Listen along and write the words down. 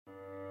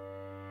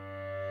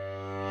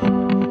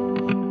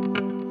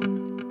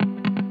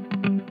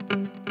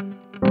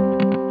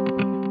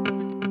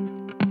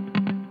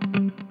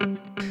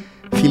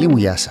μου,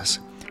 γεια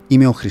σας.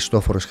 Είμαι ο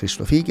Χριστόφορος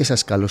Χριστοφή και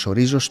σας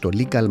καλωσορίζω στο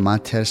Legal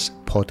Matters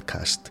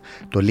Podcast.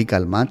 Το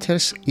Legal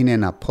Matters είναι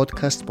ένα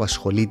podcast που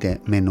ασχολείται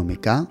με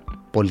νομικά,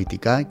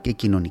 πολιτικά και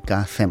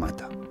κοινωνικά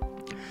θέματα.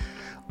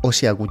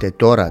 Όσοι ακούτε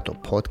τώρα το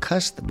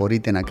podcast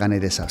μπορείτε να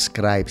κάνετε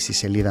subscribe στη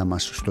σελίδα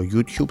μας στο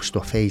YouTube,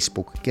 στο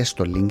Facebook και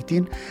στο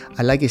LinkedIn,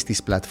 αλλά και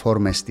στις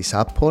πλατφόρμες της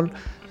Apple,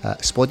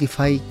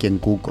 Spotify και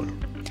Google.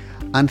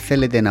 Αν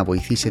θέλετε να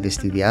βοηθήσετε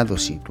στη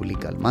διάδοση του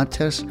Legal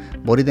Matters,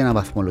 μπορείτε να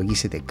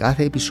βαθμολογήσετε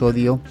κάθε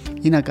επεισόδιο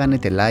ή να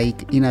κάνετε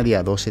like ή να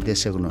διαδώσετε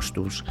σε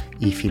γνωστούς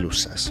ή φίλους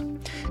σας.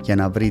 Για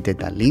να βρείτε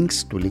τα links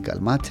του Legal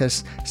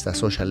Matters στα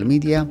social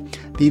media,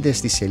 δείτε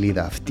στη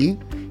σελίδα αυτή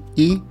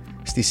ή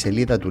στη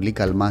σελίδα του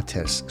Legal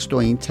Matters στο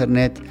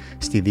ίντερνετ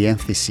στη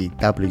διεύθυνση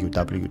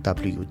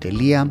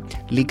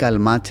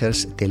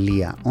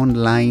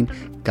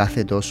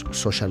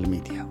www.legalmatters.online/social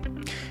media.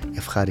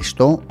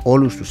 Ευχαριστώ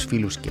όλους τους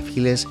φίλους και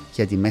φίλες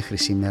για τη μέχρι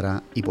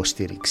σήμερα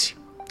υποστήριξη.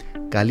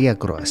 Καλή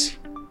ακρόαση.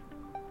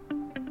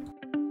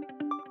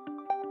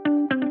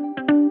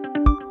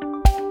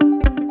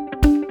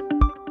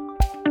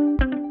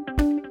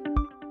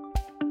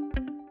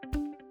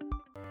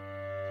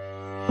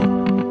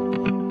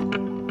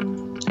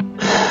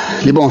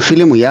 Λοιπόν,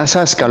 φίλοι μου, γεια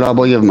σας. Καλό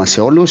απόγευμα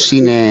σε όλους.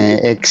 Είναι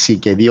 6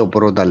 και 2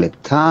 πρώτα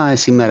λεπτά.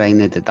 Σήμερα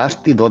είναι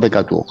Τετάρτη,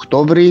 12 του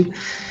Οκτώβρη.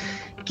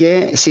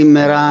 Και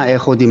σήμερα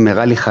έχω τη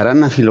μεγάλη χαρά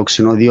να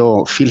φιλοξενώ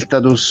δύο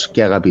φίλτατους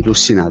και αγαπητούς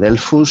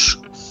συναδέλφους,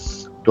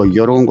 τον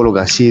Γιώργο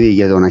Κολοκασίδη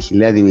και τον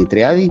Αχιλλέα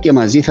Δημητριάδη, και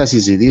μαζί θα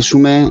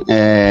συζητήσουμε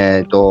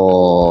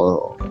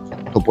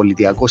το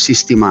πολιτιακό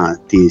σύστημα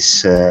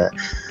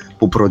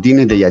που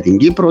προτείνεται για την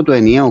Κύπρο, το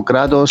ενιαίο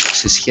κράτος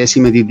σε σχέση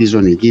με τη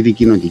διζωνική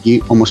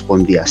δικοινοτική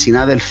ομοσπονδία.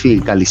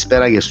 Συνάδελφοι,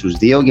 καλησπέρα και στους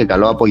δύο και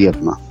καλό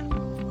απόγευμα.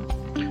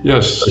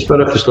 Γεια σας.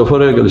 Καλησπέρα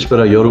Χριστόφορε,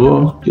 καλησπέρα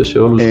Γιώργο και σε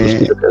όλους τους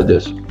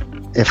τηλεθεατές.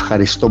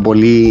 Ευχαριστώ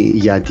πολύ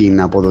για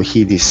την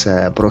αποδοχή της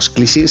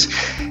πρόσκλησης.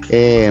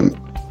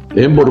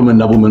 Δεν μπορούμε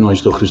να πούμε νόηση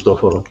στο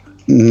Χριστόφορο.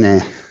 Ναι,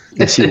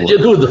 σίγουρα. Και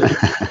τούτο.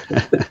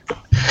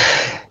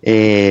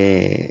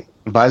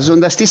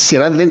 Βάζοντας τη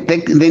σειρά,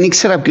 δεν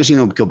ήξερα ποιος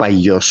είναι ο πιο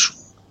παλιός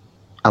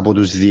από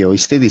τους δύο.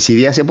 Είστε της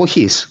ίδιας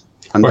εποχής.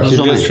 Ο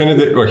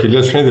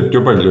Αχιλλέας φαίνεται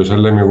πιο παλιός,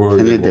 αλλά είμαι εγώ.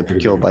 Φαίνεται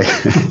πιο παλιός.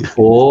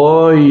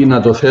 Όχι,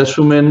 να το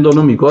θέσουμε το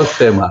νομικό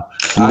θέμα.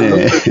 Άλλον το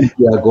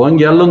δικηγορικό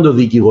και άλλον το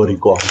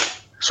δικηγορικό.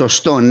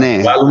 Σωστό,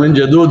 ναι. Βάλουμε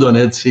και τούτον,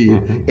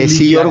 έτσι.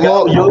 Εσύ,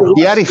 Γιώργο,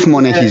 τι αριθμό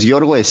έχεις,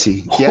 Γιώργο,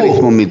 εσύ? Τι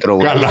αριθμό Μητρώου?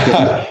 Καλά.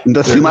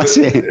 Το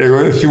θυμάσαι?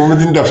 Εγώ δεν θυμούμαι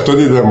την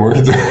ταυτότητα μου,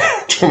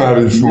 τον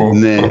αριθμό.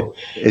 Ναι.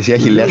 Εσύ,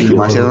 Αχιλλέα,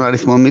 θυμάσαι τον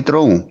αριθμό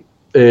Μητρώου?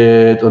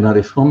 Τον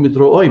αριθμό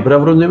Μητρώου, όχι, πρέπει να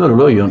βρω το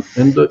ημερολόγιο.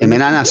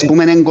 Εμένα, ας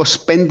πούμε, είναι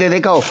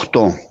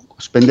 2518.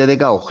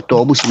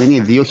 2518, που σημαίνει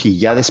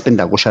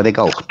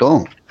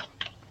 2518.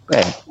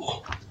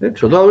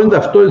 Έξω, τώρα είναι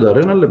ταυτότητα,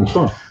 ένα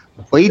λεπτό.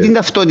 Όχι την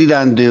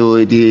ταυτότητα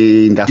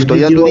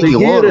του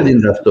δικηγόρου.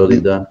 Την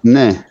ταυτότητα.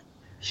 Ναι.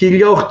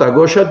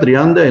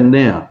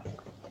 1839.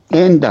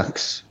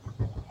 Εντάξει.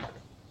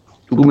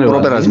 Του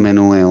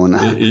προπερασμένου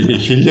αιώνα. Οι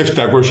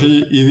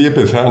 1700 ήδη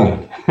πεθάνε.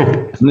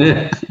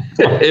 Ναι.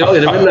 Όχι,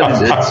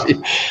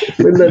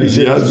 δεν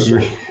έτσι.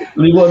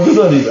 Λοιπόν,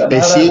 τούτον ήταν.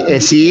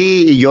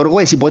 Εσύ, Γιώργο,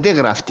 εσύ πότε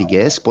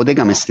γράφτηκες, πότε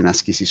έκαμες την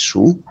άσκηση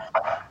σου?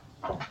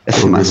 Το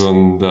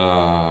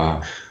 85.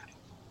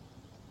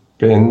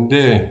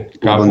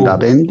 Κάπου.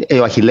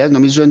 Ο Αχιλλέας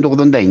νομίζω είναι το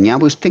 89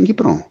 που είσαι στην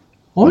Κύπρο.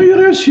 Όχι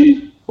ρε εσύ,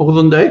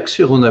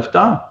 86, 87,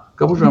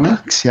 κάπου ζαμε.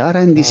 Εντάξει,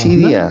 άρα είναι της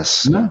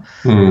ίδιας.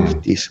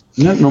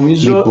 Ναι,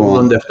 νομίζω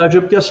 87 και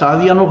έπιασα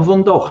άδεια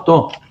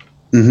 88.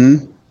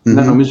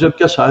 Ναι, νομίζω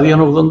έπιασα άδεια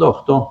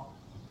 88.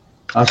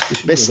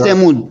 Πεςτε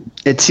μου,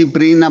 έτσι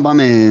πριν να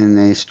πάμε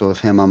στο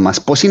θέμα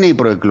μας, πώς είναι η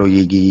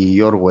προεκλογική,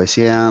 Γιώργο,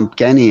 εσύ,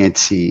 ποια είναι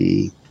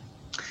έτσι...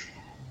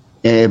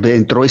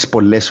 τρώεις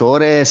πολλές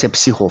ώρες,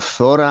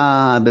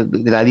 ψυχοφθόρα,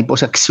 δηλαδή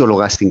πώς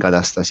αξιολογάς την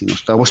κατάσταση,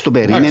 πώς το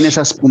περίμενες,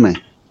 ας πούμε?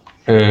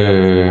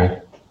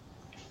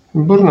 Δεν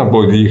μπορώ να πω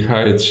ότι είχα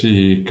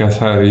έτσι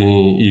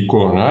καθαρή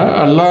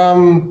εικόνα, αλλά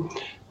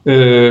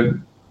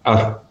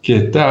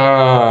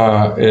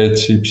αρκετά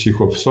έτσι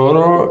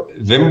ψυχοφθόρο.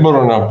 Δεν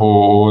μπορώ να πω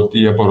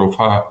ότι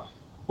απορροφά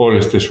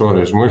όλες τις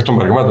ώρες μου. Εκ των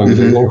πραγμάτων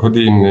δεν έχω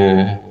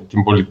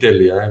την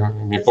πολυτέλεια.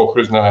 Είμαι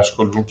υπόχρεος να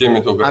ασχολούμαι και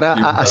με το γραφείο.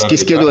 Άρα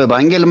ασκείς και το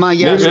επάγγελμα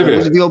για τους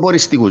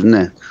βιοποριστικούς,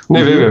 ναι.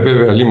 Ναι,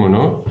 βέβαια,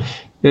 λίμωνο.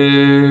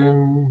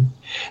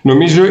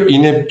 Νομίζω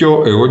είναι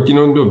πιο, εγώ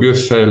εκείνο το οποίο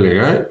θα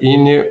έλεγα,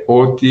 είναι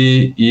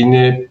ότι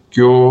είναι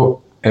πιο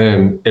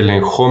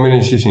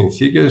ελεγχόμενες οι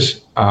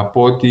συνθήκες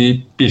από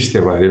ό,τι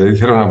πίστευα. Δηλαδή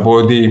θέλω να πω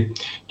ότι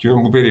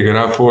εκείνο που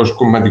περιγράφω ως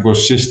κομματικό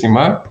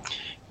σύστημα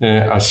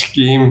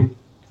ασκεί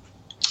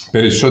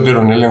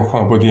περισσότερον έλεγχο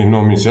από ό,τι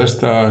νόμιζα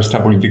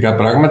στα πολιτικά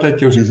πράγματα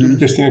και ως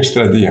και στην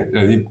εκστρατεία.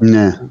 Δηλαδή,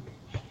 ναι.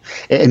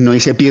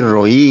 Εννοείς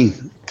επιρροή?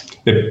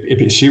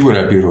 Σίγουρα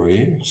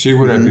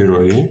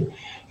επιρροή.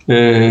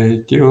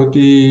 Και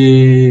ότι...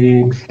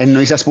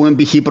 Εννοείς, ας πούμε,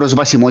 π.χ.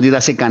 προσβασιμότητα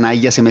σε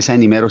κανάλια, σε μέσα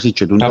ενημέρωση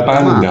και τα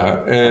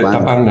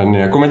πάντα,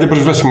 ναι. Ακόμα και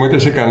προσβασιμότητα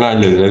σε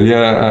κανάλια. Δηλαδή,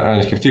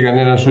 αν σκεφτεί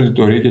κανένας ότι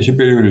το ΡΙΚ έχει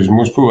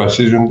περιορισμούς που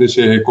βασίζονται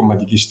σε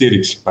κομματική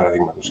στήριξη,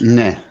 παραδείγματος.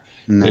 Ναι.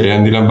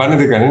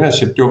 Αντιλαμβάνεται κανένας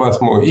σε ποιο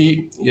βαθμό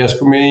ή ας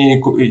πούμε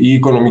η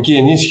οικονομική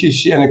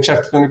ενίσχυση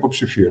ανεξάρτητων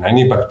υποψηφίων.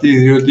 Ανύπαρκτη,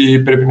 διότι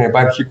πρέπει να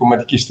υπάρχει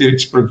κομματική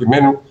στήριξη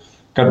προκειμένου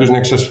κάποιος να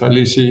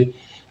εξασφαλίσει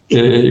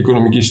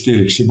οικονομική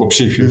στήριξη,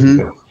 υποψήφιο.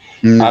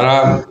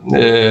 Άρα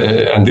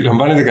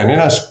αντιλαμβάνεται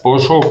κανένας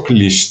πόσο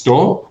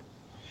κλειστό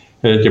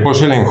και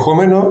πόσο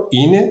ελεγχόμενο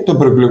είναι το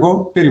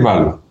προεκλογικό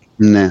περιβάλλον.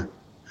 Ναι.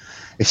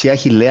 Εσύ,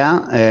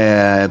 Αχιλλέα,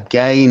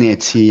 ποια είναι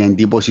έτσι η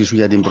εντύπωση σου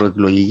για την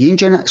προεκλογική?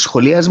 Και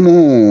σχολιάς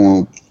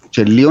μου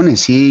και λίγο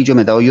εσύ και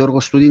μετά ο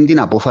Γιώργος του την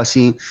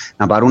απόφαση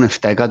να πάρουν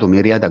 7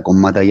 εκατομμύρια τα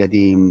κόμματα για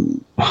την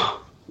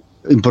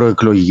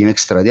προεκλογική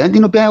εκστρατεία,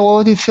 την οποία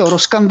εγώ τη θεωρώ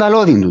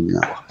σκανδαλώδη την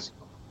απόφαση.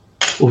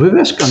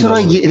 Βέβαια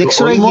δεν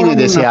ξέρω αν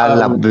γίνεται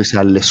σε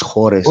άλλες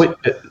χώρες.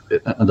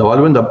 Να τα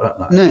βάλουμε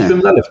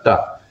τα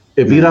λεφτά.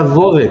 Επήρα 12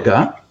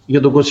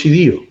 για το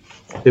 22.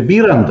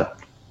 Επήραν τα.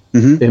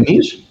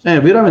 Εμείς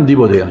δεν πήραμε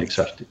τίποτε για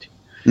ανεξάρτητη.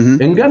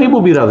 Εν κάνει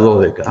που πήρα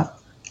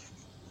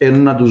 12,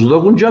 να τους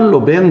δώκουν κι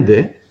άλλο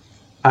 5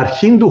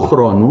 αρχήν του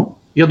χρόνου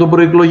για το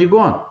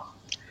προεκλογικό.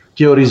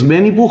 Και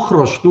ορισμένοι που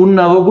χρωστούν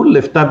να δώκουν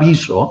λεφτά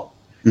πίσω,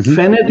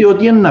 φαίνεται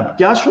ότι να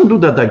πιάσουν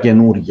τούτα τα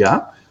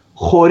καινούρια,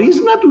 χωρίς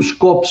να τους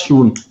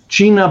κόψουν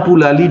τσίνα που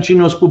λαλεί,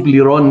 τσίνος που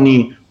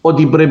πληρώνει,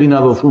 ότι πρέπει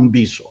να δοθούν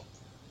πίσω.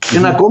 Και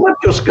είναι ακόμα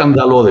πιο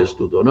σκανδαλώδες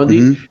τούτο,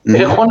 ότι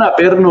έχω να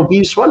παίρνω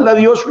πίσω, αλλά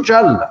διώσου κι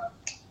άλλα.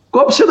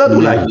 Κόψε τα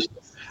τουλάχιστον.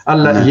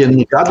 Αλλά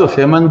γενικά το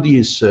θέμα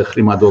της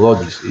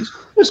χρηματοδότησης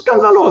είναι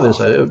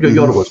σκανδαλώδες. Και ο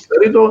Γιώργος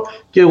ξέρει το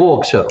και εγώ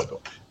ξέρω το.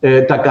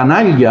 Τα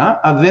κανάλια,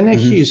 αν δεν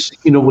έχεις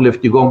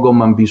κοινοβουλευτικό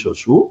κόμμα πίσω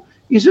σου,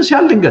 είσαι σε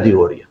άλλη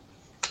κατηγορία.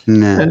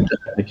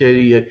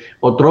 Και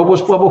ο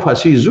τρόπος που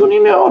αποφασίζουν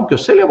είναι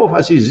όποιος θέλει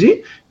αποφασίζει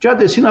και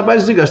άντε εσύ να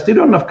πάει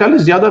δικαστήριο να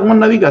βγάλεις διάταγμα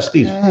να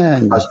δικαστείς.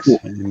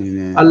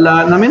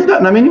 Αλλά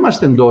να μην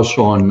είμαστε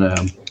τόσο...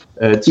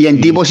 Η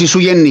εντύπωση σου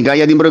γενικά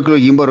για την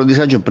προεκλογή που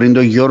ρωτήσα και πριν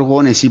τον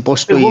Γιώργο, εσύ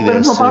πώς το είδες? Εγώ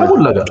παίρνω πάρα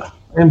πολλά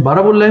καλά.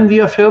 Πάρα πολλά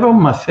ενδιαφέρον,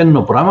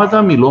 μαθαίνω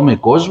πράγματα, μιλώ με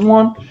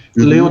κόσμο,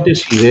 λέω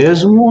τις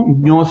ιδέες μου,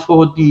 νιώθω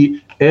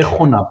ότι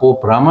έχω να πω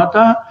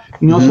πράγματα,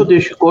 νιώθω ότι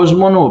έχει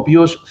κόσμο ο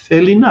οποίος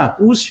θέλει να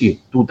ακούσει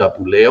τούτα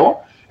που λέω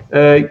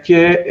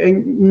και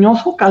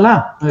νιώθω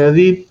καλά.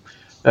 Δηλαδή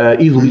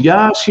η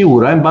δουλειά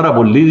σίγουρα είναι πάρα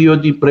πολύ,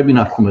 διότι πρέπει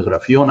να έχουμε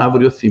γραφείο.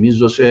 Αύριο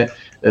θυμίζω σε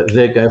 10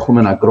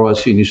 έχουμε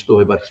ακρόαση στο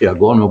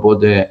επαρχιακό,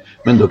 οπότε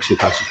μην το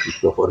ξεχάσεις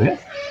πιο φορέ.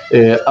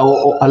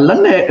 Αλλά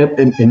ναι,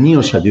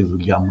 ενίωσα τη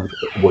δουλειά μου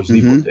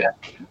οπωσδήποτε.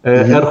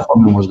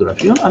 Έρχομαι όμως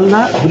γραφείο, αλλά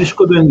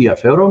βρίσκω το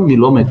ενδιαφέρον,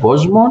 μιλώ με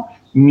κόσμο,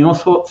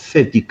 νιώθω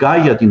θετικά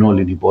για την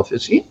όλη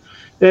υπόθεση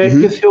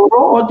και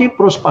θεωρώ ότι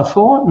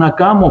προσπαθώ να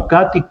κάνω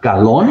κάτι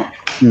καλό,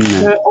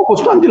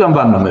 όπως το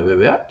αντιλαμβάνομαι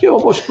βέβαια και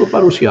όπως το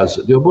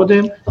παρουσιάζεται.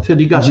 Οπότε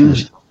θετικά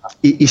συναισθήματα.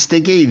 Είστε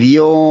και οι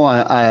δύο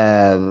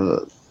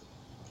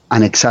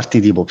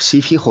ανεξάρτητοι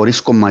υποψήφοι,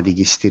 χωρίς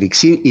κομματική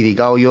στήριξη.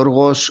 Ειδικά ο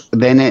Γιώργος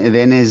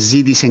δεν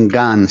ζήτησε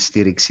καν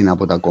στήριξη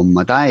από τα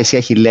κόμματα. Εσύ,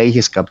 Αχιλλέα,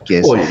 είχες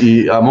κάποιες...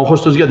 Όχι,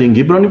 αμόχωστος για την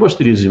Κύπρο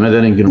υποστηρίζει με,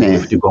 δεν είναι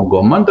κοινοβουλευτικό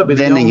κόμμα.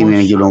 Δεν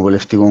έγινε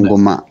κοινοβουλευτικό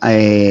κόμμα.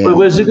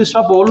 Εγώ ζήτησα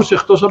από όλους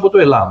εκτός από το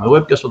ΕΛΑΜ. Εγώ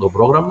έπιασα το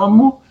πρόγραμμα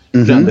μου,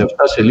 37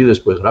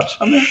 σελίδες που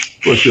εγγράψαμε,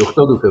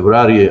 28 του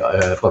Φεβρουάριου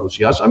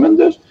παρουσιάσαμε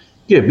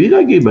και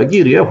πήγα και είπα,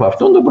 κύριε, έχω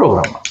αυτό το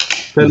πρόγραμμα.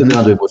 Θέλετε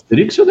να το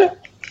υποστηρίξετε?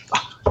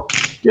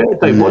 Και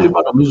τα υπόλοιπα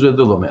νομίζω είναι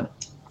δεδομένα.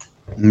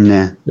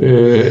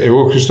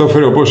 Εγώ,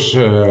 Χριστόφερε, όπως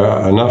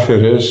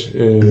ανάφερες,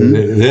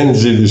 δεν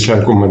ζήτησα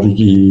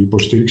κομματική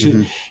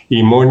υποστήριξη.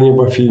 Η μόνη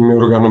επαφή με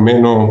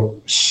οργανωμένο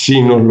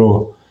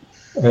σύνολο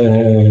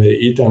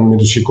ήταν με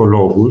τους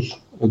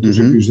οικολόγους, τους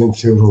οποίους δεν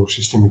θεωρώ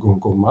συστημικό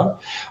κόμμα.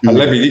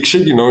 Αλλά επειδή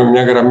ξεκινώ με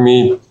μια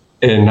γραμμή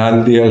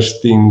ενάντια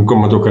στην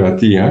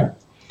κομματοκρατία,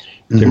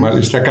 και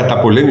μάλιστα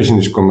καταπολέμηση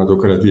της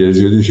κομματοκρατίας,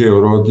 διότι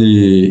θεωρώ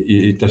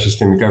ότι τα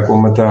συστημικά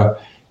κόμματα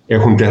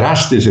έχουν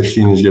τεράστιες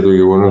ευθύνες για το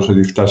γεγονός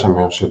ότι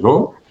φτάσαμε ως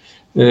εδώ.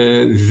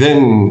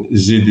 Δεν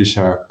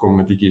ζήτησα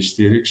κομματική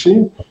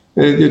στήριξη,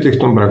 διότι εκ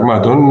των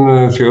πραγμάτων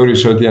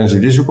θεώρησα ότι αν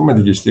ζητήσω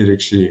κομματική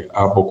στήριξη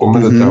από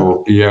κόμματα τα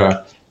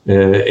οποία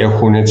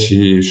έχουν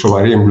έτσι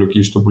σοβαρή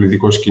εμπλοκή στο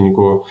πολιτικό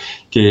σκηνικό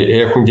και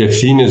έχουν και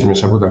ευθύνες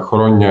μέσα από τα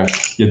χρόνια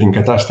για την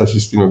κατάσταση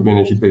στην οποία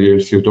έχει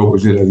περιοριστεί ο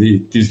τόπος, δηλαδή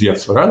της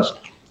διαφθοράς,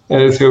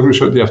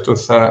 θεωρούσα ότι αυτό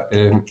θα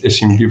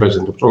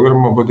συμβίβαζε το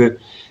πρόγραμμα, οπότε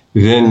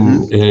δεν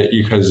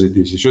είχα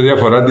ζητήσει. Σε ό,τι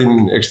αφορά την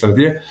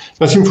εκστρατεία,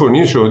 να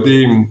συμφωνήσω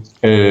ότι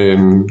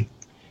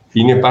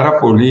είναι πάρα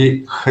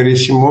πολύ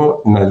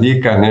χρήσιμο να δει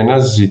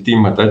κανένας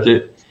ζητήματα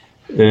και,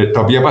 τα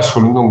οποία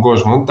απασχολούν τον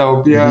κόσμο, τα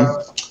οποία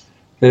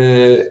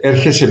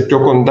έρχεσαι πιο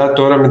κοντά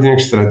τώρα με την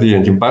εκστρατεία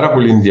και είναι πάρα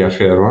πολύ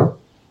ενδιαφέρον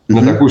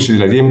να τα ακούσει.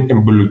 Δηλαδή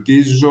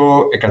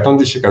εμπλουτίζω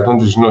 100%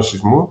 τις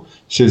γνώσεις μου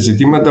σε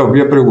ζητήματα τα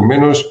οποία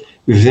προηγουμένως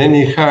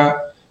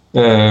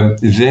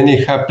δεν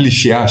είχα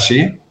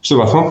πλησιάσει στο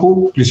βαθμό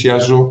που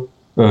πλησιάζω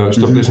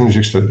στο πλαίσιο της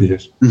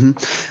εκστρατείας.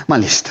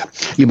 Μάλιστα.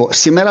 Λοιπόν,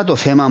 σήμερα το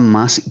θέμα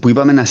μας που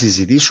είπαμε να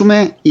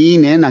συζητήσουμε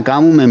είναι να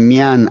κάνουμε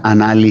μια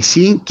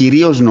ανάλυση,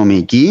 κυρίως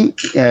νομική,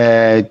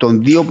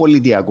 των δύο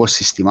πολιτιακών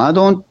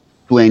συστημάτων,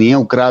 του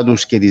ενιαίου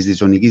κράτους και της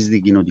διζωνικής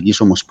δικοινοτικής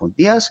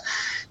ομοσπονδίας,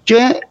 και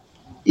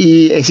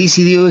εσείς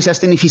οι δύο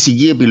είσαστε η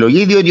φυσική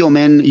επιλογή, διότι ο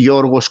μεν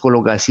Γιώργος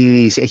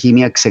Κολοκασίδης έχει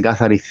μια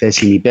ξεκάθαρη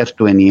θέση υπέρ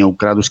του ενιαίου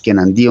κράτους και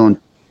εναντίον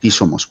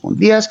της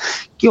ομοσπονδίας,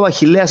 και ο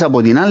Αχιλλέας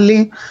από την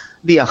άλλη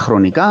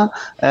διαχρονικά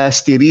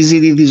στηρίζει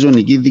τη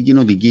διζωνική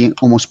δικοινοτική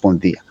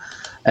ομοσπονδία.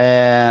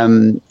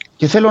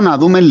 Και θέλω να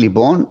δούμε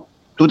λοιπόν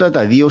τούτα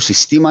τα δύο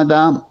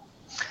συστήματα,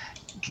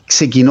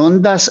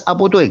 ξεκινώντας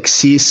από το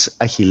εξής,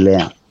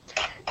 Αχιλλέα.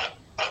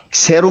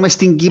 Ξέρουμε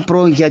στην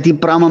Κύπρο γιατί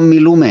πράγμα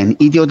μιλούμε,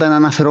 είτε όταν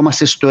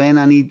αναφερόμαστε στο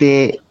έναν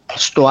είτε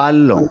στο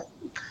άλλο.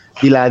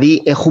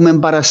 Δηλαδή έχουμε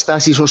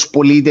παραστάσεις ως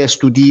πολίτες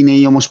του τι είναι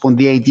η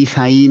ομοσπονδία ή τι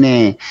θα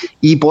είναι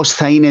ή πώς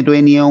θα είναι το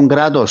ενιαίο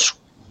κράτος.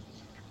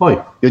 Όχι.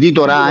 Διότι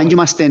τώρα αν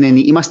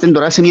είμαστε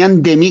τώρα σε μια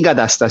ντεμή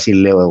κατάσταση,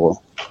 λέω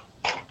εγώ.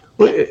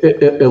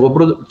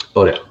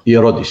 Ωραία, η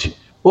ερώτηση.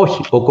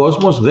 Όχι, ο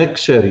κόσμος δεν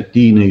ξέρει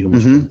τι είναι η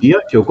ομοσπονδία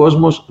και ο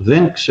κόσμος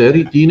δεν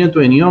ξέρει τι είναι το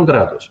ενιαίο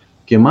κράτος.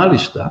 Και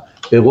μάλιστα,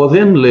 εγώ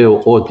δεν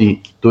λέω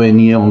ότι το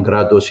ενιαίο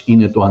κράτος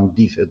είναι το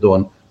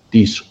αντίθετο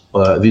της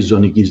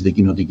διζωνικής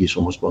δικοινοτικής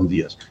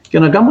ομοσπονδίας. Και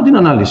να κάνω την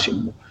ανάλυση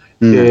μου.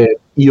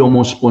 Η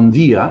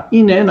ομοσπονδία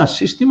είναι ένα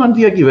σύστημα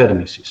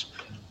διακυβέρνησης.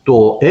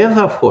 Το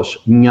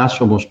έδαφος μιας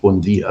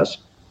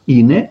ομοσπονδίας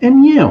είναι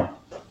ενιαίο.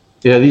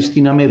 Δηλαδή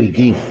στην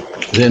Αμερική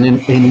δεν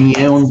είναι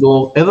ενιαίο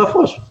το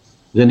έδαφος.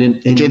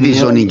 Και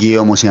διζωνική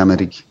όμως η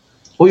Αμερική.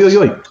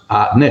 Όχι.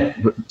 Ναι,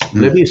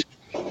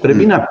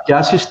 πρέπει να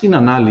πιάσεις την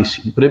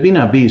ανάλυση. Πρέπει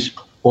να πεις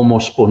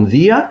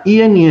ομοσπονδία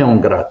ή ενιαίο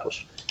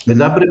κράτος.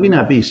 Μετά πρέπει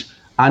να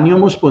πεις αν η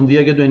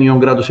ομοσπονδία και το ενιαίο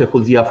κράτος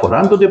έχουν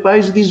διαφορά, τότε πάει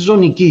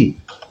διζωνική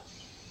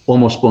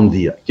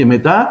ομοσπονδία. Και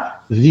μετά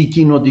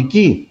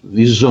δικοινοτική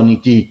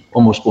διζωνική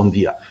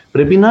ομοσπονδία.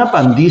 Πρέπει να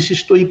απαντήσεις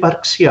στο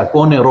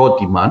υπαρξιακό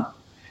ερώτημα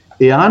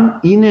εάν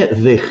είναι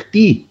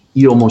δεχτή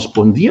η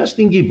ομοσπονδία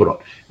στην Κύπρο.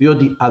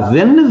 Διότι αν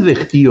δεν είναι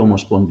δεχτή η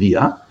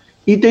ομοσπονδία,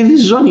 είτε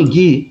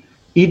διζωνική,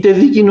 είτε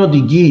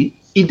δικοινοτική,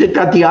 είτε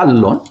κάτι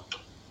άλλο,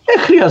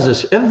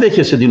 δεν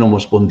δέχεσαι την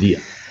ομοσπονδία.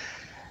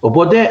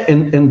 Οπότε,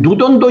 εν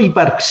τούτον το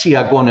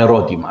υπαρξιακό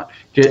ερώτημα.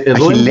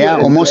 Αχιλλέα,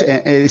 όμως,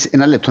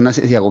 ένα λεπτό να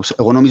σε διακόψω.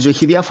 Εγώ νομίζω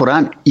έχει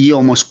διαφορά η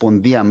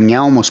ομοσπονδία,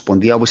 μια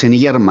ομοσπονδία όπως είναι η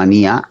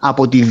Γερμανία,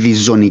 από τη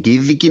διζωνική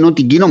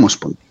δικοινοτική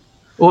ομοσπονδία.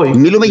 Όχι.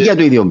 Μιλούμε για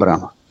το ίδιο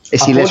πράγμα.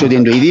 Εσύ λες ότι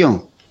είναι το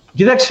ίδιο.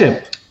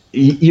 Κοίταξε,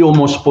 η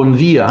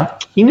ομοσπονδία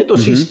είναι το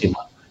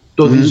σύστημα.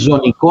 Το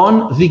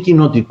διζωνικών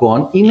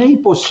δικοινοτικών είναι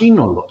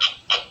υποσύνολο.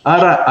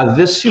 Άρα, αν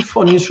δεν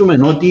συμφωνήσουμε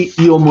ότι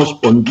η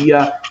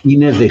ομοσπονδία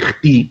είναι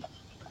δεχτή,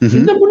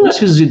 δεν μπορούμε να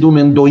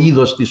συζητούμε το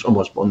είδος της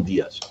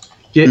ομοσπονδίας.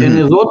 Και είναι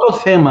εδώ το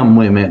θέμα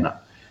μου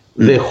εμένα.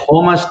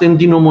 Δεχόμαστε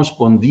την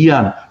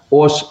ομοσπονδία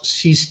ως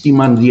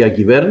σύστημα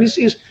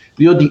διακυβέρνησης,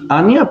 διότι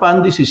αν η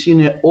απάντηση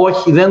είναι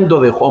όχι, δεν το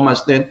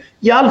δεχόμαστε,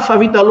 για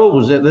ΑΒ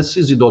λόγους, δεν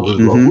συζητώ τους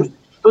λόγους,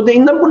 τότε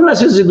δεν μπορούμε να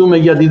συζητούμε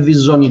για τη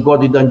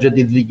διζωνικότητα και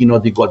τη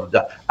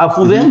δικοινοτικότητα,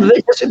 αφού δεν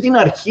δέχεσαι την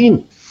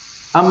αρχή.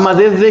 Άμα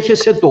δεν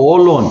δέχεσαι το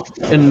όλον,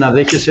 να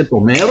δέχεσαι το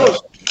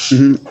μέρος.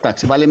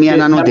 Εντάξει, βάλε μια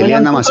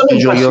ανανοτελεία να μας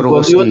πει ο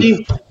Γιώργος.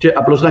 Και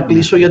απλώς να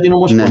κλείσω για την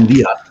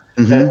ομοσπονδία.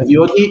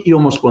 Διότι η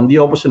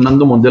ομοσπονδία, όπως είναι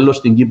το μοντέλο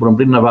στην Κύπρο,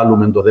 πριν να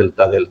βάλουμε το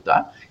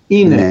ΔΕΛΤΑ,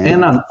 είναι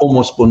έναν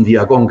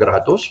ομοσπονδιακό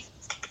κράτος,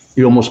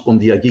 η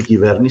ομοσπονδιακή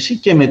κυβέρνηση,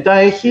 και μετά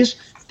έχεις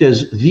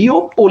τις δύο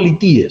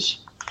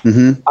πολιτείες.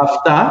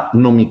 Αυτά,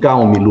 νομικά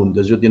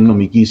ομιλούντες, διότι είναι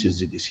νομική η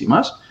συζήτησή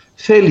μας,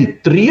 θέλει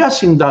 3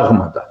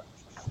 συντάγματα.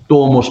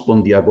 Το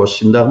ομοσπονδιακό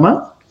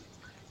σύνταγμα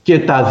και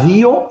τα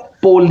 2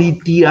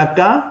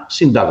 πολιτιακά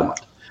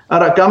συντάγματα.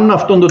 Άρα κάνουν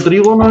αυτόν τον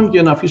τρίγωνο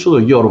και να αφήσω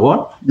τον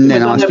Γιώργο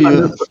να μας πει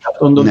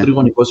αυτόν τον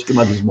τριγωνικό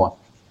σχηματισμό.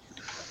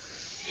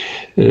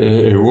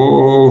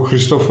 Εγώ,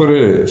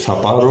 Χριστόφορε, θα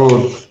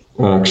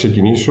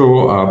ξεκινήσω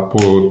από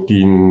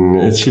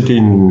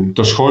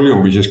το σχόλιο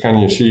που είχες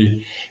κάνει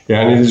εσύ,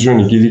 εάν η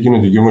διζωνική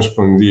δικοινοτική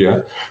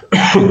ομοσπονδία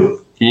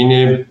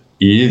είναι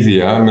η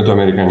ίδια με το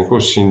Αμερικανικό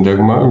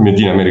Σύνταγμα, με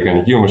την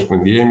Αμερικανική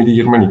Ομοσπονδία ή με τη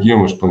Γερμανική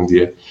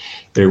Ομοσπονδία.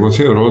 Εγώ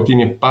θεωρώ ότι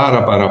είναι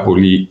πάρα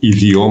πολύ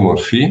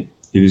ιδιόμορφη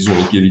η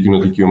διζωνική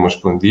δικοινοτική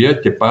ομοσπονδία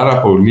και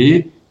πάρα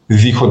πολύ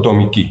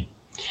διχοτομική.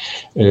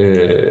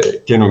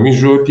 Και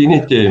νομίζω ότι είναι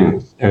και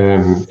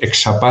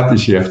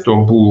εξαπάτηση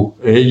αυτό που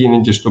έγινε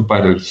και στο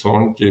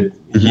παρελθόν και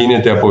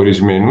γίνεται από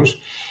ορισμένους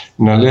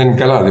να λένε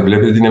καλά, δεν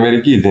βλέπετε την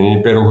Αμερική, δεν είναι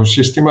υπέροχο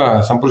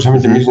σύστημα, θα μπορούσαμε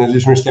και εμείς να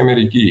ζήσουμε στην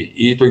Αμερική,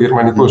 ή το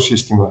γερμανικό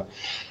σύστημα.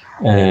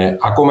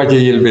 Ακόμα και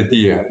η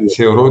Ελβετία.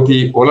 Θεωρώ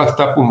ότι όλα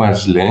αυτά που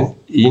μας λένε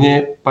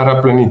είναι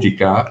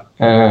παραπλανητικά,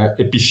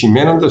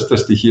 επισημαίνοντας τα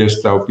στοιχεία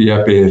στα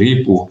οποία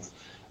περίπου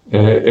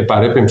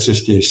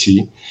επαρέπεμψες και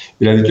εσύ,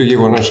 δηλαδή το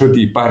γεγονός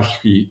ότι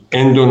υπάρχει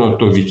έντονο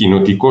το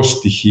δικοινοτικό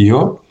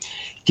στοιχείο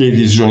και η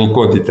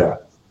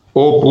διζωνικότητα,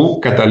 όπου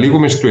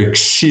καταλήγουμε στο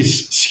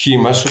εξής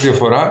σχήμα σε ό,τι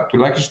αφορά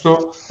τουλάχιστον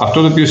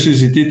αυτό το οποίο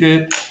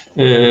συζητείτε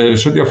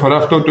σε ό,τι αφορά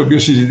αυτό το οποίο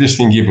συζητείται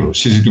στην Κύπρο.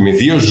 Συζητούμε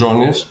 2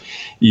 ζώνες,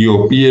 οι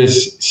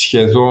οποίες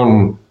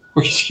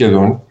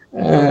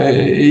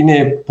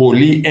είναι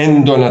πολύ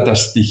έντονα τα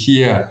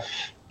στοιχεία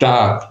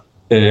τα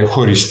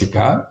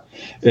χωριστικά.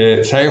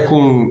 Θα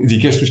έχουν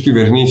δικές τους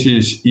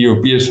κυβερνήσεις, οι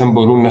οποίες θα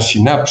μπορούν να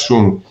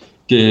συνάψουν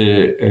και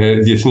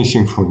διεθνείς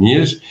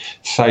συμφωνίες.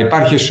 Θα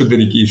υπάρχει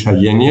εσωτερική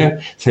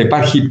ηθαγένεια, θα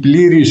υπάρχει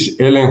πλήρης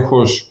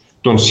έλεγχος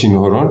των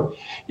σύνορων.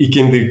 Η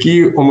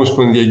κεντρική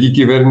ομοσπονδιακή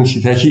κυβέρνηση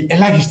θα έχει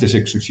ελάχιστες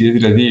εξουσίες,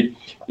 δηλαδή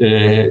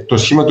το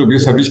σήμα το οποίο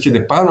θα βρίσκεται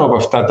πάνω από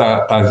αυτά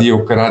τα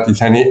 2 κράτη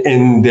θα είναι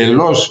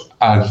εντελώς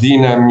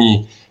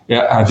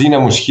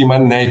αδύναμο σχήμα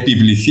να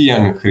επιβληθεί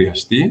αν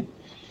χρειαστεί.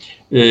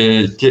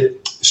 Και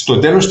στο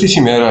τέλος της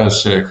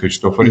ημέρας,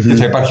 Χριστόφορε, και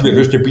θα υπάρχει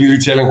βεβαίως και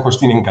πλήρης έλεγχος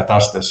στην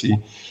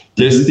εγκατάσταση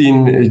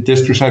και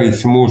στους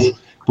αριθμούς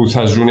που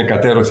θα ζουν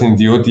κατέρωθεν,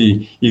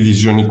 διότι η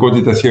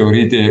διζωνικότητα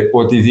θεωρείται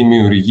ότι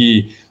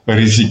δημιουργεί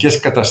ριζικές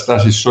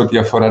καταστάσεις σε ό,τι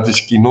αφορά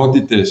τις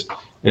κοινότητες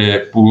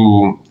που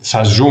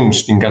θα ζουν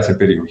στην κάθε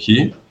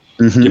περιοχή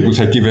και που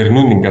θα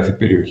κυβερνούν την κάθε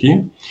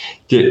περιοχή.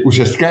 Και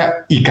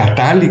ουσιαστικά η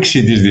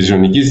κατάληξη της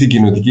διζωνικής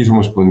δικοινοτικής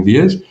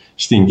ομοσπονδίας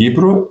στην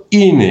Κύπρο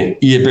είναι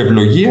η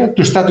επευλογία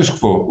του status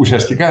quo.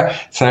 Ουσιαστικά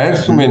θα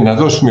έρθουμε να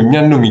δώσουμε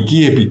μια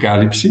νομική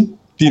επικάλυψη,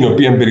 την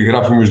οποία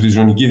περιγράφουμε ως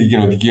διζωνική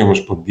δικοινοτική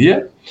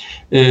ομοσπονδία,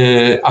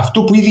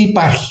 αυτό που ήδη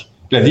υπάρχει.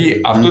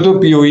 Δηλαδή αυτό το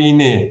οποίο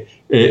είναι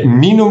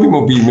μη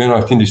νομιμοποιημένο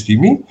αυτή τη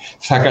στιγμή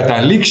θα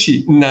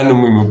καταλήξει να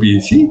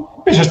νομιμοποιηθεί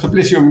μέσα στο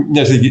πλαίσιο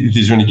μιας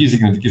διζωνικής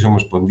δικοινοτικής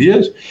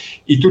ομοσπονδίας.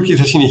 Οι Τούρκοι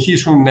θα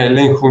συνεχίσουν να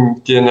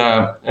ελέγχουν και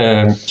να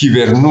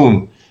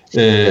κυβερνούν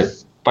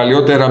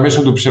παλαιότερα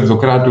μέσω του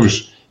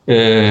ψευδοκράτους,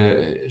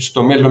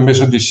 στο μέλλον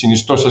μέσω της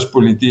συνιστώσας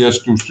πολιτείας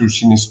του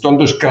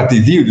συνιστώντος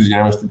κρατηδίου της, για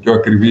να είμαστε πιο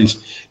ακριβείς,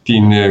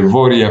 την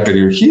βόρεια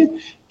περιοχή.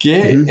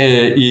 Και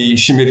οι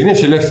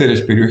σημερινές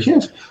ελεύθερες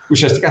περιοχές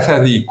ουσιαστικά θα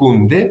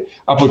διοικούνται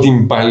από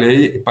την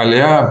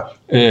παλαιά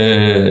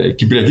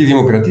Κυπριακή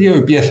Δημοκρατία, η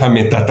οποία θα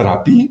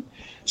μετατραπεί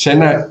σε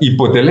ένα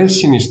υποτελές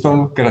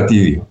συνιστών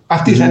κρατήδιο.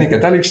 Αυτή θα είναι η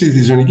κατάληξη της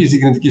διζωνικής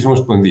δικοινοτικής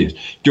ομοσπονδίας.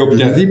 Και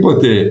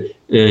οποιαδήποτε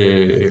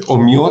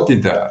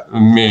ομοιότητα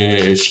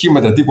με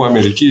σχήματα τύπου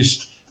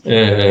Αμερικής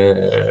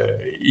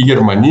ή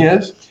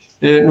Γερμανίας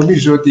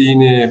νομίζω ότι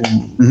είναι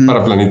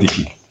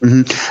παραπλανητική.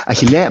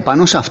 Αχιλλέ,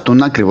 πάνω σε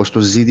αυτόν ακριβώς το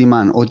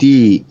ζήτημα,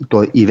 ότι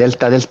η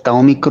ΔΕΛΤΑ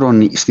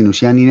όμικρον στην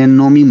ουσία είναι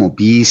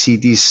νομιμοποίηση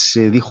της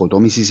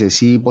διχοτόμησης,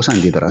 εσύ πώς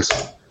αντιδράς?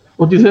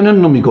 Ότι δεν είναι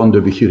νομικό το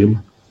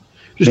επιχείρημα.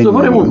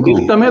 Χριστόφορε μου,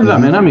 ήρθαμε εδώ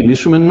να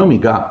μιλήσουμε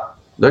νομικά.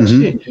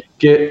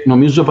 Και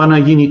νομίζω πάει να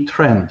γίνει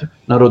trend.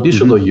 Να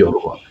ρωτήσω τον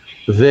Γιώργο,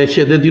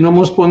 δέχεται την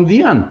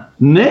Ομοσπονδία,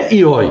 ναι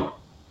ή όχι?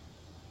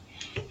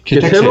 Και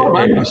θέλω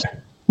απάντηση.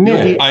 Ναι,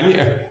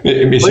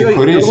 με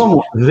συγχωρείς. Γιώργο μου,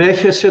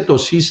 δέχεσαι το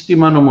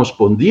σύστημα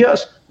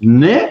Ομοσπονδίας,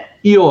 ναι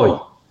ή όχι?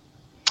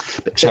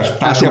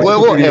 Να σου πω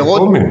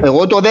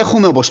εγώ το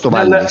δέχομαι όπως το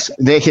βάλεις.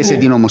 Δέχεσαι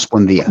την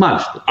Ομοσπονδία.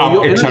 Μάλιστα.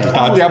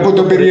 Εξαρτάται από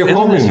το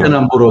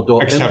περιεχόμενο.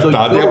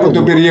 Εξαρτάται από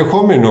το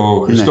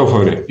περιεχόμενο,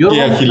 Χριστόφορε. Γιώργο,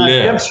 να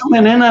σκέψουμε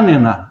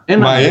έναν-ένα.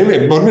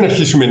 Μπορούμε να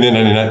αρχίσουμε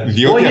έναν-ένα.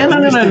 Όχι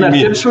έναν-ένα, να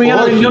σκέψουμε για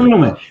να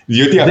τελειώνουμε.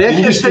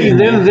 Δέχεσαι ή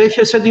δεν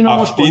δέχεσαι την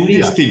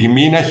Ομοσπονδία? Αυτή τη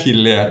στιγμή,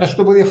 Αχιλλέα, να σου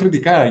το πω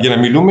διαφορετικά, για να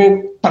μιλούμε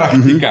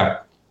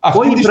πρακτικά.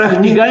 Όχι,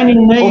 πρακτικά είναι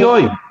ναι ή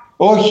όχι?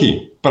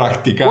 Όχι.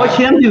 Πρακτικά.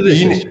 Όχι,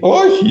 αντιδέχεσαι.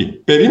 Όχι,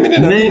 περίμενε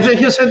να δεις.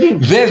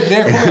 Δεν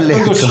δέχομαι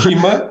αυτό το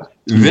σχήμα.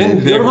 Δεν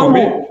δέχομαι.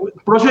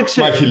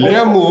 Πρόσεξε.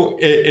 Αχιλλέα μου,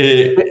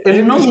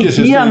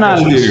 νομική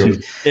ανάλυση.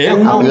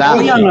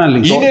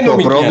 Το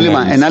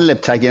πρόβλημα, ένα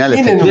λεπτάκι.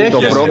 Το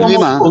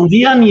πρόβλημα...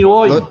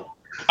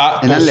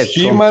 Το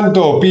σχήμα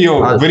το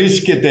οποίο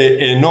βρίσκεται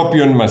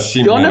ενώπιον μας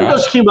σήμερα. Ποιο είναι το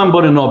σχήμα που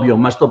είναι ενώπιον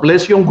μας, στο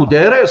πλαίσιο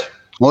Κουτέρες?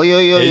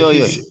 Όχι.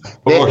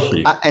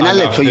 Όχι.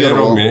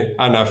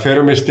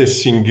 Αναφέρομαι στις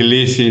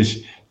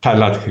συγκλήσεις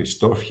Ταλάτ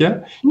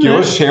Χριστόφια και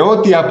σε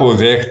ό,τι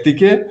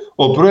αποδέχτηκε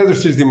ο πρόεδρος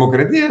της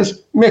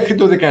Δημοκρατίας μέχρι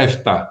το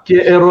 2017. Και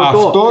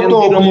ερωτώ,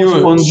 την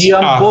Ομοσπονδία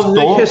πώς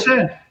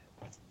δέχεσαι?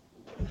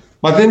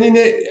 Μα δεν είναι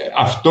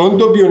αυτό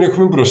το οποίο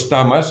έχουμε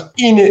μπροστά μας,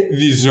 είναι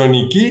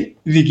διζωνική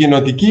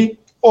δικοινοτική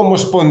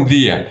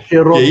Ομοσπονδία. Και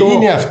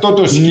είναι αυτό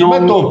το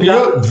σχήμα το οποίο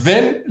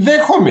δεν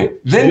δέχομαι.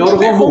 Δεν το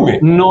δέχομαι.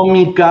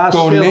 Νομικά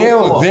το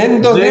λέω,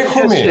 δεν το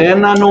δέχομαι. Δέχεσαι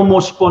έναν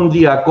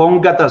ομοσπονδιακό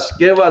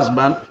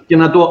κατασκεύασμα και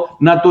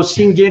να το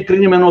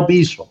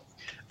συγκεκριμενοποιήσω.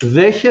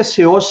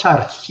 Δέχεσαι ως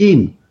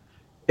αρχή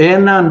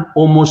έναν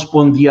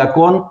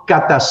ομοσπονδιακό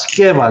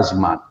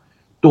κατασκεύασμα,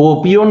 το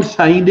οποίο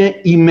θα είναι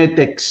η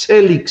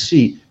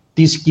μετεξέλιξη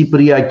της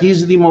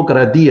Κυπριακής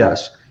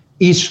Δημοκρατίας,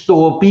 εις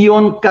το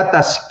οποίο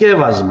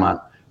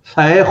κατασκεύασμα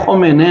θα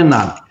έχουμε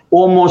ένα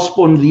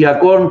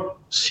ομοσπονδιακό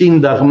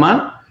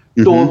σύνταγμα,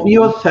 το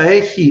οποίο θα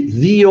έχει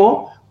 2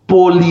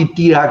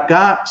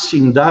 πολιτιακά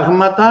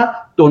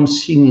συντάγματα των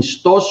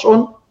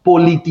συνιστώσεων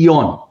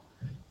πολιτιών.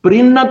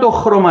 πριν να το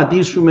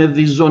χρωματίσουμε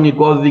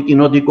διζωνικό,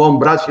 δικοινοτικό,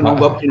 πράσινο,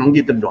 κόκκινο,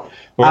 κίτρινο.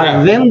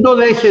 Αν δεν το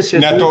δέχεσαι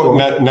να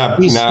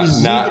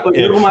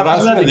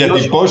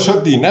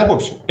διατυπώσω την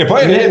άποψη.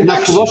 Να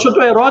σου δώσω το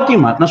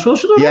ερώτημα.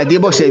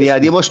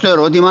 Διατύπωσε το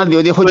ερώτημα,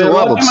 διότι έχω και εγώ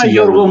άποψη. Το ερώτημα,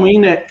 Γιώργο μου,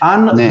 είναι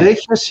αν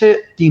δέχεσαι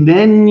την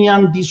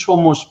έννοια της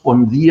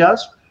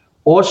Ομοσπονδίας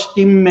ως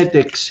τη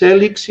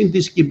μετεξέλιξη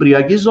της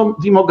Κυπριακής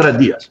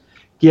Δημοκρατίας.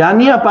 Και αν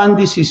η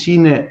απάντηση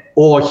είναι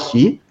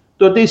όχι,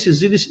 τότε η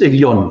συζήτηση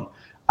τελειώνει.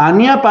 Αν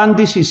η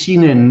απάντηση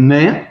είναι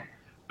ναι,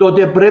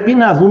 τότε πρέπει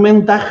να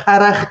δούμε τα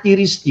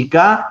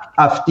χαρακτηριστικά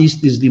αυτής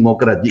της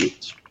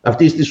δημοκρατίας,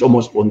 αυτής της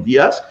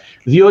Ομοσπονδίας,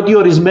 διότι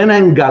ορισμένα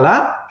είναι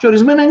καλά και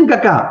ορισμένα είναι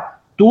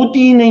κακά. Τούτη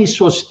είναι η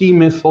σωστή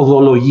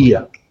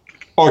μεθοδολογία.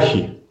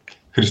 Όχι.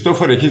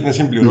 Χριστόφορε, έχεις να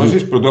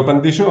συμπληρώσεις, πρωτού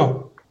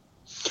απαντήσω.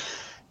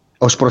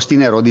 Ως προς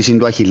την ερώτηση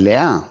του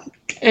Αχιλλέα.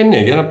 Ναι,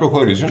 για να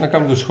προχωρήσω, να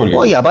κάνω το σχόλιο.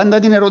 Όχι, απάντα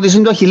την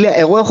ερώτηση του Αχιλλέα.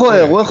 Εγώ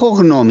έχω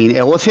γνώμη.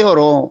 Εγώ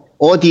θεωρώ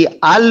ότι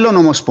άλλο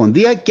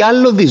Ομοσπονδία και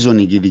άλλο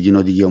διζωνική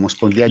δικοινοτική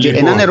Ομοσπονδία. Λοιπόν, και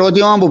ένα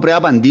ερώτημα που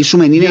πρέπει να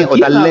απαντήσουμε είναι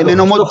όταν λέμε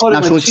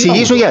να σου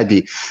εξηγήσω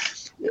γιατί.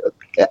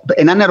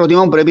 Ένα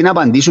ερώτημα που πρέπει να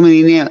απαντήσουμε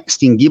είναι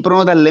στην Κύπρο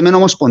όταν λέμε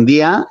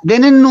Ομοσπονδία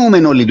δεν εννοούμε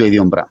όλοι το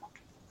ίδιο πράγμα.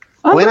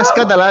 Ο ένας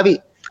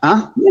καταλάβει.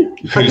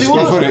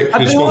 Χριστόφορε,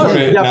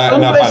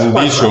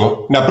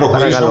 να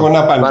προχωρήσω εγώ να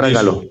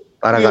απαντήσω.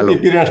 Παρακαλώ.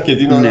 Γιατί πήρε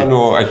αρκετή ώρα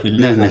ο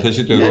Αχιλλέας να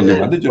θέσει το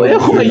ερώτημα.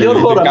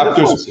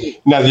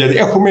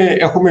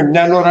 Έχουμε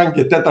μια ώρα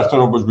και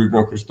τέταρτον, όπως είπε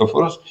ο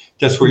Χριστόφορος,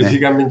 και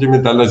ασχοληθήκαμε και με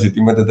τα άλλα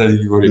ζητήματα τα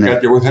δικηγορικά.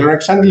 Και εγώ θέλω να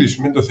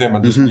εξαντλήσουμε το θέμα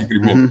το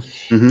συγκεκριμένο.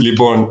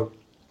 Λοιπόν,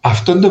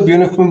 αυτό το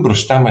οποίο έχουμε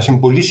μπροστά μας είναι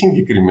πολύ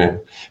συγκεκριμένο.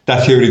 Τα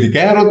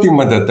θεωρητικά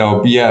ερωτήματα τα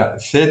οποία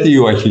θέτει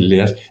ο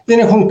Αχιλλέας δεν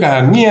έχουν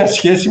καμία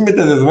σχέση με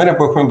τα δεδομένα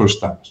που έχουμε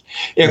μπροστά μας.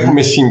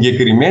 Έχουμε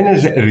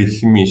συγκεκριμένες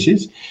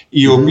ρυθμίσεις,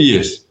 οι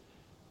οποίες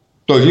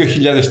το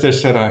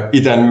 2004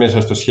 ήταν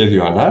μέσα στο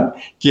σχέδιο ΑΝΑΝ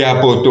και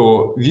από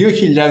το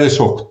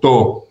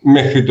 2008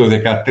 μέχρι το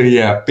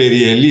 2013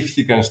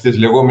 περιελήφθηκαν στις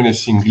λεγόμενες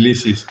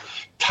συγκλήσεις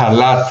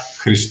Ταλάτ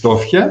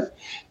Χριστόφια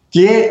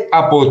και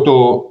από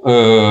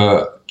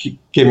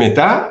και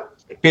μετά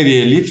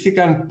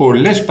περιελήφθηκαν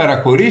πολλές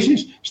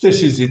παραχωρήσεις στις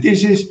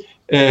συζητήσεις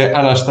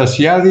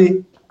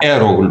Αναστασιάδη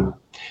Έρογλου.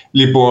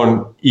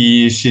 Λοιπόν,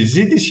 η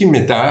συζήτηση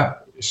μετά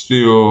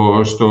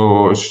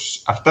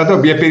αυτά τα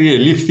οποία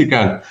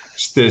περιελήφθηκαν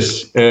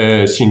στις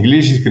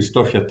συγκλήσεις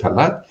Χριστόφια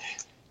Ταλάτ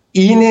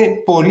είναι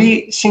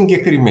πολύ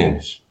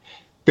συγκεκριμένες.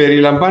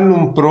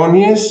 Περιλαμβάνουν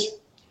πρόνοιες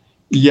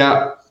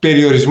για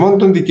περιορισμό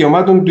των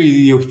δικαιωμάτων του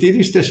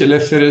ιδιοκτήτη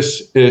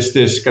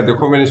στις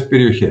κατεχόμενες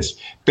περιοχές.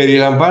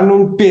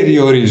 Περιλαμβάνουν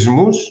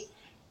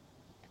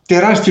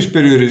τεράστιους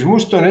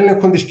περιορισμούς των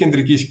έλεγχων της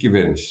κεντρικής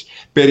κυβέρνησης.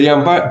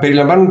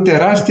 Περιλαμβάνουν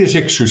τεράστιες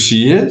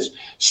εξουσίες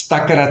στα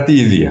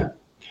κρατήδια.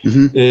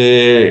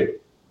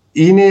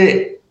 Είναι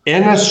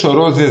ένα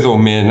σωρό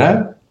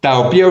δεδομένα τα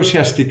οποία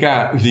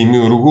ουσιαστικά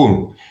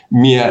δημιουργούν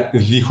μια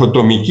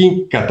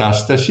διχοτομική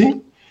κατάσταση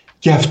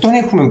και αυτόν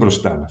έχουμε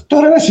μπροστά μας.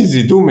 Τώρα να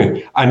συζητούμε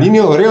αν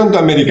είναι ωραίο το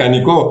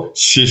αμερικανικό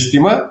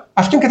σύστημα,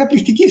 αυτό είναι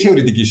καταπληκτική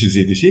θεωρητική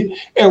συζήτηση.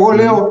 Εγώ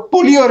λέω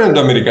πολύ ωραίο το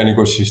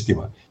αμερικανικό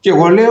σύστημα και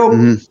εγώ λέω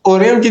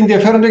ωραίο και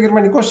ενδιαφέρον το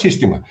γερμανικό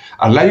σύστημα.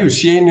 Αλλά η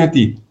ουσία είναι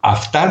ότι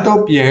αυτά τα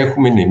οποία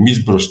έχουμε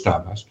εμείς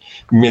μπροστά μας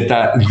με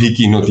τα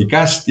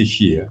δικοινοτικά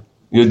στοιχεία,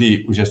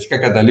 διότι ουσιαστικά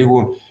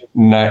καταλήγουν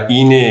να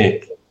είναι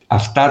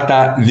αυτά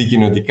τα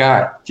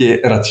δικοινοτικά και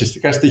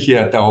ρατσιστικά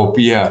στοιχεία τα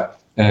οποία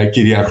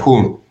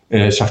κυριαρχούν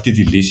σε αυτή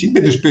τη λύση, με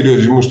τους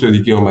περιορισμούς στο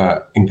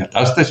δικαίωμα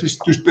εγκατάστασης,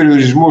 τους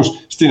περιορισμούς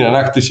στην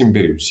ανάκτηση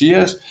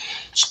περιουσίας,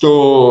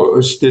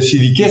 στις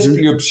ειδικές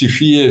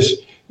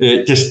πλειοψηφίες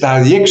και στα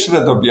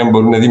αδιέξοδα τα οποία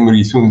μπορούν να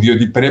δημιουργηθούν,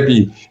 διότι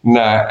πρέπει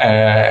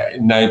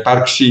να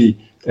υπάρξει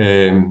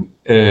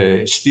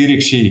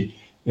στήριξη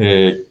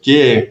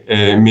και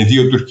με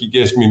δύο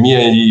τουρκικές, με μία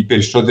ή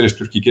περισσότερες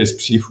τουρκικές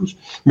ψήφους,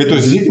 με το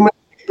ζήτημα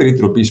της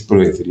περιτροπής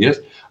προεδρίας.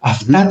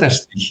 Αυτά τα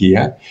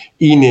στοιχεία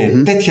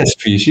είναι τέτοιας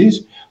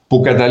φύσης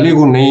που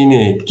καταλήγουν να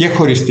είναι και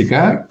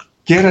χωριστικά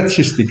και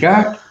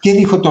ρατσιστικά και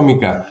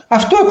διχοτομικά.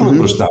 Αυτό έχουμε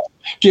μπροστά.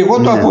 Και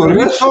εγώ το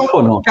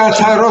απορρίπτω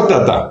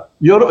καθαρότατα.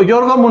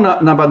 Γιώργο μου,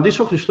 να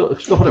απαντήσω,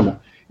 Χριστόφορε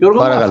μου.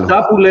 Γιώργο,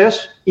 αυτά που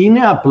λες είναι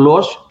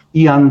απλώς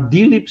η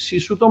αντίληψη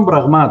σου των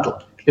πραγμάτων.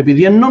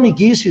 Επειδή είναι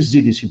νομική η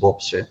συζήτηση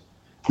υπόψε,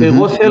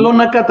 εγώ θέλω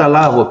να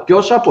καταλάβω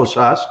ποιος από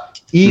εσάς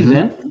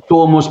είδε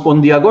το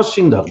Ομοσπονδιακό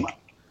Σύνταγμα.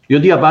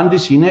 Διότι η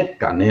απάντηση είναι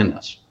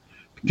κανένας.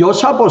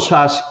 Ποιος από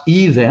εσάς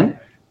είδε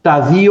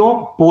τα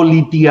δύο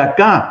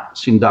πολιτιακά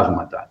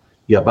συντάγματα.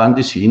 Η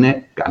απάντηση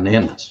είναι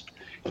κανένας.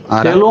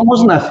 Θέλω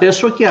όμως να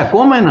θέσω και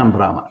ακόμα έναν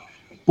πράγμα.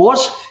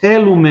 Πώς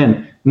θέλουμε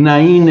να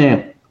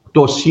είναι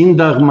το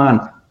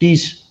σύνταγμα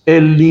της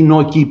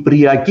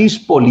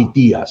ελληνοκυπριακής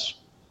πολιτείας.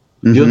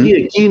 Διότι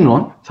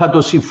εκείνον θα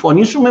το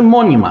συμφωνήσουμε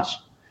μόνοι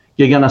μας.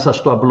 Και για να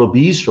σας το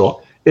απλοποιήσω,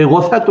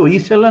 εγώ θα το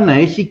ήθελα να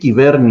έχει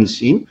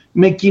κυβέρνηση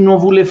με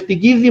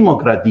κοινοβουλευτική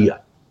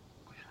δημοκρατία.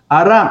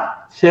 Άρα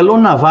θέλω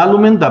να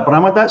βάλουμε τα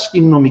πράγματα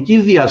στην νομική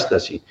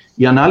διάσταση.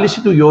 Η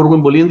ανάλυση του Γιώργου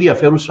είναι πολύ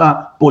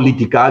ενδιαφέρουσα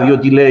πολιτικά,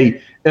 διότι λέει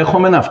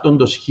έχουμε αυτόν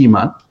το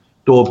σχήμα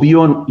το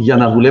οποίο για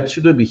να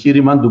δουλέψει το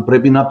επιχείρημα του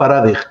πρέπει να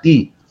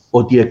παραδεχτεί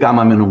ότι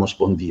εκάμαμε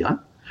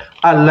ομοσπονδία,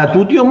 αλλά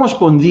τούτη η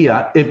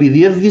ομοσπονδία, επειδή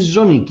είναι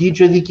διζωνική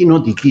και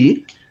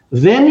δικοινοτική,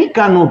 δεν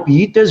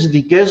ικανοποιεί τις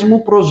δικές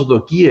μου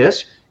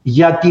προσδοκίες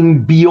για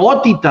την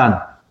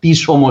ποιότητα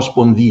της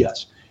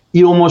ομοσπονδίας.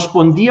 Η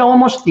ομοσπονδία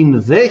όμως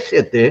την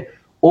δέχεται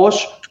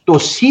ως το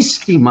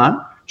σύστημα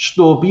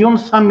στο οποίο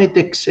θα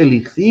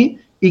μετεξελιχθεί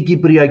η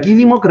Κυπριακή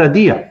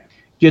Δημοκρατία.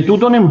 Και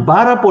τούτον είναι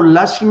πάρα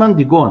πολλά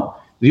σημαντικό,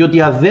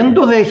 διότι αν δεν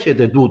το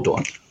δέχεται τούτο,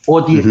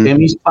 ότι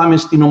εμείς πάμε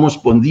στην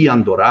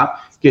ομοσπονδία τώρα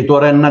και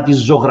τώρα να τη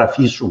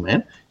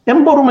ζωγραφίσουμε,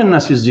 δεν μπορούμε να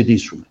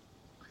συζητήσουμε.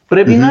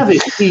 Πρέπει να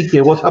δεχτεί, και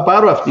εγώ θα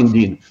πάρω αυτή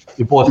την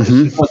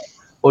υπόθεση,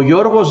 ο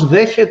Γιώργος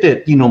δέχεται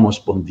την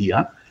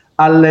ομοσπονδία,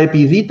 αλλά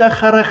επειδή τα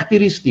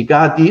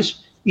χαρακτηριστικά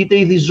της, είτε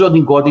η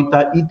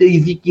διζωνικότητα είτε η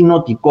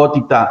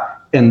δικοινοτικότητα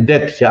εν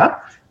τέτοια,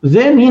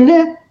 δεν είναι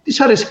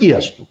της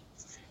αρεσκίας του.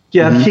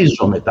 Και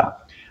αρχίζω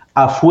μετά.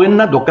 Αφού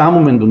να το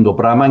κάνουμε το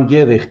πράγμα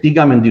και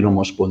δεχτήκαμε την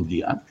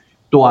ομοσπονδία,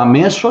 το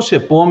αμέσως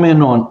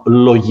επόμενο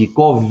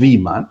λογικό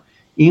βήμα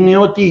είναι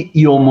ότι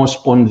οι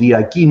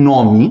ομοσπονδιακοί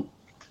νόμοι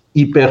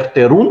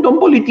υπερτερούν των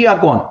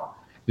πολιτιακών.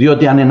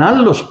 Διότι αν είναι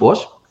άλλος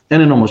πώς,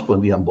 δεν είναι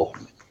ομοσπονδία που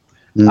έχουμε.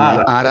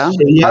 Άρα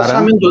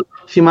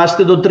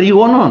θυμάστε το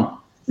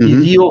τρίγωνο, οι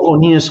δύο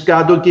γωνίες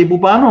κάτω και που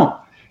πάνω.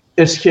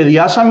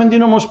 Σχεδιάσαμε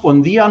την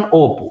ομοσπονδία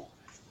όπου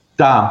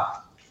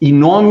οι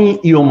νόμοι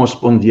οι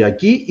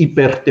ομοσπονδιακοί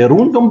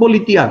υπερτερούν των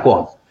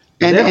πολιτιακών.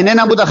 Είναι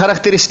ένα από τα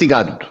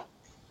χαρακτηριστικά του.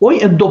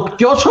 Όχι, το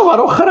πιο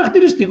σοβαρό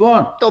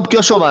χαρακτηριστικό. Το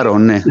πιο σοβαρό,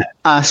 ναι.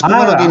 Ας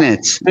πούμε ότι είναι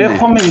έτσι.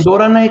 Έχουμε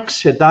τώρα να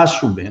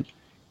εξετάσουμε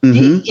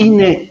τι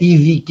είναι η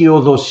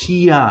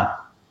δικαιοδοσία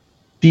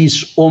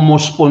της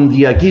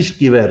ομοσπονδιακής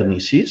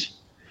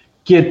κυβέρνησης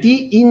και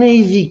τι είναι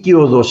η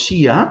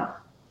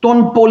δικαιοδοσία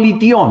των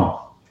πολιτιών.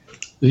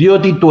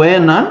 Διότι το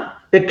ένα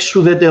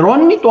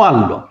εξουδετερώνει το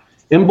άλλο.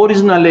 Δεν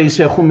μπορείς να λέεις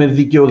έχουμε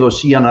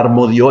δικαιοδοσία,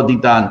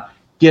 αρμοδιότητα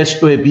και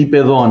στο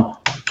επίπεδο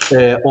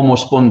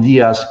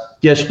ομοσπονδίας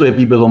και στο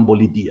επίπεδο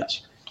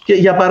πολιτείας. Και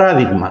για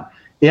παράδειγμα,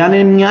 εάν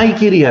είναι μια η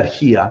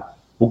κυριαρχία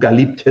που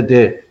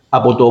καλύπτεται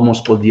από το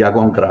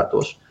ομοσπονδιακό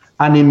κράτος,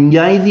 αν είναι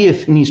μια η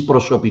διεθνής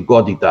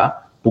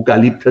προσωπικότητα που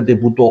καλύπτεται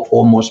από το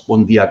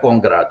ομοσπονδιακό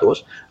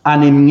κράτος,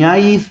 αν είναι μια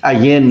η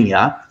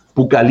ηθαγένεια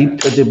που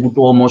καλύπτεται από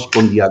το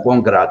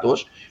ομοσπονδιακό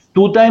κράτος,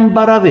 τούτα είναι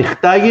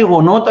παραδεχτά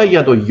γεγονότα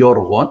για τον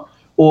Γιώργο,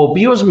 ο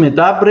οποίος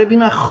μετά πρέπει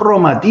να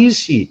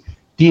χρωματίσει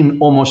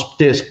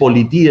τις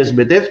πολιτείες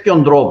με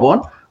τέτοιον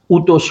τρόπο,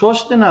 ούτως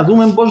ώστε να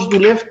δούμε πώς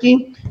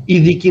δουλεύει η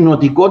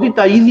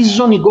δικοινοτικότητα ή η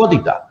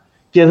διζωνικότητα.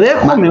 Και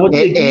δέχομαι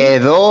ότι...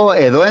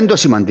 Εδώ είναι το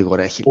σημαντικό,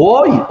 Ρέχη.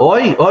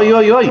 Όχι.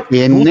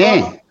 Ναι.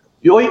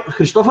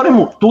 Χριστόφορε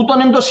μου, τούτον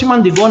είναι το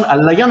σημαντικό,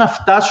 αλλά για να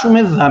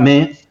φτάσουμε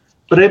δαμέ,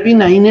 πρέπει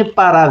να είναι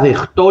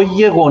παραδεχτό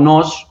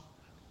γεγονός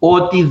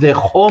ότι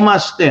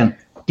δεχόμαστε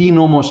την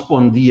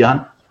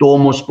ομοσπονδία, το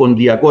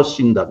ομοσπονδιακό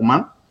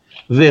σύνταγμα,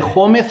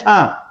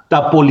 δεχόμεθα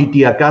τα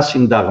πολιτιακά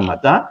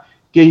συντάγματα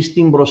και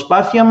στην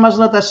προσπάθεια μας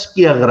να τα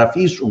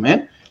σκιαγραφίσουμε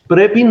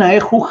πρέπει να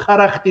έχουν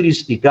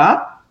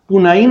χαρακτηριστικά που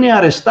να είναι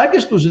αρεστά και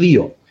στους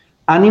δύο.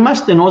 Αν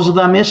είμαστε ως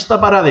δαμές στα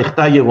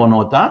παραδεχτά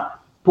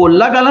γεγονότα,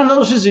 πολλά καλά να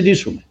το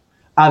συζητήσουμε.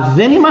 Αν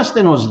δεν είμαστε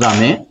ως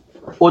δαμέ,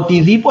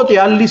 οτιδήποτε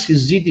άλλη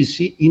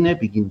συζήτηση είναι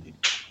επικίνδυνη.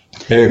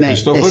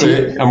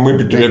 Χριστόφορε, αν μου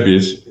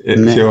επιτρέπεις,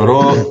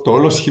 θεωρώ το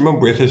όλο σχήμα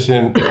που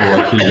έθεσε ο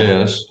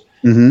Αχιλλέας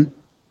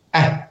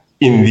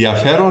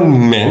ενδιαφέρον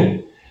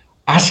μεν,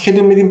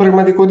 άσχετο με την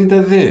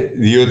πραγματικότητα δε.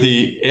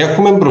 Διότι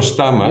έχουμε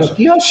μπροστά μας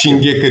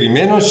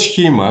συγκεκριμένο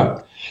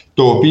σχήμα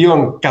το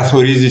οποίο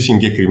καθορίζει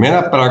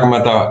συγκεκριμένα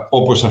πράγματα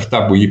όπως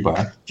αυτά που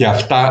είπα και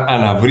αυτά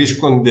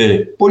αναβρίσκονται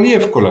πολύ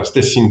εύκολα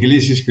στις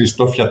συγκλήσεις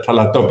Χριστόφια,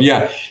 τα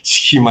οποία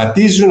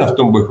σχηματίζουν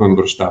αυτό που έχουμε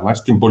μπροστά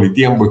μας, την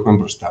πολιτεία που έχουμε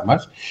μπροστά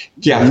μας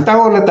και αυτά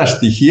όλα τα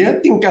στοιχεία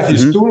την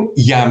καθιστούν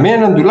για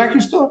μένα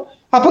τουλάχιστον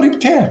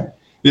απορριπταία.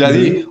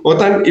 Δηλαδή,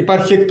 όταν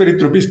υπάρχει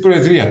εκπεριτροπής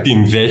προεδρία,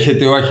 την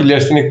δέχεται ο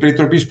Αχιλλέας την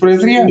εκπεριτροπής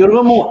προεδρία?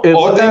 Γιώργο μου,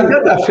 όταν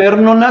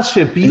καταφέρνω να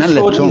σε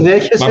πείσω ότι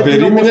δέχεσαι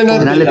την ομοσπονδία.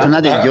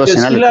 Να τελειώσει.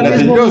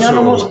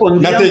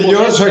 Να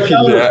τελειώσω,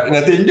 Αχιλλέα,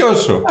 να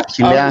τελειώσω.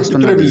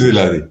 Επιτρέπεις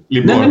δηλαδή.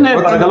 Λοιπόν, ναι,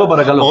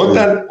 παρακαλώ.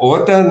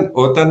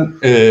 Όταν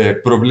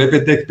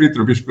προβλέπεται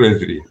εκπεριτροπής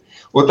προεδρία,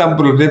 όταν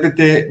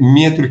προβλέπεται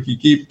μία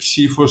τουρκική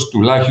ψήφος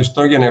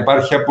τουλάχιστον για να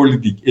υπάρχει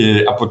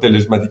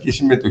αποτελεσματική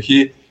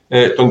συμμετοχή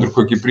των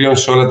Τουρκοκυπρίων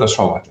σε όλα τα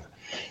σώματα.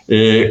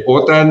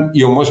 Όταν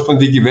η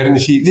ομόσπονδη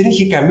κυβέρνηση δεν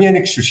έχει καμία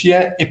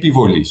εξουσία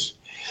επιβολής.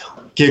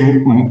 Και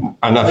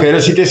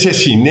αναφέρεσαι και σε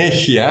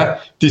συνέχεια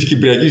της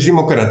Κυπριακής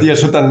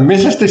Δημοκρατίας, όταν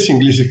μέσα στις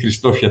συγκλήσεις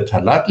Χριστόφια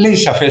Ταλάτ λέει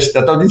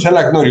σαφέστατα ότι θα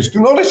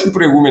αναγνωριστούν όλες οι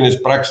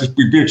προηγούμενες πράξεις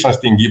που υπήρξαν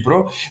στην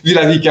Κύπρο,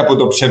 δηλαδή και από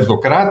το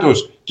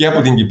ψευδοκράτος και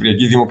από την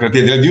Κυπριακή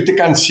Δημοκρατία, δηλαδή ούτε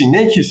καν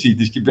συνέχιση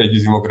της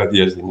Κυπριακής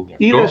Δημοκρατίας δεν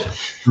είναι αυτό.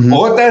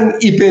 Όταν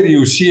οι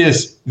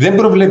περιουσίες δεν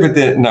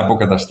προβλέπεται να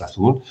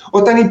αποκατασταθούν,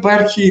 όταν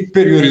υπάρχει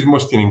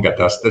περιορισμός στην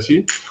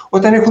εγκατάσταση,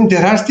 όταν έχουν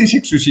τεράστιες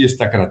εξουσίες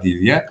στα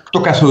κρατήδια, το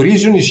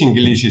καθορίζουν οι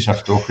συγκλήσεις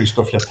αυτό,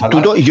 Χριστό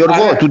Φιαστάλα.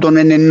 Γιώργο, τούτον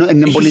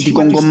είναι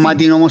πολιτικό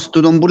κομμάτι όμως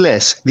τούτον που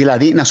λες.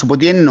 Δηλαδή, να σου πω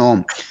τι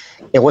εννοώ.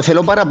 Εγώ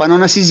θέλω παραπάνω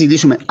να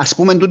συζητήσουμε. Ας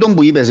πούμε τούτον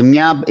που είπες,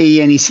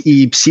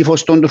 η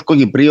ψήφος των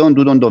Τουρκοκυπρίων,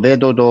 τούτον το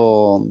βέτο,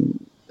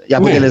 η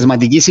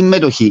αποτελεσματική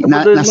συμμετοχή.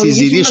 Να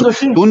συζητήσουμε.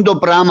 Τούτο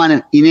πράγμα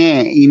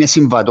είναι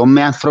συμβατό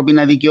με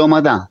ανθρώπινα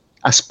δικαιώματα.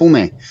 Ας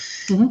πούμε,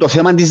 το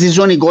θέμα της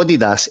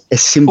διζωνικότητας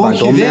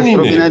συμβατό με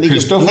ανθρώπινα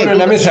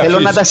δικαιώματα. Θέλω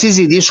να τα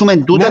συζητήσουμε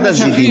τούτα τα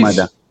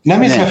ζητήματα. Να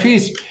με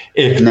σαφείς,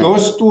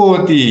 εκτός του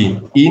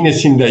ότι είναι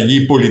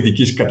συνταγή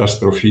πολιτικής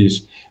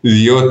καταστροφής,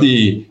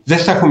 διότι δεν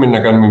θα έχουμε να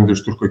κάνουμε με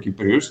τους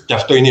Τουρκοκυπρίους, και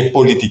αυτό είναι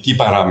πολιτική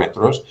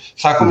παράμετρος,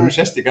 θα έχουμε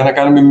ουσιαστικά να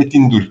κάνουμε με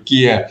την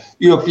Τουρκία,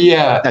 η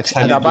οποία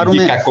θα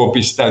λειτουργεί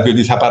κακόπιστα,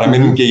 διότι θα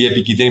παραμένουν και οι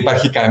επικοί. Δεν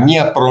υπάρχει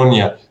καμία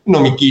πρόνοια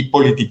νομική,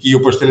 πολιτική,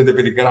 όπως θέλετε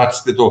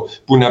περιγράψτε το,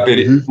 που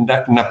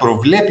να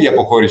προβλέπει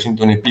αποχώρηση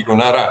των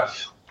επίκων. Άρα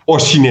ο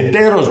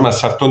συνεταίρος μας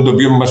σε αυτόν τον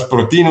οποίο μας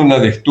προτείνουν να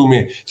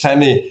δεχτούμε θα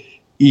είναι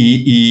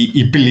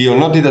η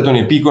πλειονότητα των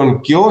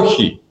επίκων και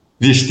όχι,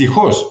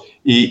 δυστυχώς,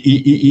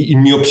 η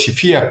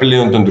μειοψηφία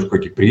πλέον των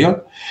Τουρκοκυπρίων.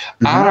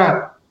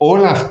 Άρα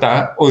όλα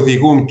αυτά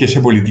οδηγούν και σε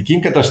πολιτική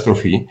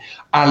καταστροφή,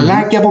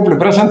 αλλά και από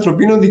πλευράς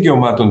ανθρωπίνων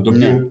δικαιωμάτων, το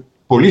οποίο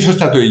πολύ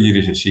σωστά το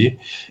εγείρεις εσύ.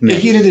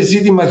 Εγείρεται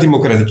ζήτημα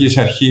δημοκρατικής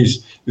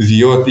αρχής,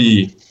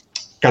 διότι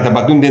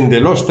καταπατούνται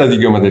εντελώς τα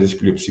δικαιώματα της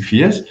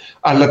πλειοψηφίας,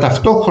 αλλά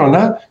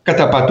ταυτόχρονα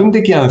καταπατούνται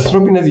και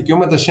ανθρώπινα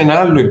δικαιώματα σε ένα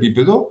άλλο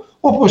επίπεδο,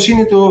 όπως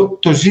είναι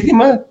το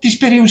ζήτημα της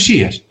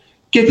περιουσίας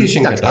και της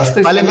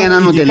εγκατάστασης. Πάλε μια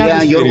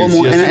ανωτελεία, Γιώργο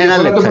μου, ένα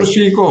λεπτό. Το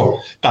προσφυγικό.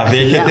 Τα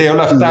δέχεται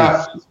όλα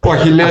αυτά ο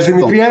Αχιλλέας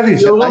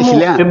Δημητριάδης?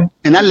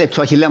 Ένα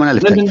λεπτό, Αχιλλέα, ένα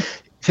λεπτό.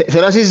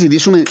 Θέλω να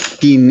συζητήσουμε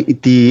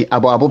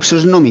από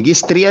απόψεως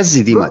νομικής 3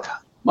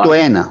 ζητήματα.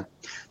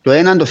 Το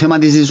ένα το θέμα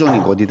της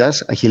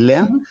διζωνικότητας,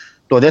 Αχιλλέα.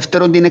 Το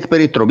δεύτερο την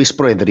εκπεριτροπής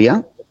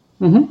προεδρία.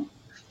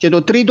 Και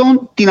το τρίτο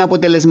την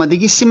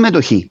αποτελεσματική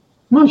συμμετοχή.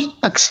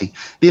 Εντάξει.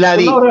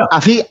 Δηλαδή,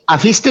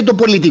 αφήστε το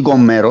πολιτικό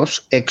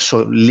μέρος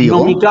έξω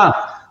λίγο.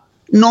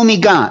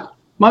 Νομικά.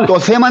 Το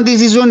θέμα της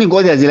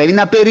διζωνικότητας, δηλαδή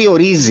να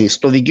περιορίζεις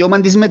το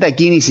δικαίωμα της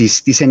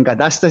μετακίνησης, της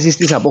εγκατάστασης,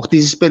 της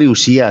απόκτησης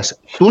περιουσίας,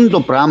 το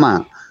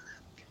πράγμα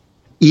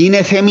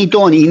είναι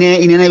θεμιτό,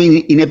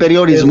 είναι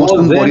περιορισμός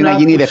που μπορεί να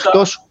γίνει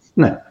δεκτός.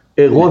 Ναι.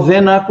 Εγώ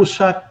δεν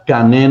άκουσα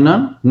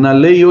κανέναν να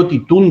λέει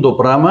ότι το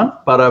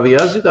πράγμα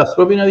παραβιάζει τα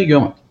ανθρώπινα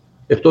δικαιώματα.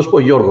 Εκτός από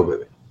Γιώργο,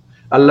 βέβαια.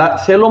 Αλλά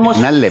θέλω όμως,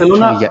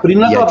 πριν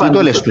να το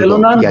απαντήσω,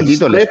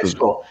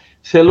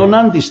 θέλω να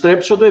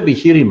αντιστρέψω το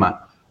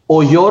επιχείρημα.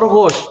 Ο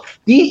Γιώργος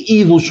τι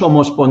είδους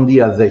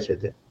ομοσπονδία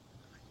δέχεται?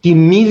 Τη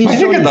μη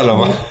διζωνική. Δεν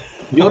κατάλαβα.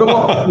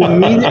 Γιώργο,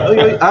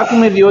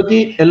 άκουμε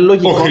διότι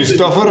λογικό. Ο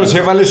Χριστόφορος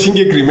έβαλε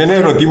συγκεκριμένα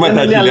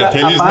ερωτήματα, Αχιλλέα.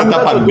 Θέλεις να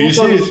τα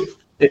απαντήσεις?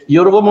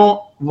 Γιώργο μου,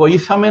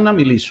 βοήθαμε να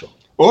μιλήσω.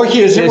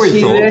 Όχι, εσύ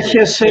βοηθώ. Εσύ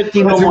δέχεσαι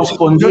την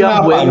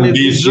ομοσπονδία που είναι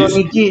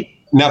διζωνική?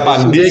 Να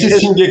απαντήσεις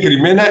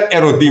συγκεκριμένα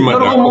ερωτήματα.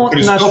 Ο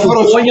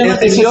Χριστόφορος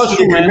έθεσε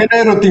συγκεκριμένα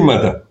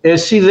ερωτήματα.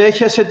 Εσύ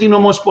δέχεσαι την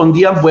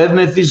ομοσπονδία που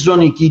είναι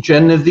διζωνική και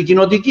είναι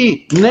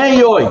δικοινοτική? Ναι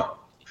ή όχι?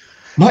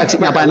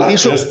 Να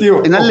απαντήσω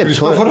ένα λεπτό. Ο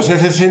Χριστόφορος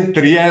έθεσε 3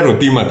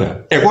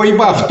 ερωτήματα. Εγώ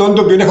είπα αυτόν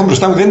το οποίο έχω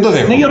μπροστά μου, δεν το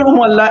δέχομαι. Ναι, Γιώργο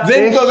μου, αλλά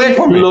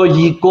έχει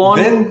λογικών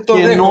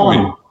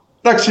κενών.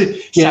 Εντάξει,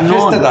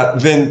 σαφέστατα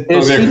δεν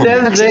το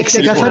δέχομαι.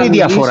 Ξεκάθαρη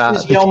διαφορά.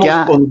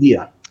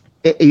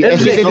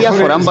 Έχετε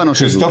διαφορά πάνω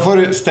σε αυτό.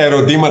 Χριστόφορε, στα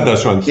ερωτήματα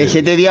σου, αν θέλεις.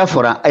 Έχετε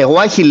διαφορά. Εγώ,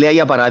 Αχιλλέα,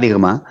 για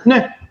παράδειγμα,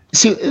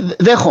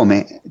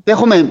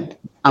 δέχομαι.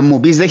 Αν μου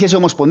πεις δέχεσαι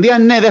ομοσπονδία,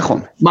 ναι,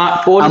 δέχομαι. Μα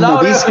πολλά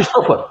ωραία,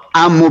 Χριστόφορο.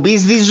 Αν μου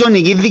πεις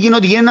διζωνική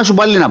δικοινοτική, είναι να σου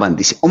πάλι να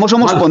απαντήσει. Όμως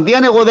ομοσπονδία,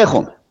 εγώ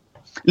δέχομαι.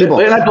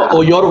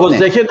 Ο Γιώργος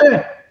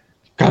δέχεται?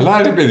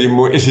 Καλά, ρε παιδί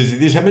μου,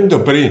 συζητήσαμε το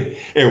πριν.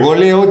 Εγώ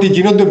λέω ότι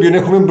εκείνο το οποίο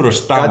έχουμε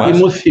μπροστά μας, κάτι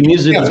μου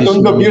θυμίζει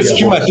αυτό το οποίο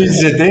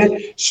σχηματίζεται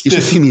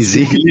στις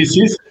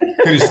συγκλήσεις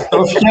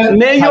Χριστόφια.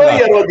 Ναι ή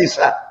όχι,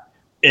 ερώτησα.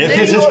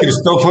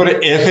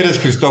 Έθερες,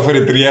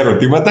 Χριστόφορε, 3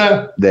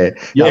 ερωτήματα.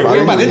 Εγώ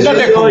είπα, δεν το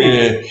δέχομαι.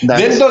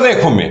 Δεν το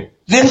δέχομαι.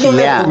 Δεν το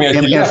δέχομαι,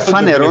 Αχιλλέα.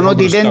 Φανερώνω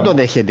ότι δεν το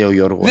δέχεται ο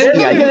Γιώργος. Δεν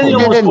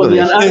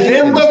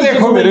το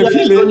δέχομαι, ρε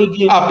φίλε.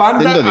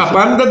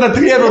 Απάντα τα 3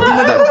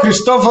 ερωτήματα του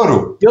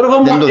Χριστόφορου. Γιώργο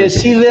μου,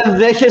 εσύ δεν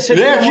δέχεσαι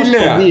την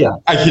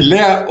ομοσπονδία.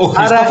 Αχιλλέα, ο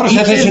Χριστόφορος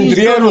έθεσε 3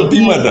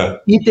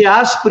 ερωτήματα. Είτε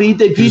άσπρη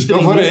είτε κίτρινη.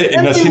 Χριστόφορε,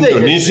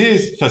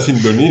 θα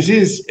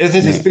συντονίσεις,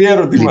 έθεσες 3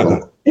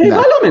 ερωτήματα.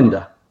 Βάλαμε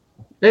τα.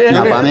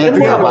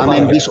 Να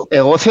πάμε πίσω.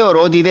 Εγώ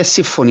θεωρώ ότι δεν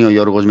συμφωνεί ο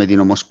Γιώργος με την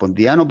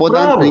ομοσπονδία, οπότε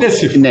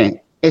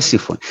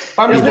σύμφωνοι.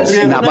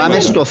 Να πάμε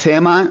στο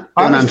θέμα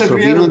των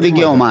ανθρωπίνων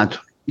δικαιωμάτων.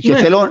 Και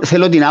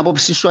θέλω την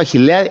άποψη σου,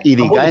 Αχιλλέα,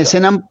 ειδικά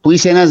εσένα που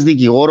είσαι ένας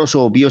δικηγόρος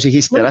ο οποίος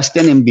έχει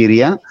τεράστια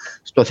εμπειρία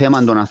στο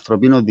θέμα των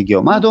ανθρωπίνων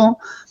δικαιωμάτων.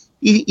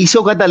 είσαι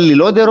ο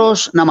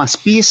καταλληλότερος να μας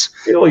πεις,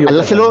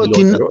 αλλά θέλω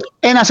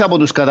ένας από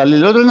τους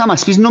καταλληλότερους να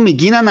μας πεις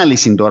νομική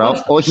ανάλυση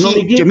τώρα, όχι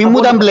νομική, και μην μου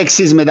τα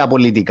μπλεξείς με τα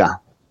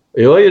πολιτικά.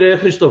 Όχι ρε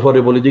Χριστόφορε,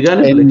 η πολιτικά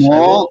είναι μπλεξιά.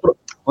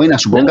 Όχι, να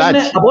σου πω κάτι,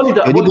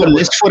 γιατί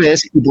πολλές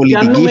φορές η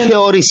πολιτική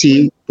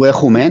θεώρηση που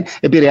έχουμε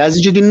επηρεάζει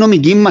και την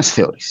νομική μας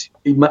θεώρηση.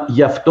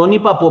 Γι' αυτόν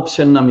είπα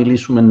απόψε να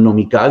μιλήσουμε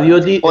νομικά,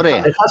 διότι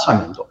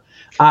χάσαμε το.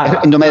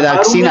 Εν τω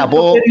μεταξύ να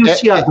πω,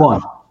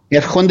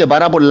 έρχονται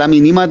πάρα πολλά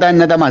μηνύματα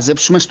να τα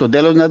μαζέψουμε στο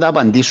τέλος να τα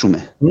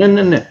απαντήσουμε.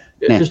 Ναι.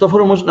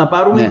 Χριστόφορο, όμως να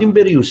πάρουμε την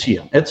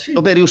περιουσία. Έτσι.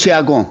 Το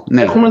περιουσιακό.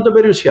 Ναι. Έχουμε το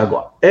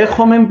περιουσιακό.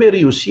 Έχουμε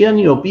περιουσία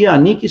η οποία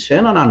ανήκει σε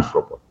έναν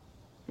άνθρωπο.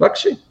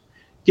 Εντάξει.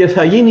 Και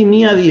θα γίνει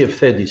μία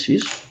διευθέτηση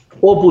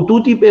όπου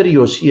τούτη η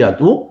περιουσία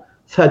του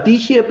θα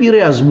τύχει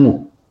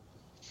επηρεασμού.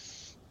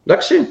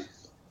 Εντάξει.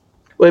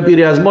 Ο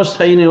επηρεασμός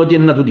θα είναι ότι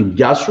να του την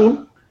πιάσουν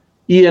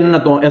ή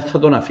θα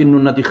τον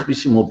αφήνουν να τη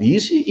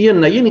χρησιμοποιήσει ή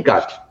να γίνει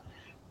κάτι.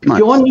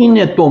 Ποιον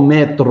είναι το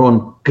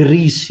μέτρο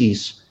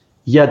κρίσης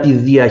για τη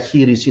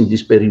διαχείριση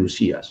της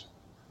περιουσίας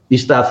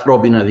στα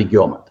ανθρώπινα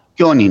δικαιώματα?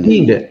 Ποιον είναι?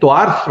 Είναι το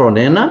άρθρο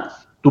 1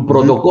 του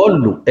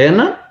πρωτοκόλλου 1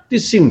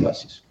 της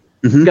Σύμβασης.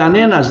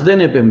 Κανένας δεν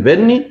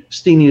επεμβαίνει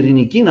στην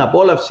ειρηνική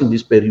απόλαυση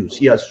της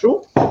περιουσίας σου,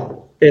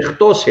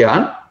 εκτός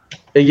εάν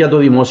για το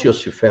δημόσιο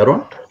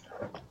συμφέρον,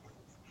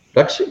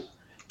 εντάξει,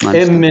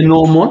 με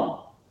νόμο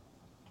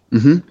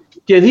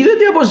και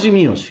δίδεται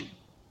αποζημίωση.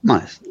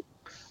 Μάλιστα.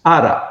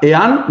 Άρα,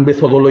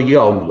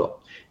 μεθοδολογικά όμιλο,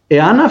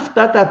 εάν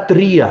αυτά τα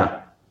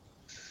τρία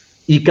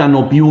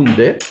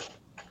ικανοποιούνται,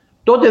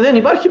 τότε δεν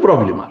υπάρχει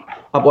πρόβλημα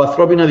από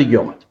ανθρώπινα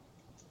δικαιώματα.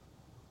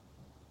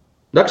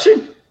 Εντάξει.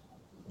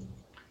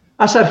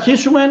 Ας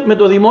αρχίσουμε με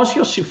το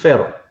δημόσιο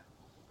συμφέρον.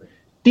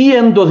 Τι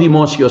είναι το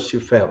δημόσιο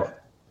συμφέρον?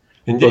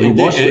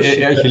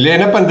 Αχιλλέα,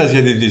 να απαντάς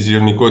γιατί τη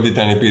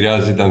ζωνικότητα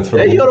επηρεάζει τα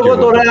ανθρώπινα δικαιώματα.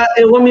 Γιώργο, τώρα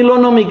εγώ μιλώ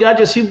νομικά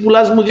και εσύ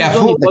πουλάς μου τη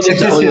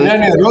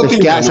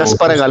ζωνικότητα. Σας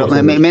παρακαλώ,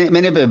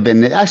 μην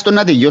επεμβαίνετε. Ας το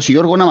να τελειώσει,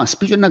 Γιώργο, να μας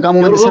πει και να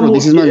κάνουμε τις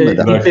ερωτήσεις μας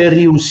μετά. Η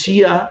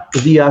περιουσία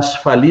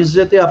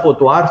διασφαλίζεται από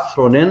το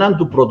άρθρο 1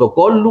 του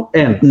πρωτοκόλλου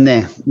 1.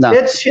 Ναι.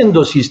 Έτσι είναι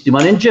το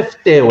σύστημα, δεν και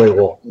φταίω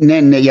εγώ.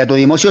 Ναι, για το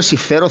δημόσιο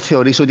συμφέρον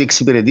θεωρείς ότι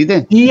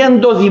εξυπηρετείται? Τι είναι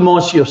το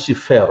δημόσιο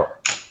συμφέρον?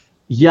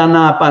 Για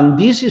να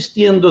απαντήσεις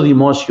τι είναι το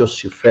δημόσιο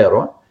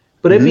συμφέρον,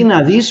 πρέπει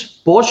να δεις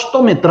πώς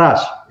το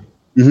μετράς.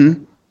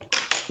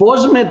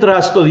 Πώς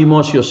μετράς το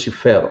δημόσιο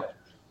συμφέρον?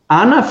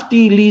 Αν αυτή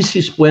η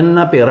λύση που είναι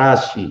να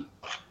περάσει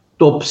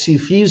το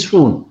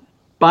ψηφίσουν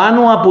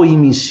πάνω από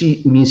οι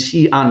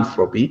μισοί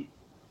άνθρωποι,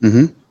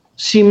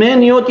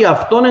 σημαίνει ότι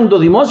αυτό είναι το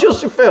δημόσιο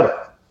συμφέρον.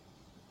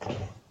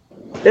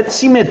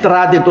 Έτσι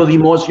μετράται το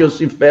δημόσιο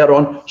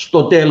συμφέρον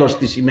στο τέλος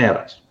της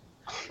ημέρας.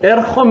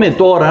 Έρχομαι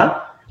τώρα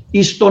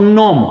στον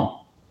νόμο.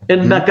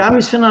 Να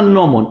κάνεις έναν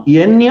νόμο. Η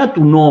έννοια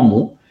του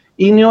νόμου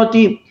είναι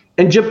ότι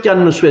δεν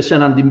πιάνω σου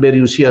εσέναν την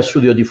περιουσία σου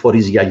διότι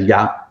φορείς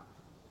γυαλιά.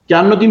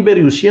 Πιάνω την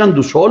περιουσία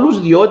τους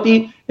όλους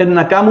διότι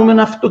να κάνουμε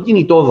ένα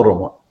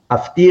αυτοκινητόδρομο.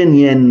 Αυτή είναι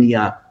η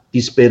έννοια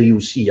της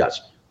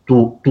περιουσίας,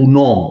 του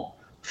νόμου.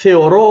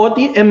 Θεωρώ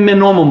ότι με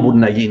νόμο μπορεί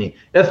να γίνει.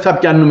 Δεν θα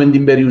πιάνουμε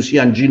την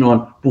περιουσία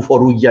εκείνων που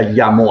φορούν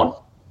γυαλιά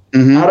μόνο.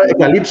 Άρα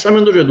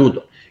καλύψαμε το και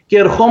τούτο. Και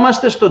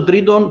ερχόμαστε στο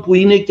τρίτο που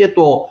είναι και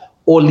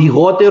ο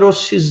λιγότερο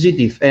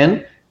συζητηθέν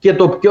και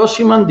το πιο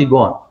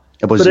σημαντικό.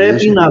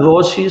 Πρέπει να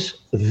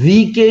δώσεις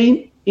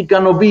δίκαιη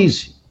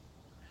ικανοποίηση.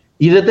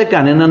 Είδατε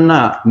κανέναν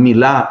να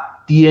μιλά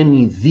τι είναι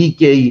η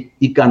δίκαιη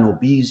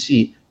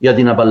ικανοποίηση για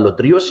την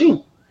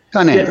απαλλωτρίωση?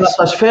 Και να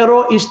σας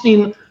φέρω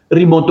στην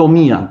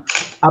ρημοτομία.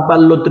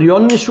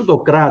 Απαλλωτριώνει σου το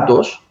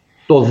κράτος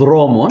το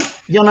δρόμο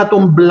για να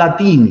τον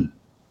πλατείνει.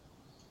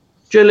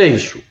 Και λέει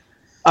σου,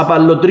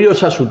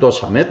 απαλλωτρίωσα σου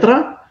τόσα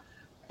μέτρα,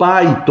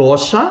 πάει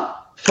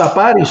τόσα, θα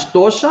πάρεις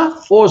τόσα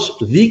ως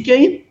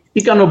δίκαιη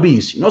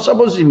ικανοποίηση, ως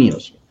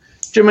αποζημίωση.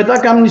 Και μετά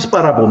κάνεις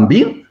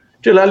παραπομπή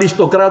και λαλείς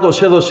το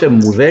κράτος έδωσε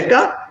μου 10,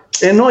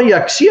 ενώ η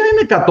αξία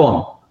είναι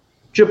 100.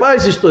 Και πάει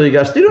στο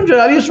δικαστήριο και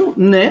λαλείς σου,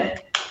 ναι,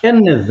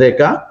 είναι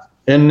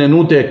 10, είναι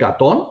ούτε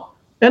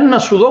 100, να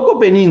σου δώκω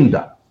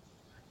 50.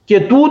 Και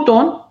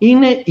τούτον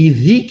είναι η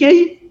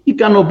δίκαιη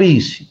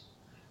ικανοποίηση.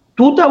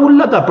 Τούτα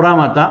όλα τα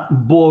πράγματα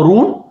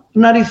μπορούν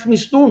να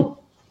ρυθμιστούν.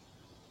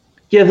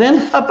 Και δεν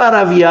θα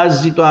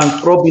παραβιάζει τα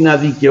ανθρώπινα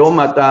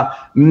δικαιώματα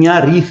μια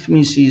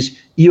ρύθμιση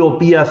η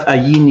οποία θα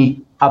γίνει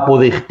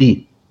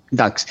αποδεκτή.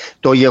 Εντάξει,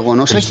 το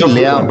γεγονός,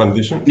 Αχιλλέα,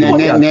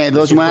 ναι,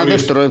 δώσ' μου ένα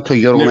δευτερόλεπτο,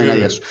 Γιώργο,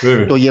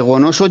 το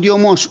γεγονός ότι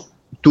όμως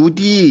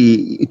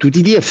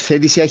τούτη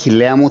διευθέτηση,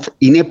 Αχιλλέα μου,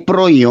 είναι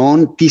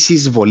προϊόν της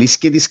εισβολής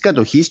και της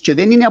κατοχής και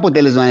δεν είναι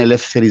αποτέλεσμα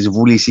ελεύθερης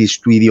βούλησης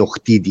του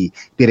ιδιοκτήτη.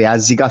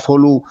 Επηρεάζει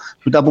καθόλου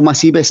τούτα που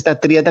μας είπε στα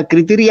 3 τα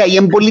κριτήρια ή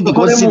είναι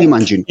πολιτικό ζήτημα?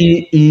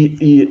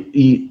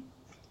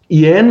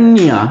 Η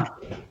έννοια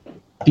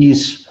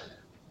της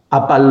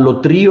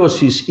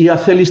απαλλωτρίωσης ή αν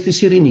θέλεις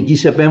της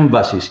ειρηνικής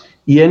επέμβασης,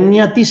 η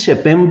έννοια της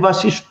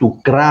επέμβασης του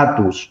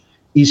κράτους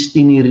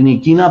στην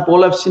ειρηνική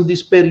απόλαυση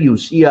της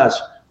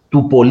περιουσίας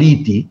του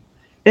πολίτη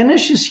δεν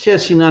έχει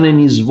σχέση να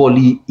είναι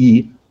εισβολή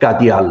ή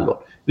κάτι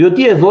άλλο.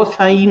 Διότι εδώ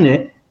θα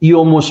είναι η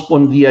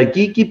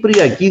Ομοσπονδιακή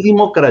Κυπριακή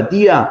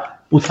Δημοκρατία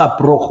που θα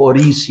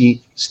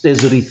προχωρήσει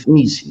στις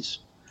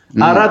ρυθμίσεις.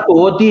 Άρα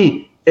το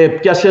ότι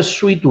έπιασε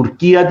σου η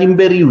Τουρκία την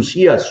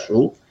περιουσία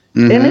σου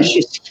δεν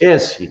έχει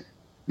σχέση.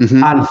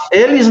 Αν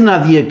θέλεις να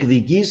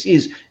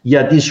διεκδικήσεις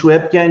γιατί σου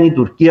έπιανε η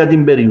Τουρκία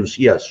την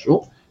περιουσία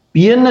σου,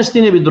 πήγαινε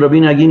στην Επιτροπή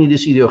να γίνει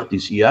της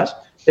ιδιοκτησίας,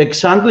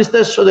 εξάντλησε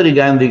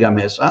εσωτερικά ένδικα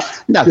μέσα.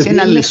 Εντάξει,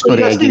 είναι άλλη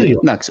ιστορία.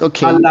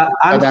 Αλλά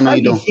αν θα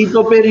λυθεί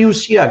το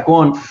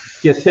περιουσιακό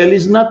και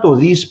θέλεις να το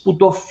δεις που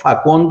το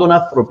φακόν των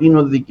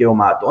ανθρωπίνων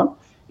δικαιωμάτων,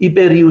 η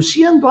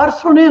περιουσία είναι το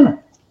άρθρο 1.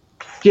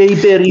 Και η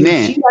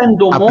περιουσία είναι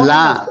το μόνο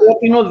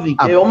ανθρώπινο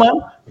δικαίωμα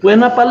που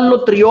είναι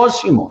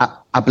απαλληλωτριώσιμο.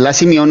 Απλά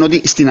σημειώνω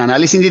ότι στην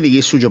ανάλυση τη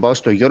δική σου, και πάω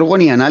στο Γιώργο,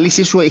 η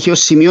ανάλυση σου έχει ως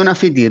σημείο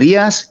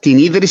αφετηρίας την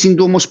ίδρυση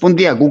του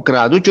Ομοσπονδιακού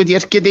κράτους και ότι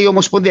έρχεται η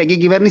Ομοσπονδιακή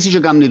κυβέρνηση και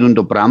κάνει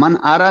το πράγμα.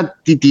 Άρα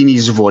την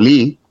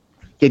εισβολή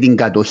και την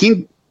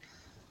κατοχή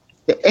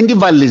δεν την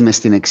βάλεις μες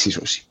στην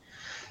εξίσωση.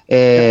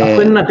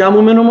 Αυτό είναι να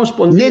κάνουμε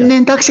Ομοσπονδία. Ναι,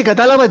 εντάξει,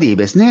 κατάλαβα τι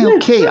είπες. Ναι,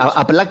 οκ.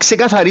 Απλά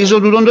ξεκαθαρίζω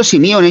το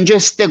σημείο, δεν και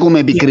στέκουμε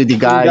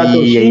επικριτικά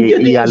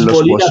ή άλλος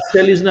πώς. Αν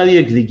θέλεις να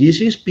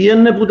διεκδικήσεις,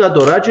 πήγαινε που τα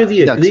τώρα και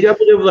διεκδίκα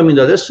από το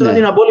 1974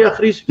 την απώλεια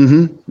χρήση.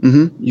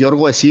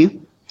 Γιώργο, εσύ.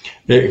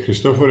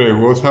 Χριστόφορε,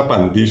 εγώ θα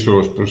απαντήσω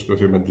ως προς το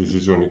θέμα της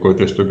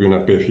ζυζωνικότητας, το οποίο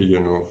απέφυγε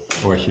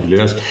ο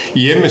Αχιλλέας.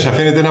 Η έμμεσα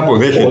φαίνεται να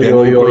αποδέχεται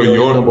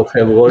προϊόν.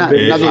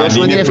 Να του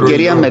δώσουμε την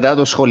ευκαιρία μετά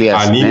το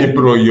σχολιάσουμε.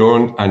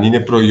 Αν είναι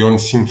προϊόν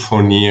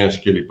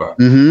συμφωνίας κλπ.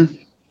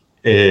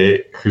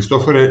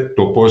 Χριστόφορε,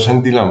 το πώς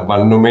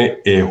αντιλαμβάνομαι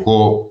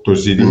εγώ το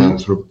ζήτημα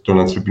των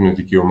ανθρωπίνων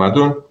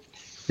δικαιωμάτων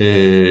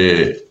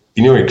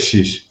είναι ο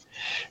εξής.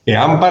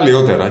 Εάν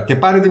παλαιότερα, και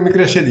πάρε τη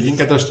Μικρασιατική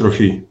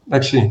καταστροφή,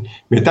 εντάξει,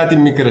 μετά τη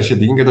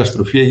Μικρασιατική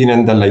καταστροφή έγινε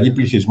ανταλλαγή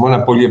πληθυσμών,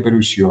 απώλεια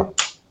περιουσιών.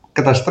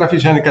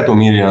 Καταστράφησαν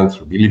εκατομμύρια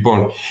άνθρωποι.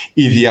 Λοιπόν,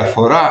 η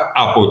διαφορά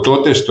από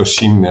τότε στο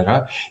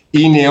σήμερα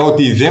είναι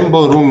ότι δεν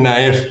μπορούν να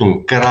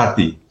έρθουν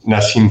κράτη να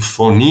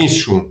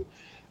συμφωνήσουν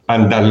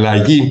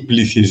ανταλλαγή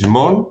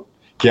πληθυσμών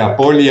και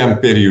απώλεια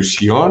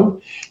περιουσιών,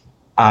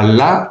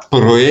 αλλά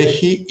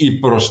προέχει η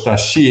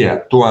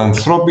προστασία του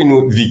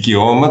ανθρώπινου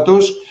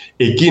δικαιώματος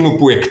εκείνου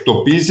που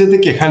εκτοπίζεται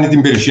και χάνει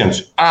την περιουσία του.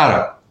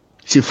 Άρα.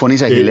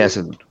 Συμφωνείς, Αχιλλέας,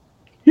 εδώ.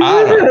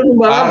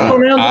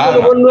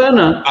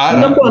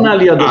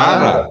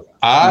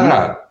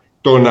 Άρα,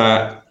 το να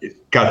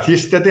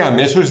καθίσταται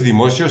αμέσως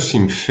δημόσιο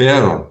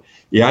συμφέρον,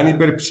 εάν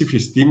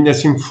υπερψηφιστεί μια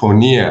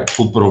συμφωνία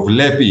που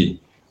προβλέπει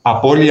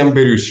απώλεια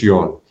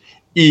περιουσιών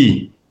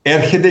ή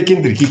έρχεται η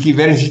κεντρική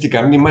κυβέρνηση και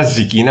κάνει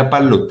μαζική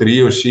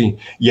απαλληλωτρίωση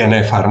για να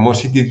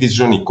εφαρμόσει τη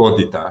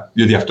διζωνικότητα,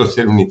 διότι αυτό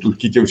θέλουν οι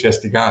Τούρκοι και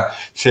ουσιαστικά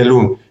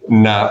θέλουν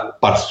να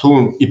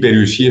πάρθουν οι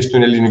περιουσίες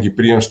των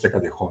Ελληνοκυπρίων στα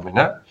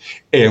κατεχόμενα.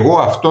 Εγώ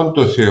αυτόν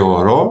το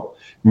θεωρώ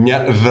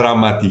μια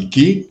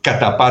δραματική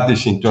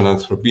καταπάτηση των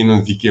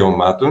ανθρωπίνων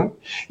δικαιωμάτων,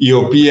 η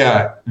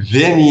οποία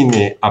δεν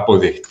είναι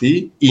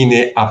αποδεκτή,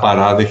 είναι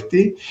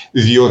απαράδεκτη,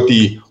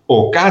 διότι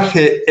ο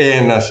κάθε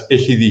ένας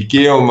έχει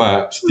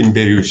δικαίωμα στην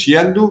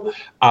περιουσία του,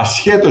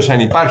 ασχέτως αν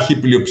υπάρχει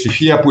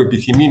πλειοψηφία που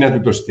επιθυμεί να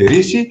του το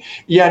στερήσει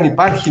ή αν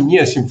υπάρχει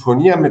μια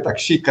συμφωνία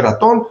μεταξύ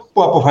κρατών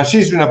που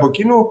αποφασίζουν από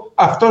κοινού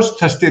αυτός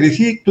θα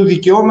στερηθεί του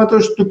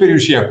δικαιώματος του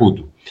περιουσιακού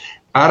του.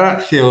 Άρα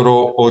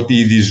θεωρώ ότι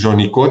η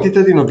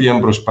διζωνικότητα την οποία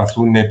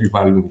προσπαθούν να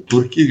επιβάλλουν οι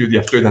Τούρκοι, διότι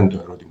αυτό ήταν το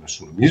ερώτημα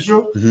σου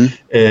νομίζω,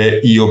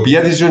 η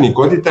οποία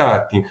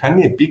διζωνικότητα την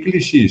χάνει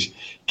επίκλησης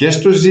και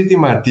στο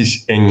ζήτημα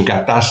της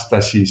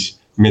εγκατάστασης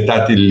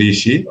μετά τη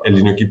λύση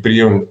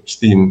Ελληνοκυπρίων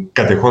στην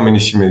κατεχόμενη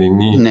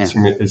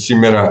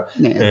σήμερα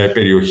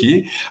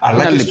περιοχή,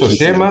 αλλά και στο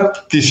θέμα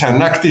της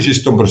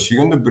ανάκτησης των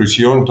προσφύγων, των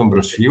περιουσιών των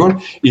προσφύγων.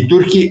 Οι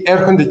Τούρκοι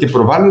έρχονται και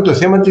προβάλλουν το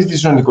θέμα της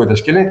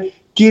διζωνικότητας και λένε: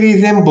 κύριοι,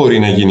 δεν μπορεί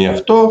να γίνει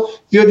αυτό,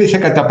 διότι θα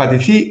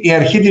καταπατηθεί η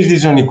αρχή της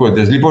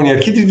διζωνικότητας. Λοιπόν, η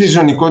αρχή της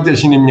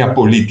διζωνικότητας είναι μια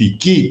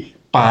πολιτική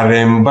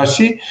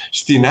παρέμβαση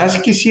στην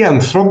άσκηση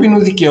ανθρώπινου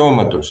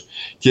δικαιώματος.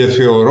 Και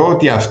θεωρώ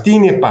ότι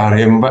αυτή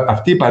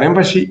η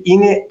παρέμβαση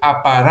είναι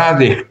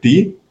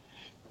απαράδεκτη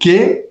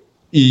και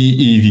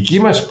η δική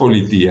μας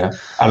πολιτεία,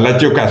 αλλά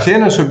και ο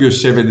καθένας ο οποίος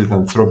σέβεται τα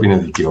ανθρώπινα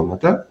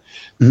δικαιώματα,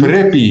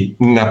 πρέπει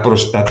να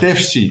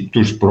προστατεύσει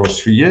τους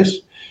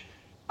πρόσφυγες,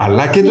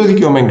 αλλά και το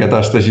δικαίωμα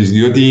εγκατάστασης,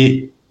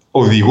 διότι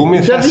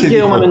οδηγούμεθα σε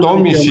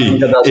διχοτόμηση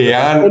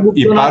εάν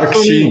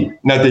υπάρξει...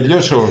 Να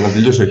τελειώσω,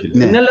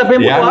 Αχιλλέα.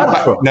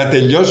 Να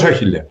τελειώσω,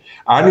 Αχιλλέα.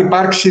 Αν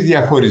υπάρξει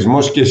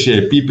διαχωρισμός και σε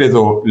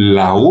επίπεδο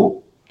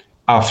λαού,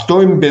 αυτό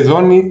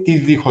εμπεδώνει τη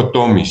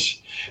διχοτόμηση.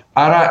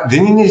 Άρα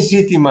δεν είναι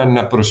ζήτημα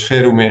να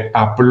προσφέρουμε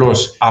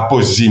απλώς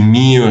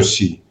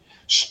αποζημίωση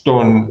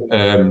στο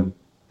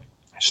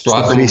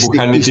άτομο που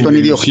χάνει την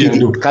περιουσία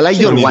του, καλά,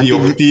 Γιώργο,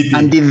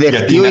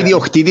 αντιδεχτεί ο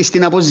ιδιοκτήτης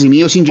την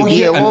αποζημίωση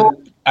και εγώ...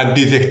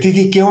 Αντιδεχτεί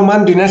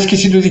δικαίωμά του, είναι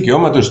άσκηση του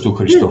δικαιώματος του,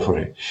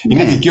 Χριστόφορε.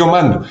 Είναι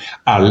δικαίωμά του.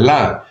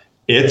 Αλλά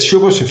έτσι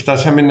όπως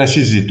φτάσαμε να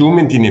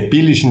συζητούμε την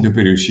επίλυση του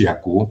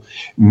περιουσιακού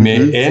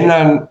με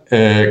έναν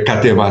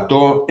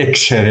κατεβατό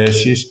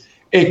εξαιρέσεις,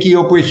 εκεί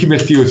όπου έχει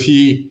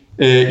βελτιωθεί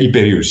η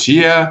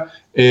περιουσία,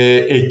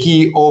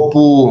 εκεί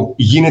όπου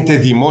γίνεται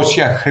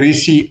δημόσια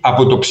χρήση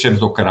από το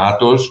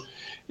ψευδοκράτος,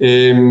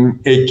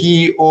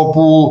 εκεί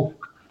όπου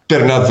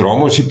περνά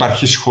δρόμος,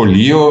 υπάρχει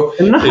σχολείο.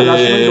 Να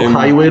χαλάσουμε το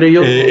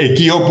highway,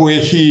 εκεί όπου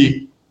έχει.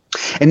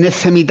 Είναι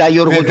θεμητά,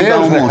 Γιώργο, τούτα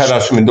όμως. Να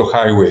χαλάσουμε το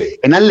highway.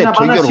 Ένα λεπτό, να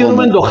πάμε να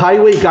στείλουμε το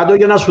highway κάτω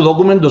για να σου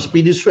δώσουμε το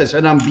σπίτι σου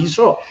εσέναν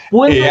πίσω.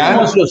 Πού είναι το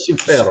δημόσιο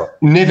συμφέρον?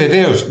 Ναι,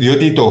 βεβαίως,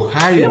 διότι το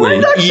highway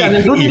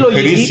η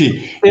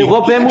χρήση.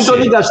 Εγώ πέμουν το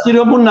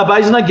δικαστήριο μου να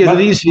πάει να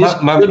κερδίσεις,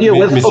 διότι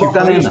εγώ δεν έχω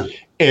κανένα.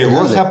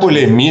 Εγώ θα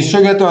πολεμήσω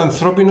για το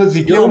ανθρώπινο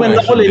δικαίωμα.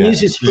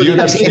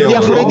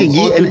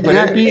 Διότι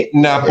πρέπει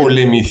να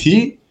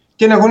πολεμηθεί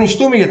και να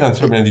αγωνιστούμε για τα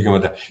ανθρώπινα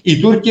δικαιώματα. Οι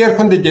Τούρκοι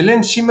έρχονται και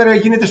λένε σήμερα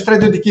γίνεται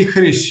στρατιωτική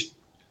χρήση.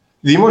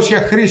 Δημόσια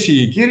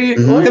χρήση, κύριοι,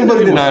 δεν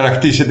μπορείτε να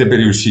ανακτήσετε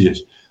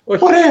περιουσίες.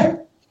 Ωραία.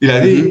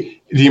 Δηλαδή,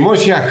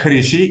 δημόσια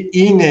χρήση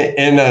είναι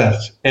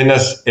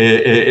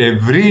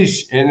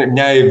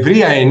μια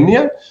ευρεία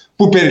έννοια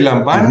που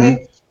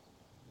περιλαμβάνει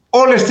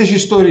όλες τις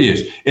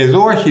ιστορίες.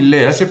 Εδώ ο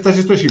Αχιλλέας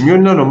έφτασε στο σημείο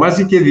να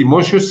ονομάζει και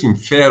δημόσιο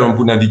συμφέρον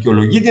που να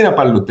δικαιολογεί την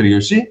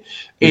απαλωτρίωση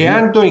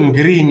εάν το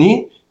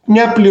εγκρίνει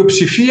μια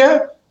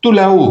πλειοψηφία του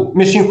λαού.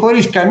 Με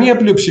συγχωρείς, καμία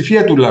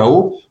πλειοψηφία του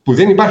λαού, που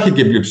δεν υπάρχει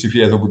και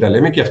πλειοψηφία εδώ που τα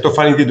λέμε, και αυτό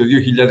φάνηκε το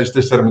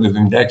 2004 με το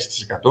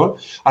 76%,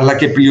 αλλά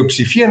και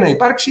πλειοψηφία να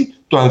υπάρξει,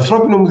 το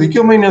ανθρώπινο μου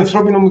δικαίωμα είναι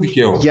ανθρώπινο μου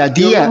δικαίωμα.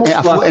 Γιατί,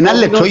 ένα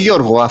λεπτό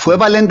Γιώργο, αφού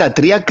έβαλαν τα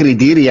 3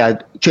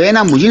 κριτήρια, και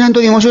ένα μου γίνεται το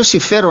δημόσιο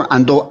συμφέρον,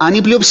 αν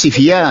η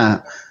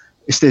πλειοψηφία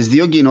στις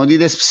 2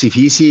 κοινότητες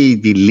ψηφίσει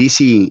τη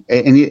λύση,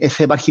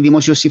 θα υπάρχει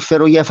δημόσιο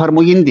συμφέρον για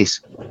εφαρμογή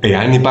της?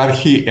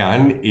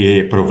 Εάν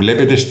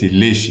προβλέπεται στη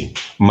λύση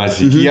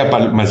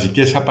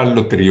μαζικές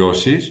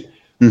απαλωτριώσεις,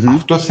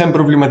 αυτό θα είναι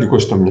προβληματικό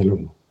στο μυαλό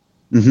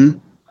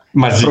μου.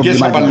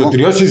 Μαζικές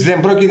απαλωτριώσεις δεν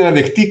πρόκειται να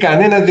δεχτεί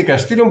κανένα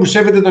δικαστήριο που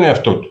σέβεται τον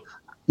εαυτό του.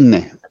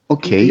 Ναι.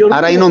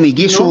 Άρα η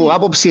νομική σου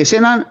άποψη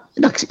εσένα,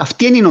 εντάξει,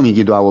 αυτή είναι η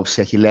νομική του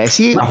άποψη, Αχιλλέα.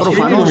 Εσύ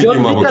προφανώς. Ποιο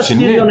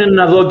δικαστήριο είναι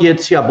να δω και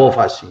έτσι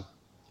απόφαση?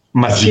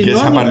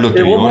 Μαζικές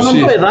απαλωτριώσεις. Εγώ μόνο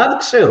το ΕΔΑΔ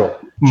ξέρω.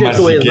 Και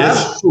το ΕΔΑΔ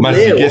σου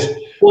λέω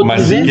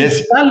ότι δεν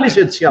στάλεις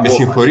έτσι απόφαση.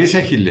 Με συγχωρείς,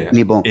 Αχιλλέα.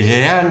 Λοιπόν.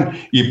 Εάν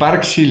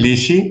υπάρξει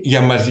λύση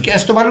για μαζικές,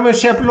 ας το βάλουμε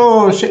σε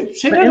απλό.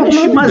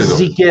 Όχι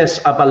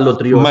μαζικές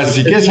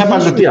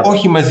απαλωτριώσεις.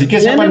 Όχι,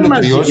 μαζικές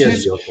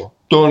απαλωτριώσεις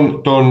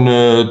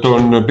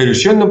των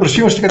περιουσιών των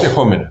προσφύγων στην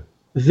κατεχόμενα.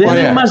 Δεν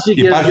είναι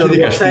μαζικές, υπάρχει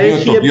δικαστήριο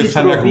το οποίο θα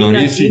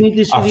αναγνωρίσει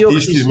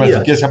αυτές τις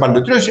μαζικές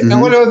απαλωτριώσεις.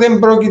 Εγώ λέω δεν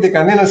πρόκειται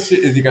κανένας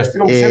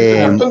δικαστήριο που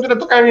σέβεται αυτόν να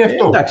το κάνει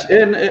αυτό. Εντάξει,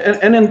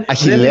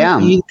 Αχιλλέα,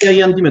 είναι η ίδια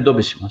η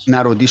αντιμετώπιση μας.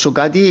 να ρωτήσω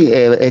κάτι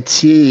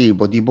έτσι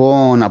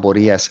υποτύπω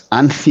απορίας.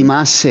 Αν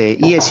θυμάσαι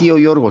ή εσύ ο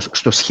Γιώργος,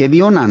 στο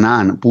σχέδιο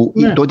ΑΝΑΝ που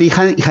τότε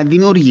είχαν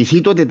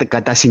δημιουργηθεί τότε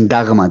κατά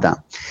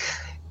συντάγματα.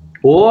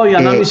 Η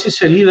ανάμιση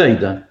σελίδα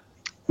ήταν.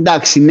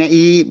 Εντάξει, ναι,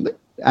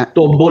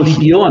 των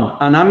πολιτιών,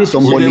 ανάμιση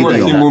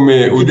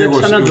ούτε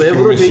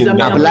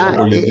απλά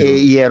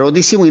η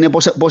ερώτηση μου είναι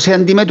πώς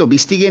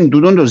αντιμετωπίστηκε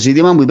τούτο το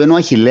ζήτημα που είπε ο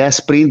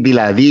Αχιλλέας πριν,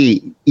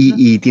 δηλαδή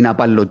την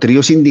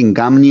απαλωτρίωση την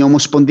κάνει η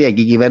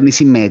ομοσπονδιακή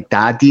κυβέρνηση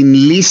μετά την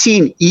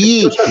λύση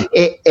ή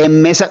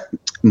μέσα,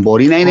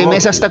 μπορεί να είναι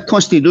μέσα στα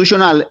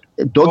constitutional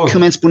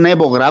documents που να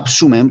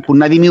υπογράψουμε, που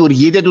να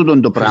δημιουργείται τούτο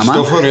το πράγμα,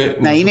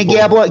 να είναι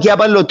και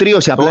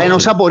απαλωτρίωση, απλά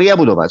ενός απορία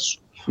που το βάζω.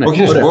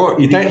 Όχι, να σου πω,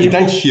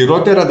 ήταν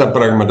χειρότερα τα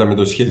πράγματα με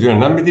το σχέδιο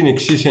ΑΝΑΝ με την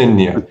εξής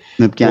έννοια.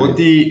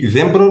 Ότι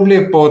δεν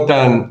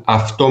προβλεπόταν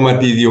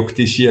αυτόματη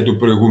ιδιοκτησία του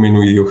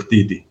προηγούμενου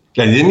ιδιοκτήτη.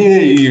 Δηλαδή δεν είναι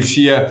η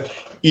ουσία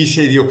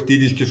είσαι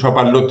ιδιοκτήτης και σου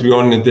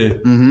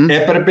απαλωτριώνεται.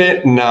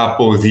 Έπρεπε να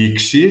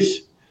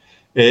αποδείξεις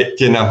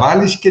και να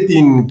βάλεις και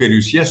την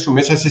περιουσία σου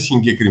μέσα σε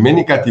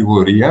συγκεκριμένη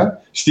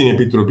κατηγορία στην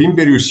Επιτροπή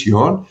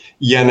Περιουσιών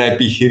για να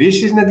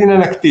επιχειρήσεις να την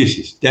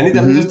ανακτήσεις. Και αν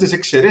ήταν μέσα στις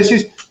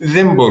εξαιρέσεις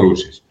δεν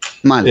μπορούσες.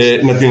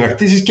 Να την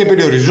ανακτήσεις και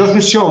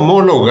περιοριζόσουν σε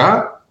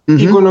ομόλογα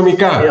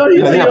οικονομικά.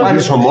 Δηλαδή να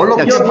πάρεις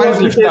ομόλογα και να πάρεις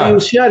λεφτά. Η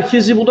περιουσία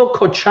αρχίζει που το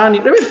κοτσάνι.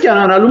 Πρέπει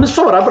να αναλύουμε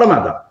σοβαρά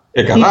πράγματα.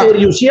 Η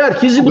περιουσία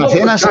αρχίζει που το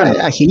κοτσάνι.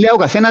 Αχιλλέα, ο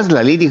καθένας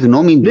λέει τη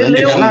γνώμη του. Δεν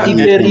λέω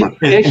ότι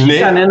έχει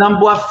κανέναν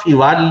που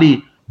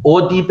αφιβάλλει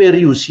ότι η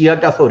περιουσία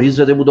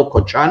καθορίζεται που το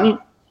κοτσάνι.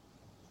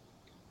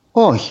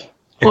 Όχι.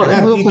 Το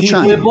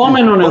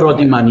επόμενο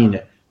ερώτημα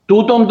είναι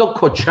τούτον το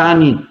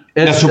κοτσάνι.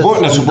 Να σου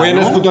πω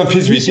ένας που το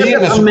αμφισβητεί.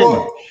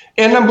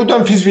 Έναν που το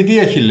αμφισβητεί,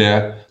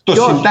 Αχιλλέα, το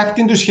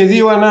συντάκτη του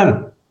σχεδίου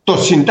ΑΝΑΝ. Το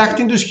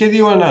συντάκτη του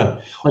σχεδίου ΑΝΑΝ.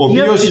 Ο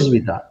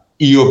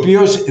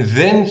οποίος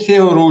δεν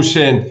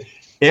θεωρούσε,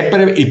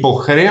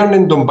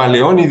 υποχρέωνε τον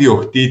παλαιόν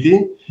ιδιοκτήτη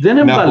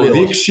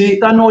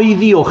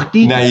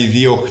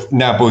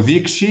να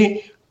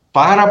αποδείξει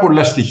πάρα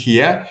πολλά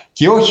στοιχεία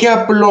και όχι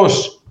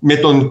απλώς με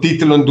τον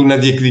τίτλο του να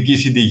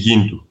διεκδικήσει τη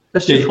γη του.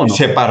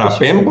 Σε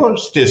παραπέμπω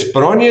στις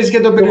πρόνοιες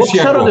για το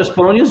περιουσιακό. Εγώ ξέρω τις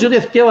πρόνοιες διότι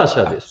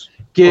εθκεύασα τις.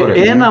 Και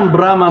ένα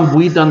πράγμα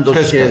που ήταν το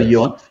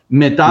σχέδιο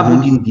μετά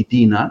από την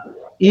Τιτίνα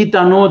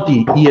ήταν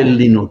ότι οι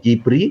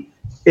Ελληνοκύπροι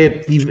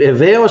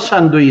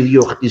επιβεβαίωσαν το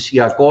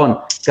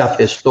ιδιοκτησιακό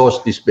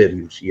καθεστώς της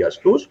περιουσίας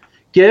τους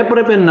και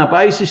έπρεπε να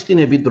πάει στην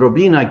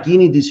Επιτροπή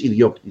Ακίνητης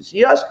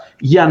Ιδιοκτησίας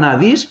για να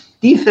δεις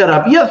τι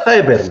θεραπεία θα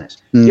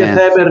έπαιρνες. Και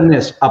θα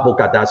έπαιρνες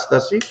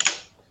αποκατάσταση,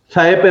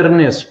 θα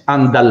έπαιρνες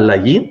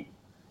ανταλλαγή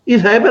ή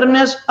θα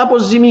έπαιρνες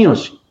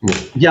αποζημίωση.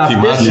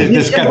 Θυμάσαι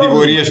τις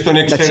κατηγορίες των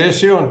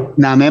εξαιρέσεων.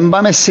 Να μην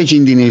πάμε σε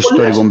την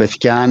ιστορικό,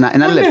 παιδιά.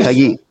 Ένα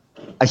λεπτάκι.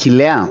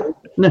 Αχιλλέα,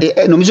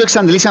 νομίζω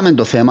εξαντλήσαμε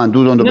το θέμα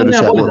τούτο το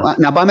περιουσιακό.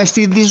 Να πάμε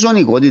στη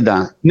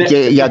διζωνικότητα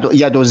και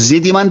για το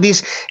ζήτημα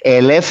της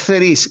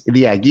ελεύθερης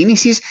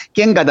διακίνησης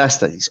και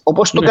εγκατάστασης.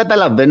 Όπως το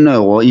καταλαβαίνω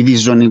εγώ, η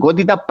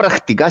διζωνικότητα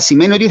πρακτικά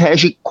σημαίνει ότι θα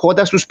έχει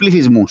κότα στους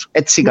πληθυσμούς.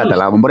 Έτσι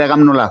καταλάβω, μπορεί να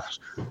κάνω λάθος.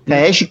 Θα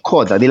έχει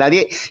κότα,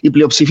 δηλαδή η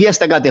πλειοψηφία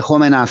στα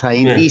κατεχόμενα θα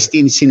είναι ή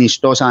στην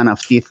συνιστόσα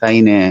αυτή θα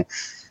είναι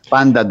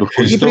πάντα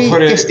τουρκοκύπροι.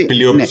 Χριστόφορε,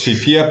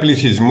 πλειοψηφία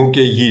πληθυσμού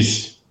και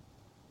γης.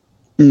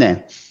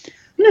 Ναι.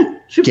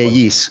 Και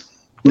γης.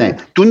 Ναι.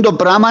 Τούν το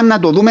πράγμα να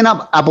το δούμε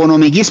από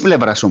νομικής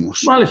πλευράς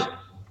όμως. Μάλιστα.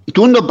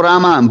 Τούν το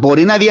πράγμα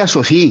μπορεί να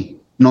διασωθεί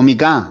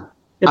νομικά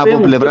από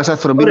πλευράς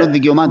ανθρωπίνων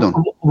δικαιωμάτων.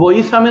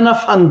 Βοήθαμε να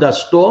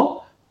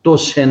φανταστώ το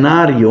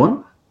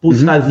σενάριο που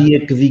θα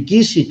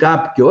διεκδικήσει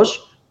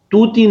κάποιος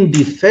τούτην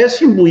τη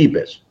θέση που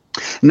είπες.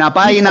 Να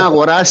πάει να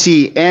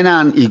αγοράσει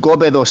έναν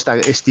οικόπεδο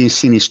στη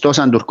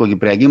συνιστόσα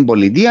τουρκοκυπριακή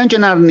πολιτεία και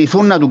να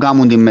αρνηθούν να του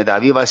κάνουν τη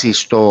μεταβίβαση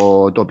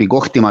στο τοπικό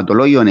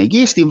κτηματολόγιο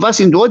εκεί, στη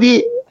βάση του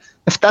ότι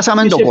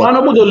φτάσαμε το κόμμα. Πάνω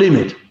από το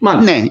limit.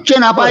 Ναι, και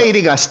να πάει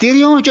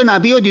δικαστήριο και να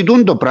πει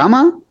ότι το πράγμα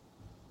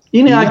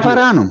είναι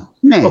παράνομο.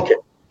 Ναι.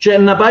 Okay. Και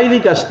να πάει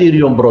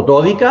δικαστήριο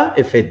πρωτόδικα,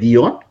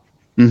 εφετείων,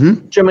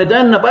 και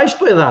μετά να πάει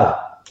στο ΕΔΑΔ.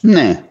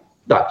 Ναι.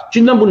 Εντάξει, τι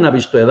ήταν που να πει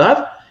στο ΕΔΑΔ,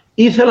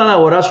 ήθελα να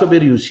αγοράσω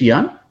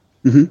περιουσία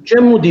και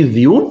μου τη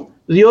διούν,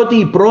 διότι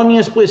οι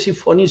πρόνοιες που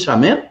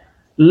συμφωνήσαμε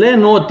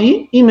λένε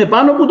ότι είμαι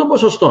πάνω από το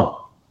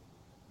ποσοστό.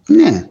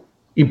 Ναι.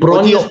 Οι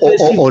πρόνοιες που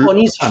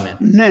συμφωνήσαμε.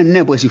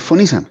 Ναι, που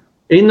συμφωνήσαμε.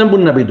 Είναι που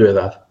να πει το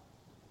ΕΔΑΔ.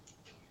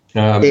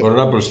 Μπορώ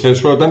να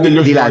προσθέσω όταν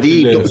τελειώσει.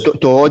 Δηλαδή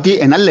το ότι,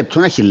 ένα λεπτό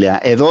Αχιλλέα,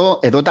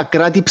 εδώ τα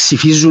κράτη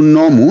ψηφίζουν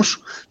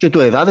νόμους και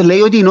το ΕΔΑΔ λέει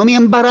ότι οι νόμοι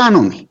είναι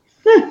παράνομοι.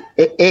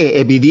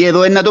 Επειδή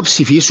εδώ να το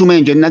ψηφίσουμε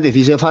και να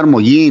τεθεί σε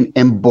εφαρμογή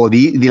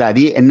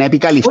δηλαδή να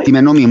επικαλυφθεί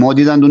με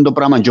νομιμότητα το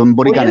πράγμα και δεν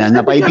μπορεί κανένας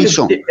να πάει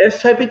πίσω. Δεν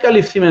θα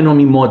επικαλυφθεί με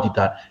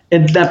νομιμότητα.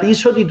 Να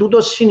πεις ότι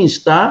τούτο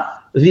συνιστά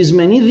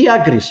δυσμενή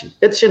διάκριση.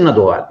 Έτσι να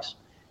το βάλεις.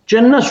 Και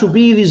να σου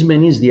πει η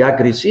δυσμενής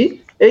διάκριση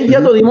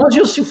για το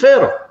δημόσιο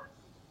συμφέρον.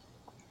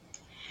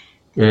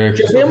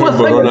 Και θέμα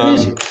θα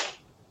κερδίσει.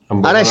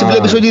 Άρα εσύ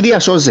βλέπεις ότι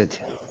διασώζεται.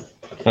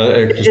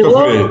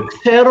 Εγώ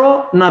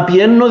ξέρω να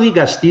πιένω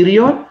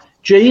δικαστήριο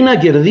και ή να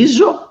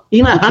κερδίζω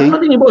ή να χάνω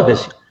την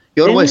υπόθεση.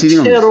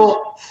 Δεν ξέρω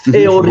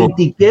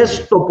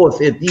θεωρητικές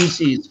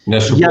τοποθετήσεις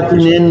για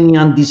την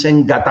έννοια της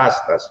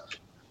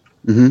εγκατάστασης.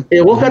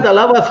 Εγώ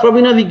καταλάβω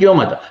ανθρώπινα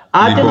δικαιώματα.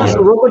 Άντε να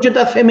σου δώσω και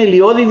τα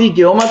θεμελιώδη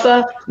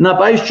δικαιώματα να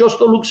πάει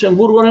στο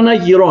Λουξεμβούργο ένα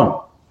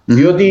γυρόν.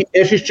 Διότι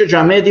έχεις και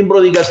για την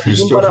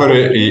προδικαστική παραφορά.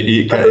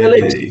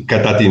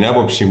 Κατά την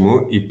άποψη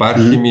μου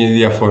υπάρχει μια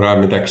διαφορά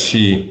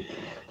μεταξύ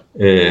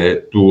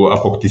του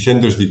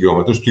αποκτηθέντος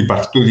δικαιώματος, του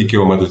υπαρκτού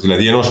δικαιώματος,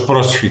 δηλαδή ενός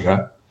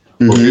πρόσφυγα,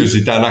 ο οποίος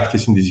ζητά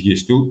ανάκτηση της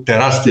γης του,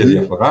 τεράστια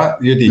διαφορά,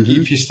 διότι εκεί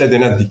υφίσταται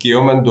ένα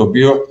δικαίωμα το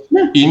οποίο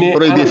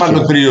είναι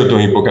αναπαντοτρίωτο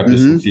υπό κάποιες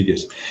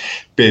συνθήκες.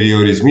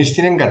 Περιορισμοί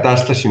στην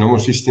εγκατάσταση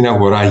όμως ή στην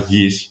αγορά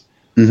γης,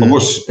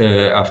 όπως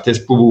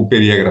αυτές που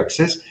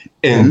περιέγραψες,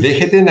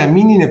 ενδέχεται να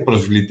μην είναι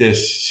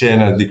προσβλητές σε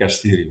ένα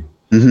δικαστήριο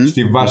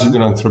στη βάση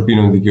των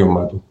ανθρωπίνων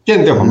δικαιωμάτων. Και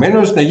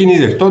ενδεχομένως να γίνει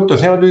δεκτό το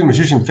θέμα του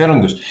δημοσίου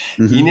συμφέροντος.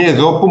 Είναι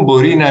εδώ που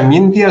μπορεί να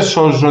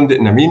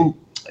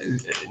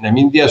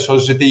μην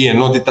διασώζεται η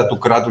ενότητα του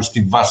κράτους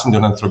στη βάση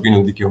των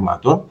ανθρωπίνων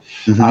δικαιωμάτων,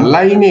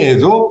 αλλά είναι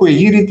εδώ που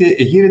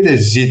εγείρεται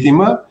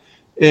ζήτημα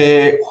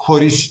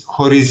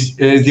χωρίς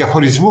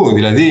διαχωρισμού.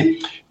 Δηλαδή,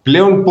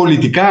 πλέον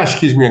πολιτικά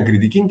ασκείς μια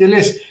κριτική και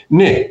λες,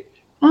 ναι,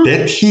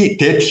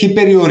 τέτοιοι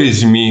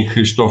περιορισμοί,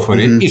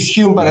 Χριστόφορε,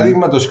 ισχύουν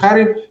παραδείγματος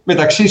χάρη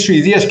μεταξύ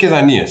Σουηδίας και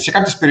Δανίας. Σε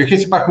κάποιες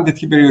περιοχές υπάρχουν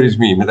τέτοιοι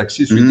περιορισμοί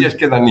μεταξύ Σουηδίας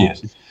και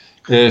Δανίας.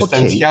 Στα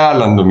νησιά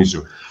άλλα,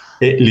 νομίζω.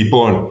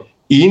 Λοιπόν,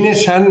 είναι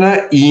σαν να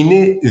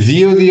είναι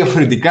δύο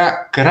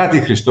διαφορετικά κράτη,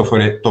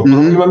 Χριστόφορε. Το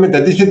πρόβλημα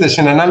μετατίθεται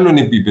σε έναν άλλον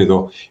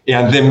επίπεδο.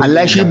 Εάν δεν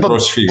αλλά έχει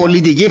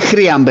πολιτική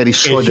χρειά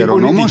περισσότερο.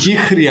 Έχει πολιτική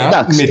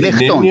χρειά με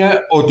την έννοια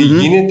ότι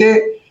γίνεται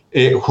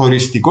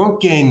χωριστικό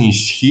και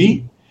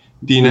ενισχύει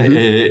την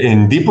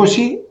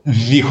εντύπωση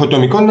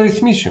διχοτομικών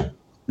ρυθμίσεων.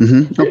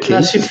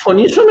 Να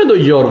συμφωνήσω με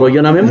τον Γιώργο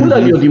για να μην μου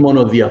λέει ότι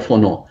μόνο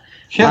διαφωνώ.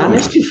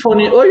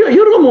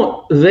 Γιώργο μου,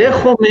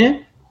 δέχομαι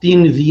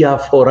την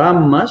διαφορά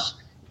μας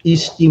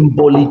στην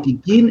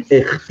πολιτική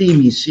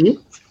εκτίμηση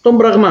των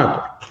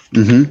πραγμάτων.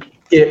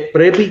 Και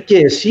πρέπει και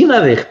εσύ να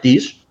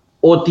δεχτείς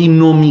ότι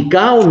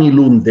νομικά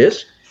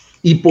ομιλούντες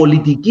η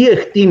πολιτική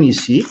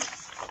εκτίμηση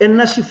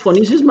να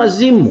συμφωνήσεις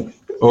μαζί μου.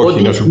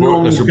 Όχι, να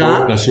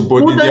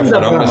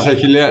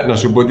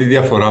σου πω τη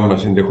διαφορά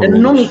μας ενδεχομένως.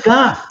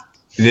 Νομικά.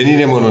 Δεν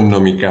είναι μόνο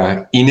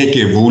νομικά, είναι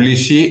και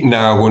βούληση να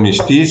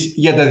αγωνιστείς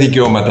για τα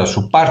δικαιώματα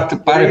σου.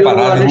 Πάρε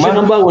παράδειγμα,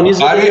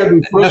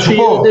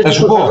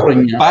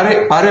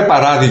 πάρε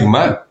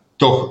παράδειγμα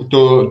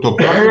το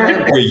πράγμα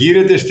που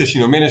εγείρεται στις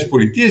Ηνωμένες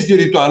Πολιτείες,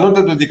 διότι το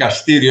ανώτατο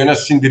δικαστήριο, ένα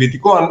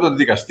συντηρητικό ανώτατο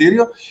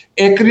δικαστήριο,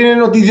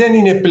 έκρινε ότι δεν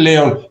είναι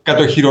πλέον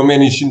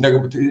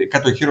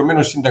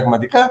κατοχυρωμένο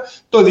συνταγματικά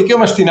το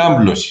δικαίωμα στην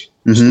άμβλωση.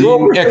 στην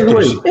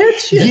έκτρωση.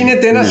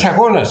 Γίνεται ένας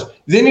αγώνας.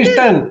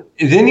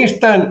 Δεν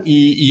ήρθαν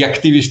οι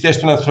ακτιβιστές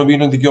των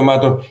ανθρωπίνων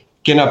δικαιωμάτων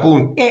και να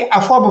πούν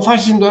αφού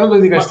αποφάσισε τώρα το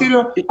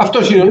δικαστήριο,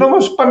 αυτός είναι ο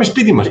νόμος, πάμε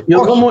σπίτι μας. Όχι.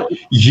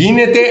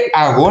 Γίνεται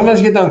αγώνας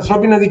για τα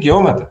ανθρώπινα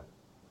δικαιώματα.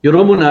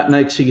 Γιώργο μου, να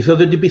εξηγηθώ,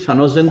 διότι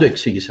πιθανώς δεν το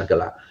εξήγησα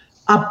καλά.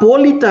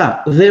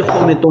 Απόλυτα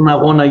δέχομαι τον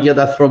αγώνα για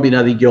τα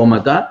ανθρώπινα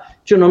δικαιώματα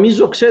και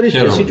νομίζω, ξέρεις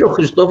εσύ και ο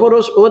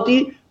Χριστόφορος,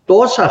 ότι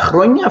τόσα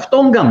χρόνια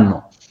αυτόν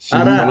κάνω.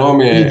 Άρα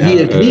η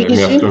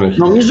διεκδίκηση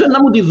νομίζω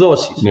να μου τη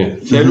δώσεις. Ναι,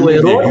 θέλουμε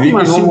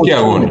διεκδίκηση και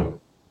αγώνα.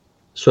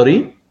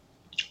 Sorry?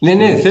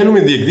 Ναι, θέλουμε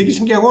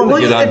διεκδίκηση και αγώνα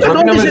για τα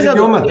ανθρώπινα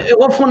δικαιώματα.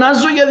 Εγώ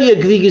φωνάζω για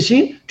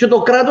διεκδίκηση και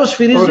το κράτος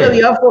σφυρίζει για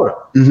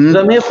διάφορα.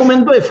 Δηλαδή έχουμε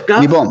το ΕΦΚΑ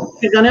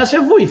και κανένας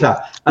δεν βοηθά.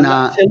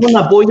 Αλλά θέλω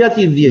να πω για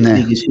τη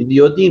διεκδίκηση,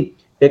 διότι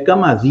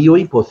έκανα 2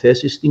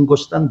 υποθέσεις στην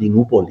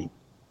Κωνσταντινούπολη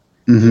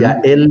για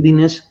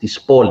Έλληνες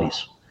της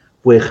πόλης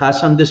που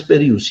έχασαν τις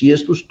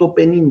περιουσίες τους το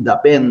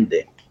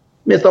 1955.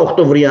 Με τα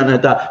Οκτωβριανά,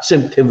 τα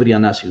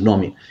Σεπτεμβριανά,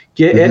 συγγνώμη.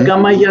 Και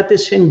έκανα για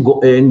τις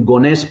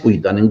εγγονές που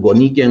ήταν,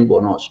 εγγονή και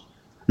εγγονός.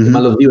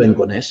 Μάλλον 2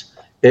 εγγονές.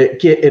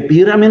 Και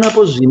πήραμε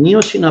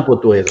αποζημίωση από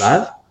το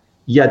ΕΔΑΔ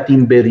για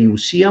την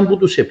περιουσία που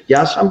τους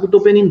επιάσαν από το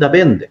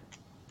 1955.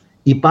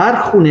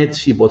 Υπάρχουν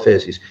έτσι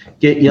υποθέσεις.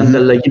 Και η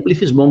ανταλλαγή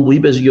πληθυσμών που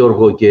είπες,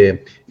 Γιώργο, και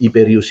οι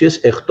περιουσίες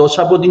εκτός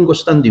από την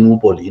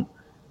Κωνσταντινούπολη,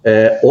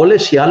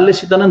 όλες οι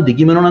άλλες ήταν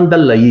αντικείμενο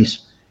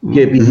ανταλλαγής.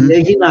 Και επειδή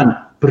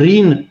έγιναν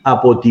πριν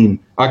από την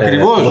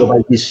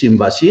Ευρωπαϊκή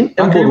Σύμβαση,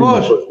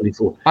 Ακριβώς.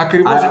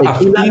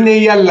 Αυτή είναι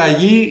η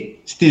αλλαγή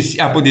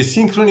από τη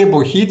σύγχρονη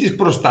εποχή της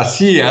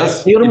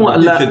προστασίας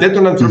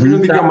των ανθρωπίνων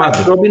δικαιωμάτων. Τα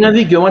ανθρώπινα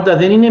δικαιώματα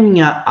δεν είναι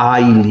μια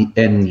άειλη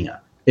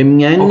έννοια. Είναι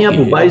μια έννοια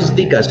που πάει στο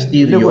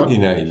δικαστήριο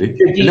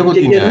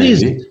και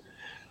κερδίζει.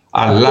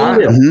 Αλλά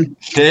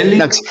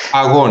θέλει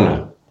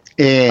αγώνα.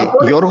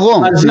 Γιώργο,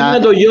 μαζί με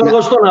τον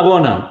Γιώργο στον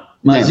αγώνα.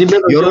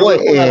 Γιώργο,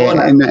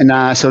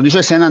 να σε ρωτήσω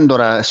εσέναν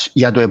τώρα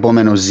για το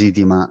επόμενο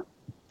ζήτημα.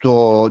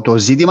 Το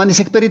ζήτημα της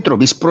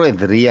εκπεριτροπής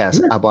προεδρίας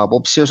από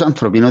απόψεως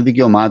ανθρωπίνων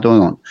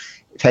δικαιωμάτων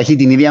θα έχει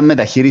την ίδια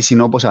μεταχείριση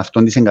όπως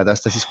αυτόν της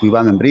εγκατάστασης που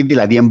είπαμε πριν,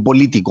 δηλαδή είναι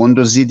πολιτικό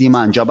το ζήτημα,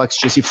 αν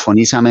και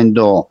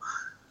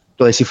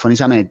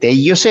συμφωνήσαμε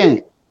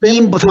τέλειωσε,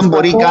 ή θα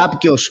μπορεί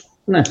κάποιος,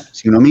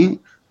 συγγνώμη,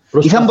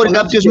 ή θα μπορεί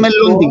κάποιος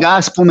μελλοντικά,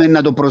 ας πούμε,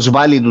 να το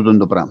προσβάλλει τούτο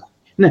το πράγμα.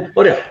 Ναι,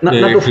 ωραία.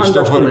 Να το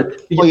φανταστούμε.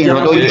 Όχι,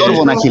 το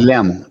Γιώργο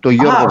Αχιλλέα μου.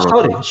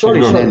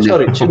 Sorry.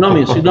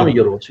 Συγγνώμη,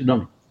 Γιώργο.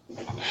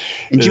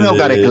 Εκεί είμαι ο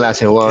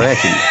Καρεκλάς, εγώ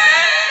έφυγε.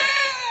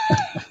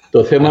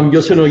 Το θέμα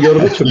ποιος είναι ο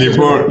Γιώργος.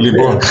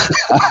 Λοιπόν,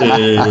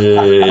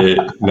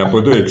 να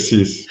πω το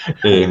εξής.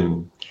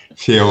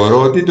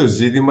 Θεωρώ ότι το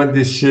ζήτημα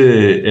της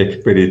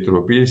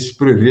εκπεριτροπής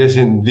προεδρίας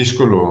είναι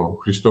δύσκολο,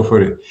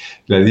 Χριστόφορε.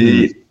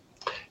 Δηλαδή,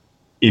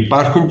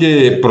 υπάρχουν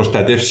και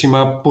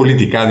προστατεύσιμα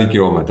πολιτικά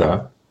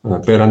δικαιώματα,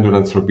 πέραν των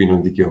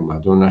ανθρωπίνων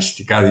δικαιωμάτων,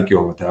 αστικά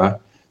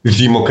δικαιώματα,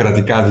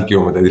 δημοκρατικά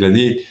δικαιώματα.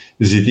 Δηλαδή,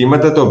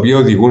 ζητήματα τα οποία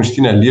οδηγούν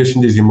στην αλλίωση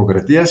της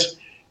δημοκρατίας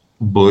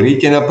μπορεί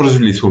και να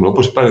προσβληθούν.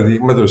 Όπως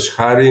παραδείγματος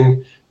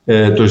χάρη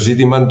το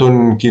ζήτημα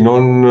των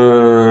κοινών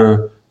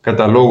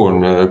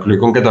καταλόγων,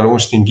 εκλογικών καταλόγων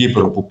στην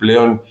Κύπρο, που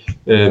πλέον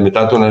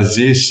μετά το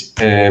Ναζίς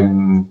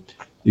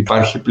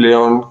υπάρχει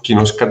πλέον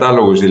κοινός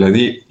κατάλογος.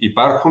 Δηλαδή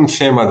υπάρχουν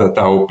θέματα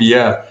τα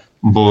οποία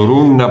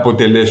μπορούν να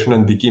αποτελέσουν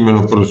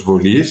αντικείμενο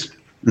προσβολής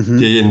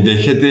και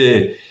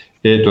ενδέχεται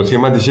το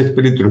θέμα της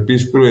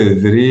εκπεριτροπής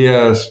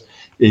προεδρίας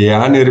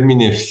αν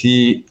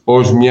ερμηνευθεί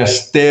ως μια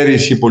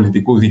στέρηση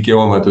πολιτικού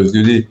δικαιώματος,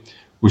 διότι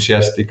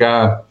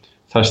ουσιαστικά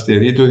θα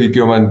στερεί το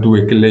δικαίωμα του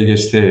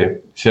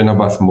εκλέγεστε σε έναν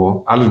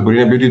βαθμό. Άλλος μπορεί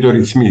να πει ότι το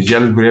ρυθμίζει,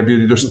 άλλος μπορεί να πει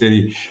ότι το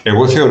στερεί.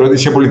 Εγώ θεωρώ ότι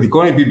σε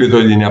πολιτικό επίπεδο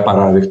είναι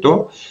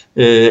απαράδεκτο,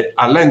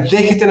 αλλά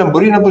ενδέχεται να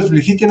μπορεί να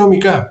προσβληθεί και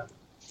νομικά.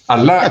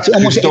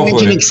 Όμως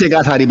δεν είναι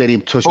ξεκάθαρη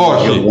περίπτωση.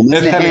 Όχι,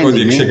 δεν θα λέγω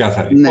ότι είναι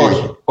ξεκάθαρη.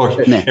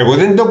 Όχι. Εγώ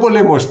δεν το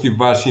πολεμώ στη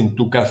βάση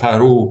του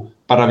καθαρού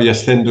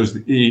παραβιαστέντος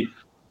ή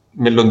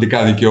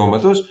μελλοντικά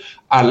δικαιώματος,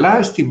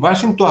 αλλά στη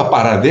βάση του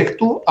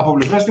απαραδέκτου από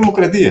πλευράς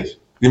δημοκρατίας.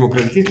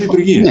 Δημοκρατικής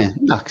λειτουργίας. Ναι,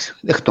 εντάξει,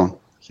 δεχτώ.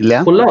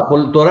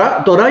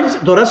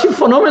 Τώρα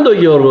συμφωνώ με τον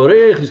Γιώργο,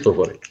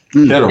 Χριστόφορε.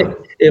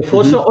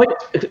 Εφόσον,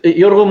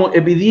 Γιώργο μου,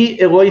 επειδή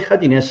εγώ είχα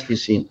την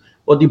αίσθηση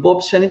ότι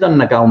υπόψη δεν ήταν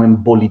να κάνουμε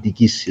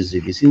πολιτική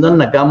συζήτηση, ήταν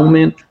να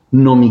κάνουμε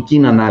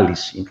νομική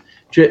ανάλυση.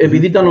 Και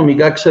επειδή τα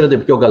νομικά ξέρετε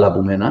πιο καλά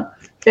από μένα,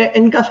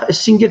 είναι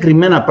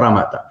συγκεκριμένα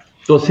πράγματα.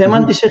 Το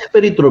θέμα της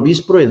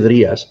εκπεριτροπής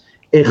προεδρίας,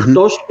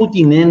 εκτός που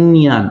την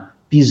έννοια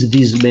της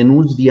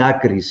δυσμενούς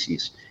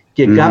διάκρισης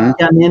και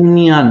κάποια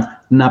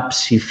έννοια να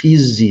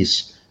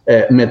ψηφίζεις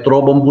με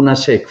τρόπο που να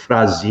σε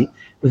εκφράζει,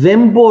 δεν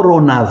μπορώ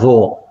να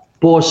δω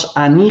πώς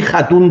αν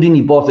είχα την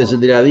υπόθεση,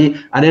 δηλαδή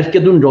αν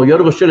έρχεται ο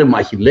Γιώργος και λέει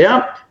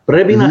Αχιλλέα,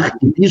 πρέπει να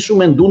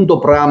χτυπήσουμε το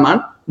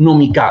πράγμα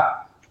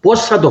νομικά.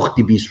 Πώς θα το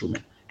χτυπήσουμε?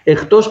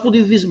 Εκτός που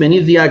τη δυσμενή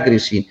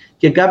διάκριση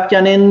και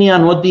κάποια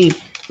έννοια ότι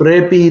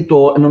πρέπει,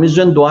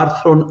 νομίζω είναι το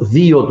άρθρο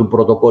 2 του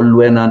πρωτοκόλλου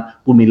 1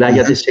 που μιλά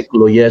για τις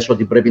εκλογές,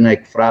 ότι πρέπει να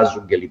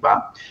εκφράζουν κλπ.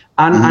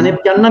 Αν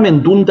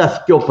έπιαναμε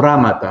τα δύο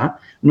πράγματα,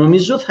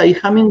 νομίζω θα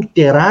είχαμε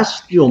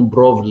τεράστιο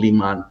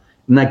πρόβλημα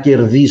να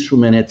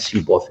κερδίσουμε έτσι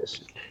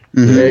υπόθεση.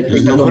 Και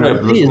για τον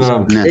Αζίζ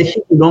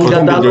έχει κοινόν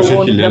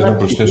κατάλογο για να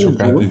ψηφίζουν.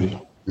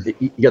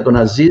 Για τον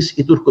Αζίζ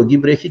οι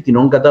Τουρκοκύπροι έχει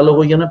κοινόν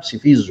κατάλογο για να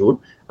ψηφίζουν,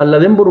 αλλά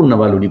δεν μπορούν να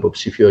βάλουν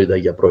υποψηφιότητα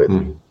για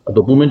πρόεδρο. Θα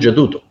το πούμε και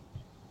τούτο.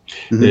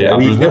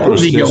 Δηλαδή έχουν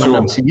δικαίωμα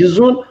να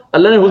ψηφίζουν,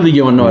 αλλά δεν έχουν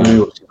δικαίωμα να βάλουν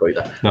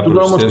υποψηφιότητα.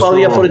 Τούτο όμως πάω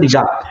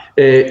διαφορετικά.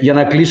 Για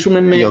να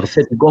κλείσουμε με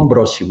θετικό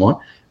πρόσημο,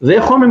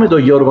 δέχομαι με τον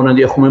Γιώργο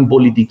ότι έχουμε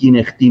πολιτική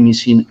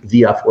εκτίμηση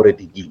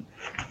διαφορετική.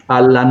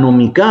 Αλλά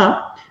νομικά,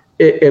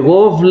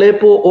 εγώ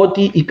βλέπω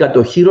ότι η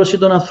κατοχύρωση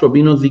των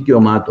ανθρωπίνων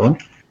δικαιωμάτων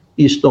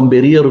στον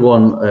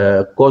περίεργο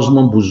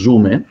κόσμο που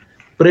ζούμε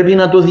πρέπει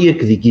να το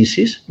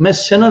διεκδικήσεις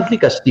μέσα σε ένα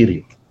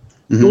δικαστήριο.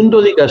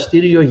 Το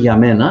δικαστήριο για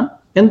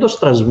μένα είναι το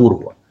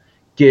Στρασβούργο.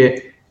 Και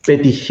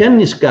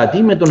πετυχαίνεις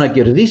κάτι με το να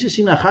κερδίσεις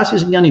ή να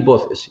χάσεις μια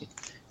υπόθεση.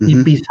 Οι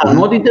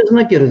πιθανότητες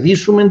να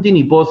κερδίσουμε την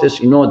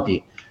υπόθεση είναι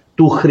ότι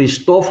του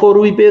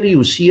Χριστόφορου η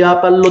περιουσία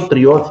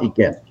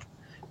απαλλοτριώθηκε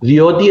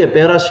διότι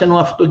επέρασε ο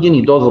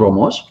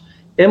αυτοκινητόδρομος.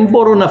 Δεν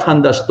μπορώ να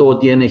φανταστώ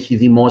ότι δεν έχει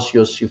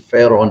δημόσιο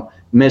συμφέρον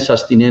μέσα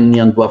στην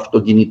έννοια του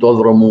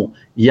αυτοκινητόδρομου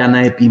για να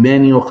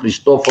επιμένει ο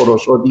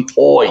Χριστόφορος ότι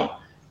όχι,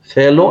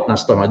 θέλω να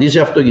σταματήσει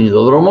ο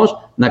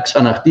αυτοκινητόδρομος, να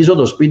ξαναχτίσω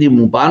το σπίτι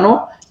μου πάνω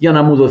για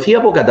να μου δοθεί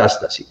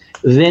αποκατάσταση.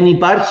 Δεν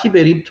υπάρχει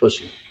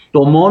περίπτωση.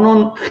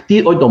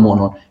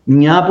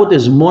 Μια από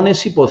τις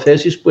μόνες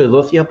υποθέσεις που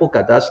εδόθη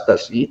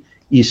αποκατάσταση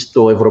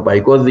στο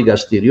Ευρωπαϊκό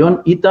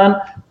Δικαστήριο ήταν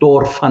το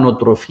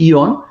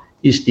ορφανοτροφείο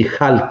στη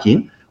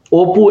Χάλκη,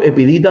 όπου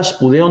επειδή ήταν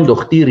σπουδαίο το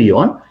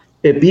κτίριο,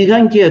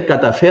 πήγαν και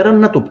καταφέραν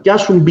να το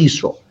πιάσουν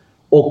πίσω.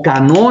 Ο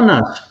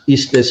κανόνας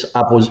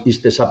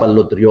στις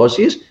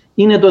απαλλοτριώσεις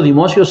είναι το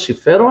δημόσιο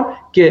συμφέρον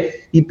και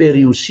η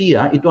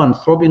περιουσία ή το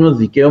ανθρώπινο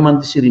δικαίωμα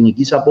της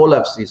ειρηνικής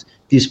απόλαυσης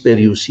της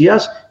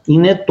περιουσίας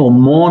είναι το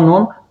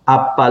μόνο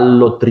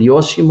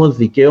απαλλοτριώσιμο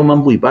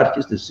δικαίωμα που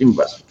υπάρχει στη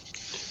σύμβαση.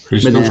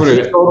 Χριστόφορε,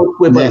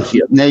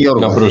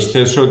 να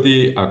προσθέσω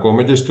ότι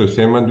ακόμα και στο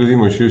θέμα του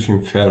δημοσίου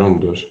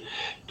συμφέροντος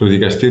το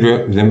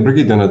δικαστήριο δεν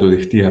πρόκειται να το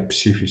δεχτεί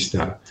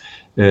αψήφιστα.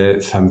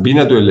 Θα μπει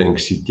να το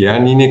ελέγξει και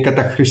αν είναι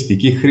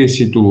καταχρηστική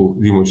χρήση του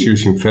δημοσίου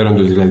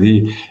συμφέροντος,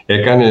 δηλαδή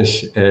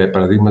έκανες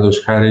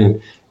παραδείγματος χάρη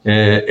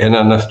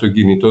έναν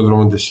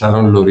αυτοκινητόδρομο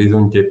 4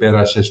 λωρίδων και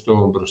πέρασες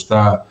το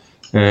μπροστά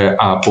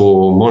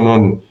από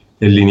μόνον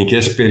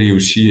ελληνικές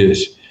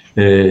περιουσίες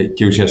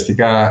και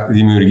ουσιαστικά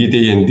δημιουργείται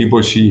η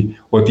εντύπωση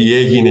ότι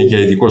έγινε για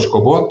ειδικό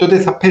σκοπό, τότε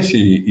θα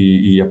πέσει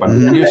η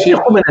απαλληλίωση.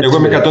 Εγώ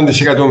είμαι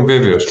 100%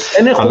 βέβαιος.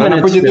 Αλλά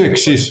να πω και το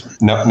εξής.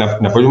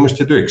 Να πω όμως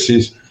και το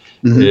εξής.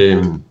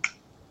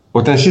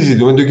 Όταν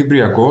συζητούμε το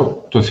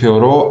Κυπριακό, το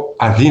θεωρώ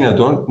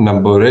αδύνατο να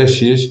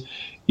μπορέσεις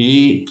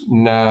ή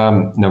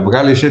να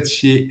βγάλεις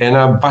έτσι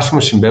ένα βάσιμο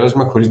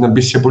συμπέρασμα χωρίς να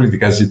μπεις σε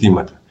πολιτικά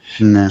ζητήματα.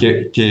 Ναι.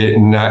 Και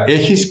να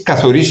έχεις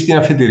καθορίσει την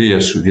αφετηρία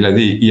σου.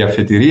 Δηλαδή η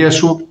αφετηρία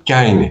σου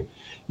ποια είναι?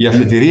 Η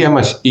αφετηρία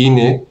μας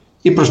είναι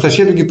η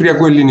προστασία του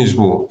κυπριακού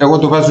ελληνισμού. Εγώ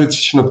το βάζω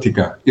έτσι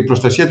συνοπτικά. Η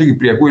προστασία του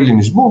κυπριακού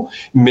ελληνισμού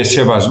με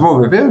σεβασμό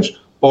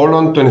βεβαίως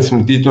όλων των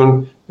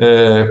εθνοτήτων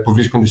που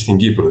βρίσκονται στην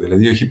Κύπρο.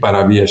 Δηλαδή όχι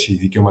παραβίαση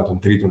δικαιωμάτων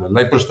τρίτων,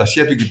 αλλά η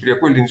προστασία του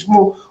κυπριακού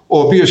ελληνισμού, ο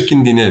οποίος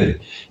κινδυνεύει.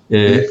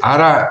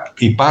 Άρα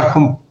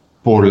υπάρχουν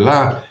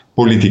πολλά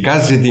πολιτικά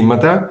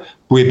ζητήματα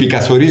που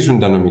επικαθορίζουν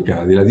τα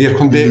νομικά. Δηλαδή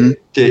έρχονται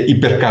και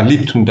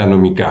υπερκαλύπτουν τα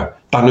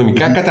νομικά. Τα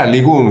νομικά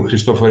καταλήγουν,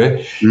 Χριστόφορε,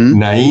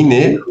 να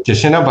είναι και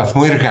σε έναν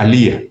βαθμό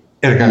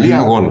εργαλεία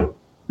αγώνα.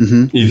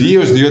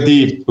 Ιδίως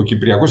διότι ο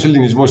κυπριακός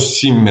ελληνισμός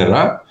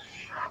σήμερα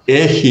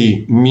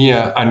έχει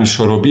μια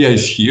ανισορροπία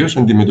ισχύως,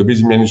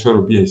 αντιμετωπίζει μια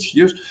ανισορροπία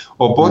ισχύως,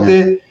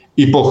 οπότε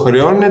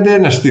υποχρεώνεται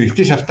να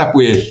στηριχτεί σε αυτά που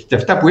έχει. Και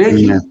αυτά που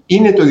έχει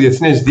είναι το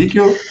διεθνές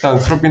δίκαιο, τα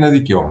ανθρώπινα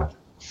δικαιώματα.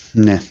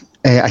 Ναι.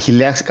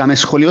 Αχιλλέα, κάμε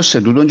σχόλιο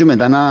σε τούτον και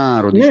μετά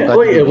να ρωτήσω κάτι.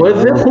 Όχι, εγώ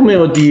δεν δέχομαι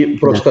ότι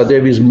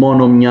προστατεύεις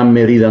μόνο μια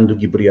μερίδα του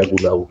κυπριακού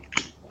λαού.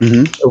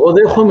 Εγώ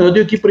δέχομαι ότι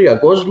ο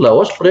κυπριακός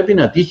λαός πρέπει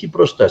να τύχει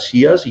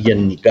προστασίας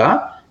γενικά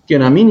και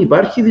να μην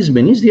υπάρχει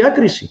δυσμενής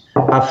διάκριση.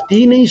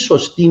 Αυτή είναι η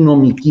σωστή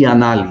νομική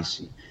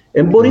ανάλυση.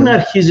 Δεν μπορεί να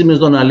αρχίζει με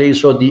το να λέει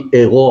ότι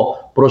εγώ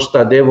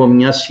προστατεύω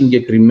μια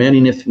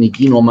συγκεκριμένη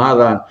εθνική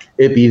ομάδα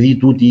επειδή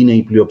τούτη είναι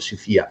η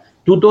πλειοψηφία.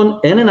 Τούτον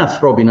είναι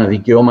ανθρώπινα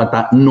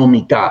δικαιώματα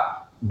νομικά.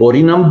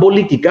 Μπορεί να είναι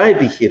πολιτικά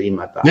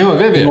επιχειρήματα. Ναι,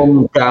 βέβαια.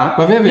 Νομικά.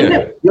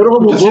 Βέβαια.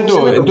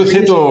 Το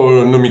θέτω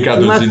νομικά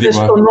το ζήτημα. Είμαστε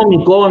στο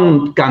νομικό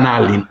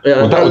κανάλι.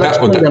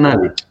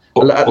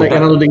 Για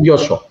να το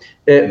τελειώσω.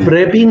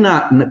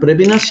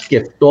 Πρέπει να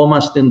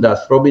σκεφτόμαστε τα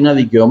ανθρώπινα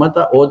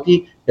δικαιώματα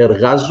ότι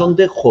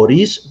εργάζονται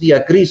χωρίς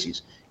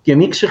διακρίσεις. Και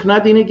μην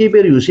ξεχνάτε, είναι και οι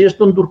περιουσίες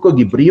των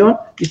Τουρκοκυπρίων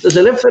στις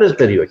ελεύθερες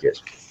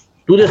περιοχές.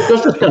 Τούτες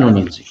ποιος τις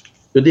κανονίζει?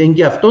 Διότι είναι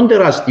και αυτόν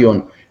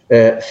τεράστιο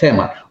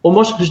θέμα.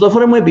 Όμως,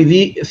 Χριστόφορε μου,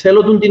 επειδή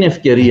θέλω την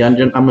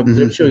ευκαιρία, αν με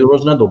επιτρέψει ο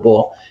Γιώργος να το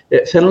πω,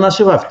 θέλω να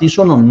σε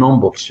βαφτίσω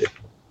ονόμποξε.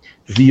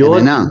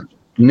 Διότι,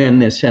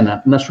 ναι,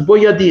 σένα. Να σου πω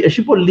γιατί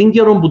έχει πολύ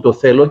καιρό που το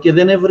θέλω και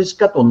δεν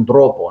έβρισκα τον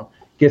τρόπο.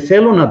 Και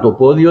θέλω να το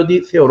πω διότι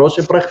θεωρώ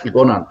σε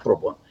πρακτικών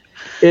ανθρώπων.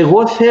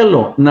 Εγώ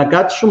θέλω να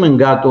κάτσουμε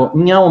κάτω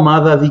μια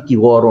ομάδα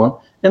δικηγόρων,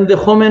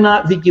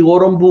 ενδεχόμενα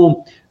δικηγόρων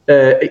που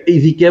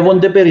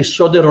ειδικεύονται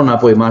περισσότερο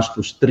από εμάς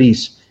τους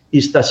τρεις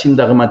στα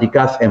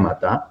συνταγματικά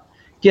θέματα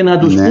και να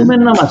τους πούμε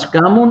να μας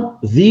κάνουν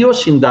 2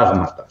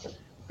 συντάγματα.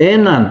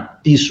 Έναν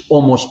της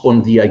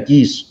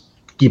Ομοσπονδιακής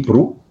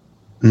Κύπρου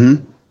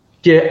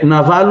και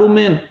να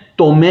βάλουμε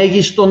το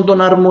μέγιστο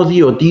των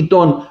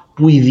αρμοδιοτήτων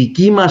που η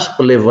δική μας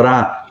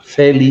πλευρά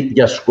θέλει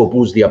για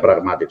σκοπούς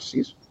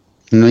διαπραγμάτευσης.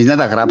 Να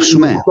τα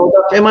γράψουμε.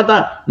 Τα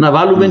θέματα να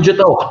βάλουμε και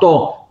τα 8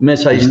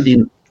 μέσα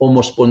στην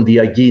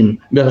Ομοσπονδιακή,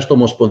 μέσα στο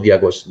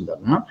Ομοσπονδιακό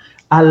Σύνταγμα.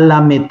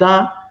 Αλλά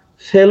μετά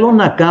θέλω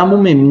να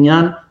κάνουμε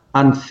μια,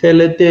 αν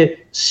θέλετε,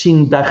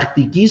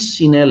 συντακτική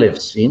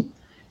συνέλευση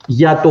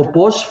για το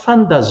πώς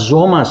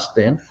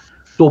φανταζόμαστε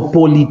το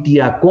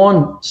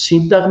πολιτιακό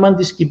σύνταγμα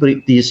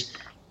της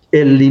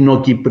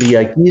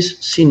ελληνοκυπριακής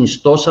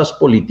συνιστώσας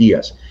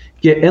πολιτείας.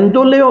 Και δεν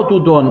το λέω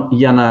τούτον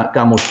για να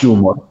κάνω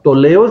χιούμορ, το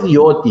λέω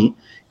διότι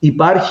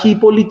υπάρχει η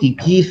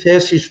πολιτική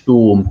θέση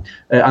του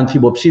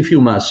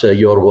ανθυποψήφιου μας,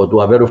 Γιώργο,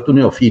 του αβέροφτου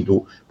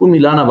νεοφύτου, που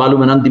μιλά να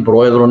βάλουμε έναν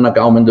αντιπρόεδρο, να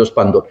κάνουμε εντός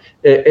πάντων.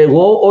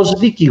 Εγώ ως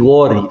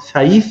δικηγόρη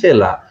θα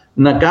ήθελα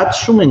να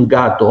κάτσουμε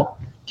κάτω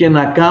και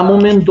να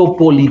κάνουμε το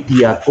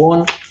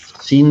πολιτιακό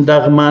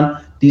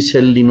σύνταγμα της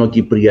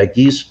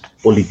ελληνοκυπριακής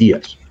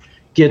πολιτείας.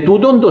 Και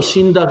τούτον το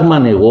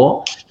σύνταγμα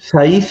εγώ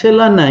θα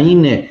ήθελα να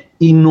είναι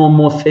η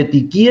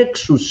νομοθετική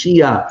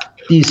εξουσία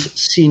της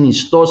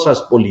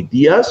συνιστώσας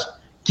πολιτείας,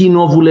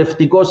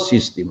 κοινοβουλευτικό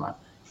σύστημα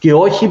και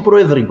όχι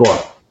προεδρικό.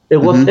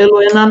 Εγώ θέλω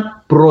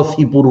έναν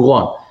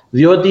πρωθυπουργό,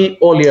 διότι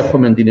όλοι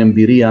έχουμε την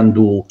εμπειρία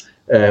του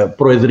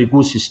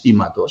προεδρικού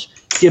συστήματος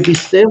και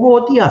πιστεύω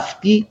ότι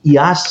αυτή η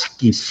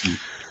άσκηση,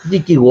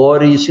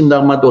 δικηγόροι,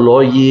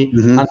 συνταγματολόγοι,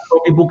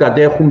 άνθρωποι που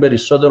κατέχουν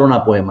περισσότερο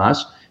από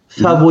εμάς,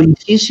 θα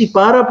βοηθήσει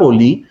πάρα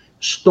πολύ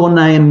στο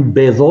να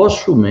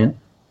εμπεδώσουμε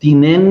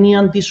την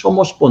έννοια της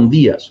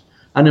Ομοσπονδίας.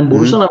 Αν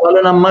μπορούσα να βάλω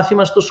ένα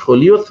μάθημα στο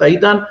σχολείο, θα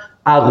ήταν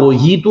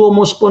αγωγή του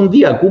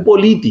ομοσπονδιακού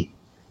πολίτη,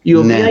 η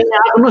οποία είναι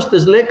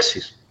άγνωστες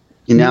λέξεις.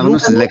 Είναι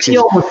άγνωστες λέξεις. Η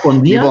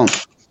Ομοσπονδία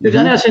δεν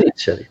κανένας δεν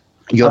ήξερε.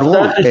 Γιώργο,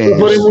 αυτά,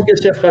 Χριστόφορε μου, και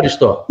σε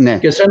ευχαριστώ. Ναι.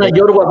 Και σε ένα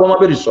Γιώργο ακόμα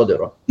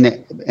περισσότερο. Ναι,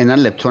 ένα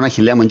λεπτό,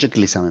 Αχιλλέα μου, και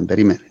κλείσαμε,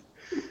 περίμενε.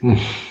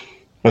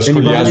 Να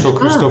σχολιάσω,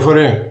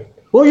 Χριστόφορε.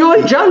 Όχι,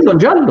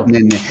 κι άλλο.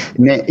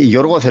 Ναι,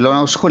 Γιώργο, θέλω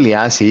να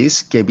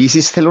σχολιάσεις και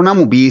επίσης θέλω να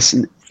μου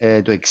πεις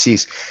το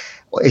εξής.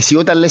 Εσύ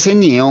όταν λες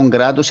ενιαίο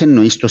κράτος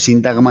εννοείς το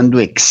Σύνταγμα του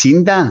 60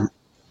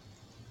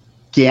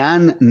 και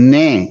αν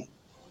ναι,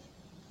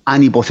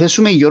 αν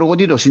υποθέσουμε, Γιώργο,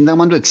 ότι το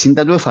Σύνταγμα του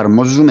 60 το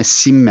εφαρμόζουμε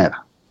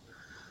σήμερα,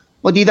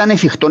 ότι ήταν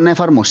εφικτό να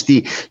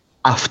εφαρμοστεί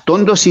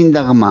αυτόν το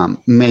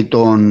Σύνταγμα με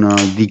τον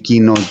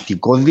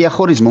δικοινοτικό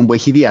διαχωρισμό που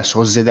έχει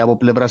διασώζεται από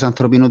πλευράς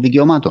ανθρωπίνων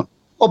δικαιωμάτων,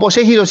 όπως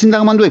έχει το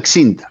Σύνταγμα του 60.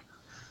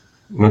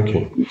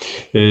 Okay.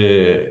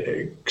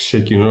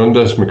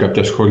 Ξεκινώντας με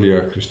κάποια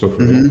σχόλια,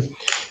 Χριστόφορε,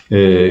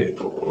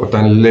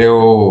 όταν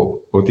λέω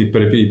ότι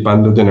πρέπει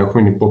πάντοτε να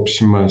έχουμε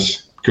υπόψη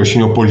μας ποιος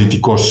είναι ο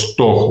πολιτικός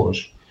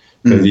στόχος,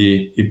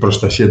 δηλαδή η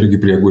προστασία του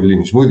κυπριακού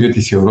ελληνισμού,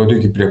 διότι θεωρώ ότι ο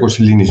κυπριακός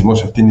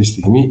ελληνισμός αυτή τη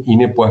στιγμή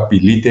είναι που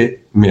απειλείται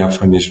με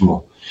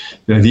αφανισμό.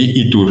 Δηλαδή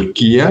η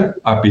Τουρκία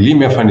απειλεί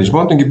με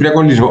αφανισμό τον κυπριακό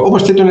ελληνισμό,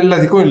 όπως και τον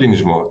ελλαδικό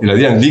ελληνισμό.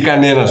 Δηλαδή αν δει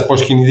κανένας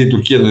πώς κινείται η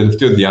Τουρκία το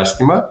τελευταίο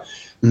διάστημα,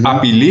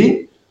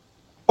 απειλεί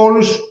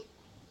όλους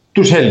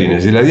τους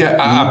Έλληνες. Δηλαδή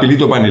απειλεί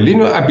το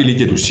Πανελλήνιο, απειλεί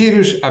και τους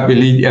Σύριους,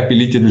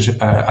 απειλεί και τους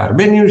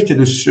Αρμένιους και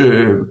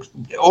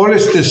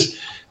όλους τους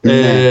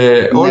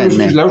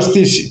λαούς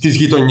της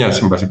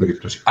γειτονιάς, εν πάση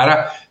περιπτώσει.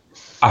 Άρα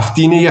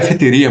αυτή είναι η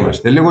αφετηρία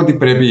μας. Δεν λέγω ότι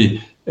πρέπει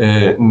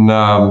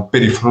να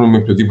περιφρονούμε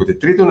οποιοδήποτε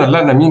τρίτον,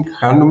 αλλά να μην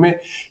χάνουμε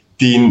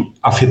την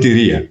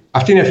αφετηρία.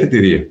 Αυτή είναι η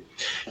αφετηρία.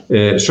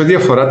 Σε ό,τι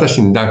αφορά τα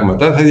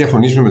συντάγματα, θα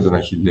διαφωνήσουμε με τον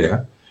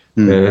Αχιλλέα.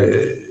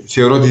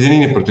 Θεωρώ ότι δεν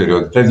είναι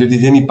προτεραιότητα, διότι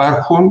δεν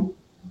υπάρχουν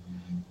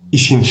οι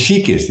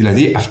συνθήκες.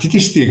 Δηλαδή αυτή τη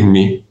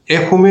στιγμή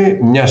έχουμε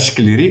μια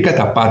σκληρή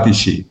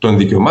καταπάτηση των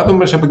δικαιωμάτων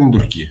μας από την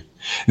Τουρκία.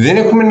 Δεν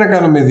έχουμε να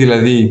κάνουμε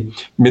δηλαδή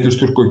με τους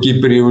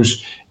Τουρκοκύπριους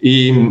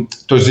ή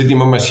το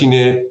ζήτημα μας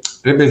είναι,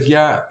 ρε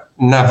παιδιά,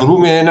 να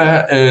βρούμε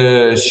ένα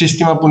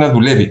σύστημα που να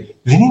δουλεύει.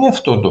 Δεν είναι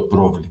αυτό το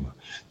πρόβλημα.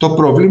 Το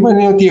πρόβλημα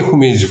είναι ότι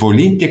έχουμε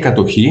εισβολή και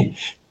κατοχή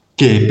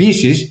και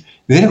επίσης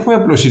δεν έχουμε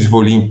απλώς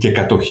εισβολή και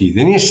κατοχή.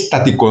 Δεν είναι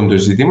στατικό το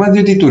ζήτημα,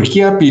 διότι η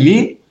Τουρκία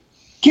απειλεί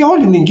και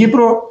όλη την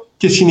Κύπρο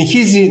και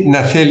συνεχίζει να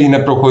θέλει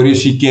να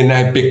προχωρήσει και να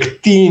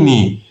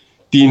επεκτείνει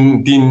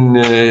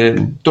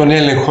τον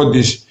έλεγχο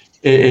της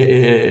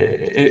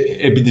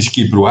επί της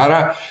Κύπρου.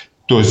 Άρα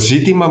το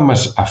ζήτημα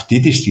μας αυτή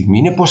τη στιγμή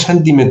είναι πώς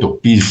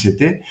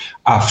αντιμετωπίζεται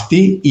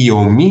αυτή η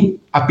ομή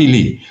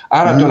απειλή.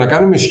 Άρα το να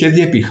κάνουμε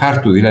σχέδια επί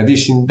χάρτου, δηλαδή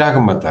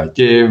συντάγματα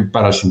και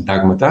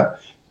παρασυντάγματα,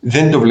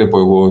 δεν το βλέπω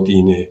εγώ ότι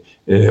είναι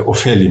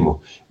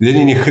ωφέλιμο. Δεν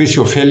είναι χρήση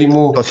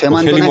ωφέλιμου. Το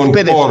θέμα είναι να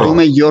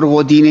εκπαιδευτούμε, Γιώργο,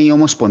 ότι είναι η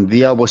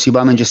Ομοσπονδία, όπως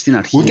είπαμε και στην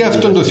αρχή. Ούτε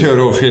αυτό το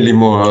θεωρώ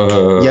ωφέλιμο.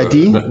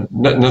 Γιατί?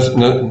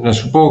 Να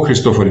σου πω,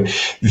 Χριστόφορε,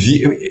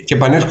 και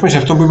επανέρχομαι σε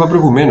αυτό που είπα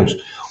προηγουμένως,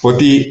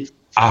 ότι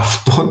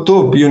αυτό το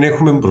οποίο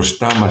έχουμε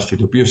μπροστά μας και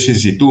το οποίο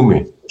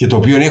συζητούμε και το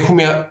οποίο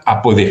έχουμε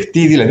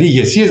αποδεχτεί, δηλαδή οι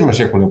ηγεσίες μας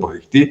έχουν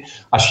αποδεχτεί,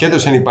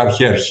 ασχέτως αν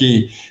υπάρχει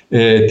αρχή,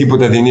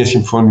 τίποτα δεν είναι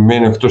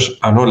συμφωνημένο εκτός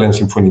αν όλα είναι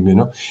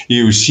συμφωνημένο,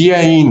 η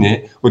ουσία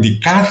είναι ότι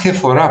κάθε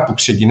φορά που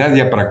ξεκινά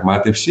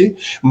διαπραγμάτευση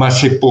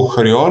μας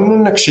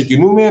υποχρεώνουν να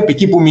ξεκινούμε από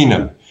εκεί που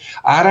μείναμε.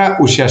 Άρα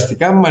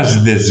ουσιαστικά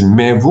μας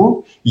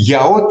δεσμεύουν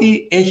για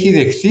ό,τι έχει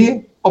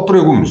δεχθεί ο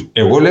προηγούμενος.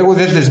 Εγώ λέγω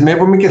δεν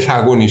δεσμεύομαι και θα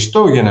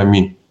αγωνιστώ για να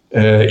μην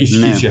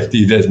ισχύσει αυτή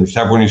η δέσμευση.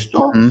 Θα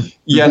αγωνιστώ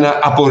για να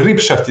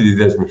απορρίψω αυτή τη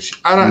δέσμευση.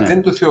 Άρα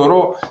δεν το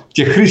θεωρώ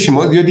και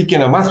χρήσιμο, διότι και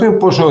να μάθουμε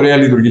πόσο ωραία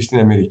λειτουργεί στην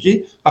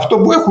Αμερική, αυτό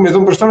που έχουμε εδώ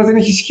μπροστά μας δεν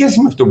έχει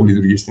σχέση με αυτό που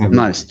λειτουργεί στην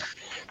Αμερική.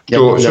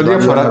 Σε ό,τι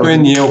αφορά το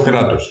ενιαίο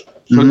κράτος.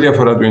 Σε ό,τι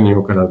αφορά το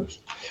ενιαίο κράτος.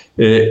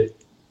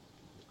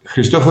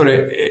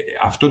 Χριστόφορε,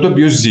 αυτό το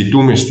οποίο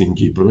ζητούμε στην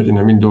Κύπρο, και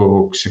να μην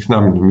το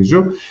ξεχνάμε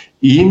νομίζω,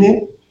 είναι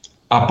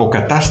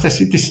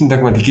αποκατάσταση της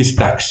συνταγματικής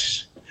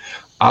τάξης.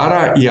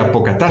 Άρα η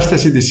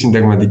αποκατάσταση της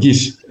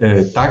συνταγματικής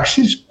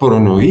τάξης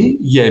προνοεί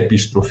για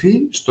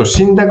επιστροφή στο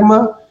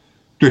Σύνταγμα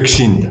του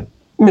 60.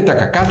 Με τα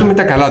κακά του, με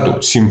τα καλά του.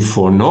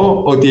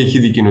 Συμφωνώ ότι έχει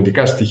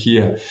δικοινοτικά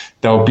στοιχεία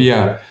τα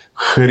οποία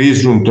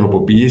χρήζουν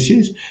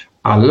τροποποίησης,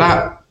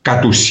 αλλά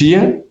κατ'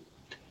 ουσίαν,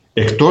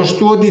 εκτός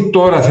του ότι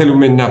τώρα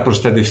θέλουμε να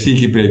προστατευτεί η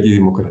Κυπριακή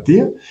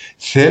Δημοκρατία,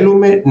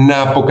 θέλουμε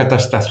να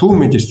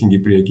αποκατασταθούμε και στην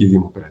Κυπριακή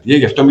Δημοκρατία.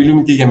 Γι' αυτό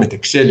μιλούμε και για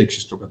μετεξέλιξη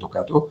στο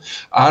κάτω-κάτω.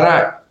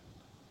 Άρα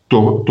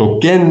το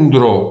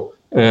κέντρο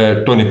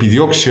των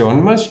επιδιώξεών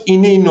μας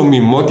είναι η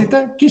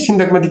νομιμότητα και η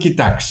συνταγματική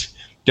τάξη.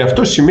 Και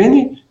αυτό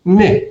σημαίνει,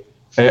 ναι,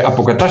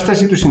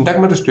 αποκατάσταση του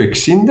συντάγματος του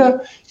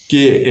 60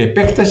 και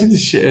επέκταση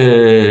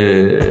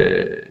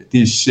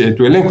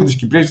του ελέγχου της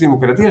Κυπριακής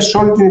Δημοκρατίας σε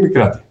όλη την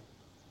επικράτεια.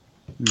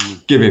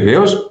 Και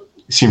βεβαίως,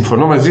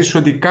 συμφωνώ μαζί σου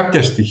ότι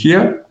κάποια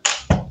στοιχεία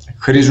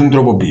χρήζουν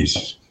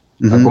τροποποίησης.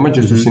 Ακόμα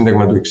και στο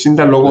Σύνταγμα του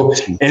 60, λόγω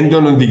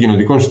έντονων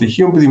δικοινοτικών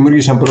στοιχείων που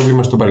δημιούργησαν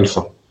πρόβλημα στο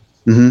παρελθόν.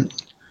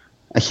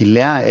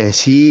 Αχιλλέα,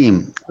 εσύ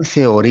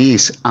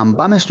θεωρείς, αν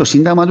πάμε στο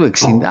Σύνταγμα του 60,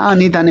 αν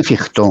ήταν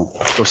εφικτό,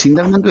 το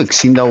Σύνταγμα του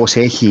 60 όπως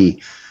έχει...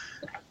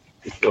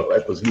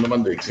 Το Σύνταγμα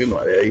του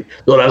 60,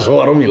 τώρα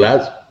σοβαρό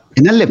μιλάς.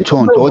 Ένα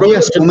λεπτό, το ότι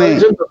ας πούμε...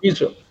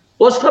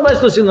 Πώς θα πάει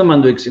στο Σύνταγμα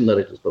του 60,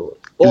 ρε Χριστόφορο?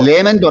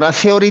 Λέμε τώρα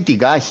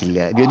θεωρητικά,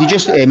 Αχιλλέα, διότι και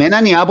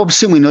εμένα η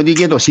άποψη μου είναι ότι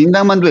και το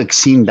Σύνταγμα του 60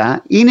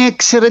 είναι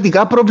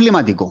εξαιρετικά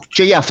προβληματικό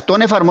και γι' αυτό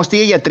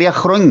εφαρμόστηκε για 3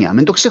 χρόνια.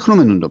 Μην το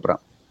ξεχνούμε το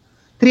πράγμα.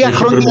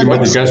 Έχει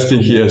προβληματικά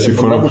στοιχεία,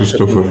 συμφωνώ,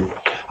 Χριστόφορο.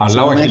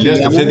 Αλλά ο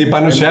Αχιλλέας το θέτει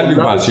πάνω σε άλλη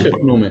βάση.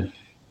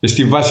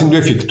 Στη βάση του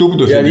εφικτού που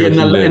το θέτει ο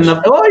Αχιλλέας.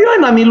 Όχι,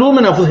 να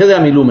μιλούμε, αφού θέλετε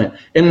να μιλούμε.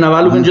 Να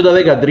βάλουμε και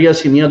τα 13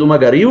 σημεία του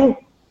Μακαρίου.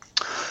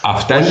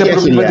 Αυτά είναι τα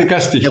προβληματικά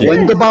στοιχεία.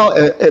 Εγώ δεν πάω,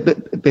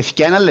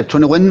 παιδιά, ένα λεπτό,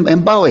 εγώ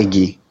δεν πάω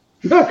εκεί.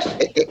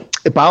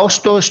 Πάω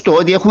στο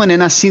ότι έχουμε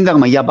ένα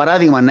σύνταγμα, για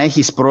παράδειγμα, να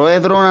έχεις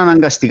πρόεδρο,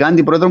 αναγκαστικά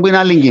αντιπρόεδρο που είναι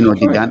άλλη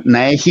κοινότητα.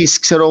 Να έχεις,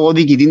 ξέρω εγώ,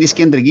 διοικητή της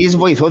κεντρικής,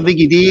 βοηθό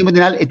διοικητή με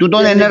την άλλη. Τούτο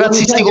είναι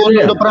ρατσιστικό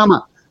το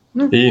πράγμα.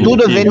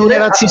 Τούτο δεν είναι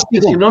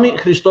ρατσιστικό. Συγγνώμη,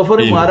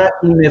 Χριστόφορε μου, άρα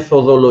η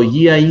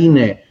μεθοδολογία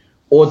είναι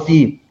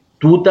ότι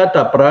τούτα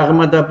τα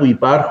πράγματα που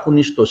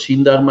υπάρχουν στο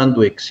Σύνταγμα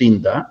του 60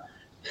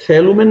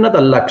 θέλουμε να τα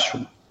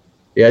αλλάξουμε.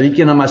 Δηλαδή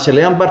και να μας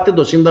λέει αν πάρτε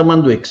το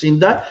Σύνταγμα του 60,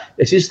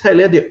 εσείς θα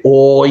λέτε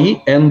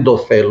όχι, εν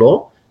το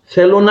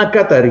θέλω να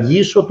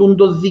καταργήσω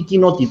τον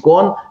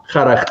δικοινοτικό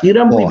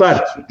χαρακτήρα που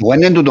υπάρχει. Εγώ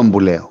είναι τούτο που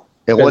λέω.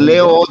 Εγώ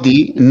λέω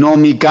ότι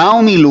νομικά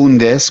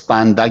ομιλούντες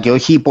πάντα και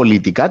όχι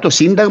πολιτικά, το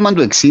Σύνταγμα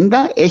του 60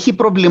 έχει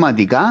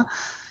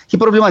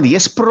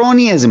προβληματικές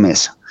πρόνοιες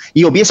μέσα,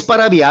 οι οποίες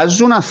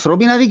παραβιάζουν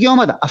ανθρώπινα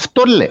δικαιώματα.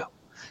 Αυτό λέω.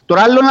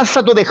 Τώρα άλλο να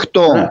θα το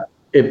δεχτώ.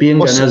 Επίεν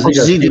κανένας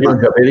δικαστήριο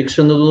και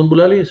απέδειξε να τον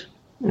πουλαλείς.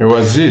 Εγώ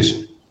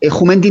Αζής.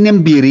 Έχουμε την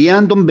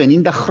εμπειρία των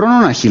 50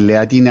 χρόνων,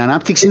 Αχιλλέα, την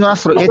ανάπτυξη των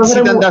ανθρώπων. Έτσι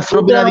ήταν τα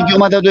ανθρώπινα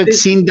δικαιώματα του 60,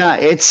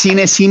 έτσι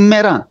είναι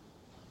σήμερα.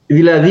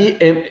 Δηλαδή,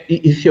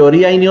 η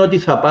θεωρία είναι ότι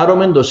θα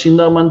πάρουμε το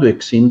Σύνταγμα του 60,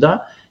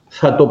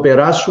 θα το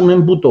περάσουμε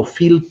από το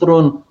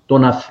φίλτρο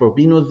των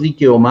ανθρωπίνων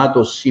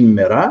δικαιωμάτων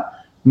σήμερα,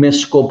 με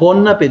σκοπό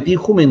να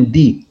πετύχουμε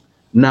τι?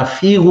 Να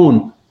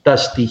φύγουν τα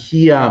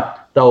στοιχεία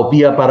τα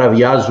οποία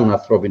παραβιάζουν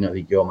ανθρώπινα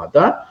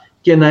δικαιώματα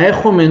και να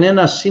έχουμε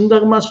ένα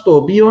σύνταγμα στο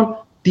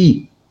οποίο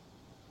τι?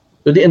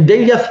 Διότι εν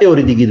τέλεια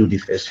θεωρητική του τη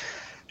θέση.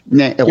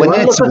 Ναι, εγώ είναι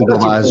έτσι που το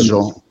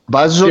βάζω.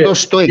 Βάζω το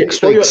στο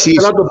εξής.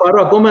 Θέλω να το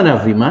πάρω ακόμα ένα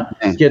βήμα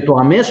και το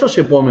αμέσως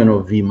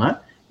επόμενο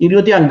βήμα είναι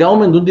ότι αν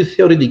κάνουμε τη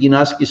θεωρητική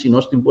άσκηση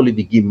ως την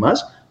πολιτική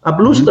μας,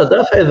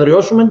 απλούστατα θα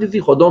εδραιώσουμε τη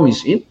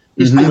διχοτόμηση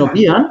στην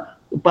οποία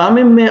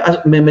πάμε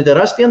με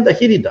τεράστια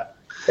ταχύτητα.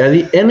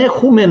 Δηλαδή δεν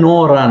έχουμε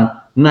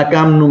ώρα να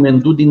κάνουμε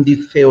τούτη τη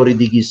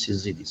θεωρητική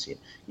συζήτηση.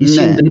 Η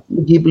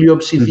συντριπτική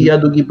πλειοψηφία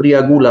του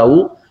κυπριακού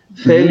λαού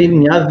θέλει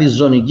μια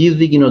διζωνική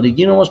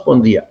δικοινοτική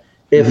ομοσπονδία.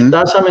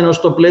 Φτάσαμε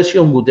ως το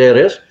πλαίσιο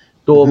Γκουτέρες,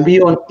 το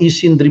οποίο η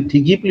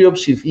συντριπτική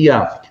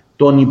πλειοψηφία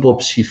των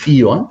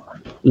υποψηφίων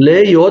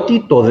λέει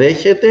ότι το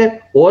δέχεται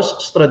ως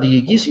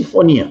στρατηγική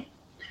συμφωνία.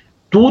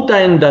 Τούτα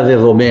είναι τα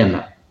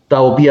δεδομένα τα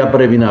οποία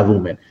πρέπει να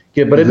δούμε.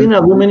 Και πρέπει να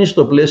δούμε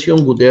στο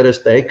πλαίσιο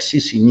Γκουτέρες τα 6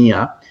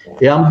 σημεία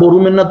εάν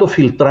μπορούμε να το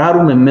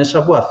φιλτράρουμε μέσα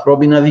από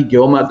ανθρώπινα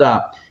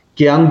δικαιώματα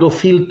και αν το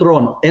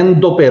φίλτρο εν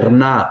το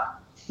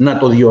περνά, να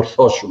το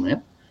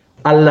διορθώσουμε.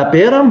 Αλλά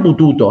πέραν από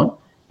τούτον,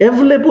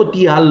 έβλεπω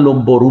τι άλλο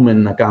μπορούμε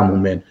να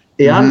κάνουμε.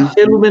 Εάν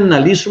θέλουμε να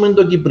λύσουμε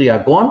το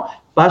Κυπριακό,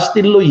 πά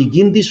στη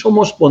λογική της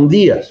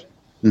Ομοσπονδίας.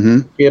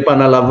 Και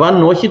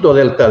επαναλαμβάνω, όχι το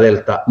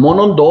ΔΕΛΤΑ,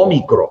 μόνο το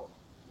όμικρο.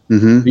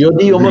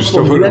 Διότι η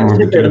Ομοσπονδία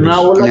ξεπερνά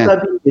όλα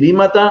τα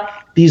επιχειρήματα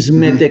της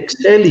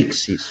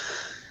μετεξέλιξης.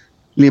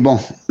 Λοιπόν,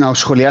 να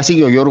σχολιάσει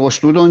και ο Γιώργος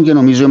τούτον και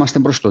νομίζω είμαστε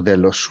προς το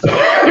τέλος.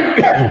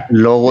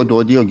 Λόγω του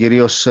ότι ο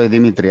κύριος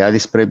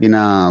Δημητριάδης πρέπει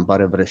να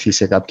παρευρεθεί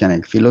σε κάποια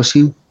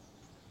εκδήλωση.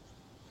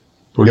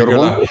 Πολύ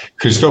καλά.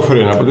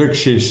 Χριστόφορε, να πω το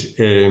εξής.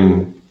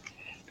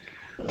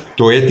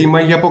 Το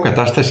αίτημα για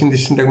αποκατάσταση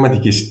της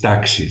συνταγματικής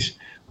τάξης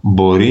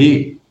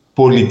μπορεί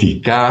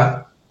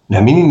πολιτικά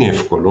να μην είναι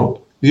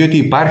εύκολο, διότι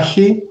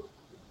υπάρχει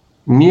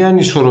μία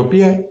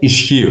ανισορροπία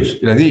ισχύως.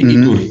 Δηλαδή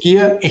η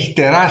Τουρκία έχει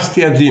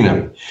τεράστια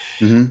δύναμη.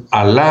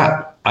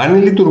 Αλλά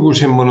αν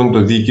λειτουργούσε μόνο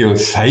το δίκαιο,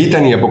 θα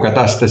ήταν η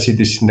αποκατάσταση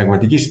της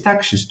συνταγματικής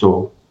τάξης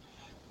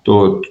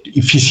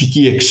η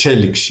φυσική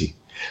εξέλιξη.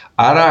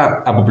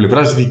 Άρα από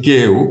πλευράς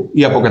δικαίου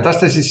η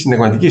αποκατάσταση της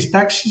συνταγματικής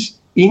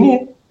τάξης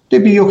είναι το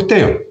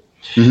επιδιωκταίο.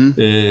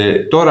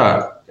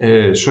 Τώρα,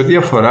 σε ό,τι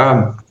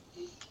αφορά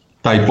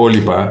τα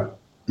υπόλοιπα,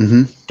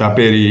 τα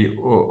περί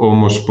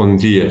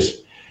ομοσπονδίας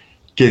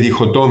και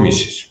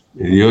διχοτόμησης,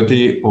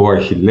 διότι ο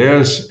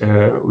Αχιλλέας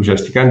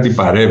ουσιαστικά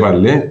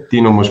αντιπαρέβαλε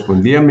την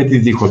Ομοσπονδία με τη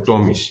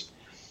διχοτόμηση.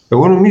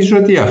 Εγώ νομίζω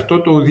ότι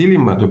αυτό το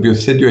δίλημμα το οποίο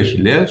θέτει ο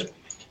Αχιλλέας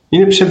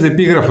είναι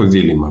ψευδεπίγραφο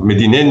δίλημμα, με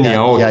την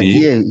έννοια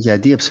ότι...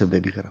 Γιατί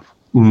ψευδεπίγραφο?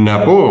 Να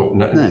πω,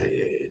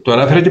 το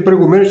αναφέρατε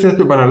προηγουμένως και θα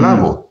το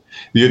επαναλάβω.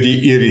 Διότι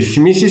οι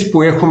ρυθμίσεις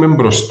που έχουμε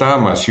μπροστά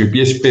μας, οι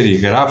οποίες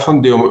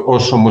περιγράφονται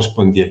ως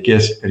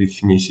ομοσπονδιακές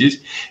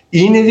ρυθμίσεις,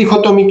 είναι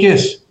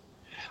διχοτομικές.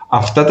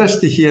 Αυτά τα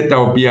στοιχεία τα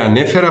οποία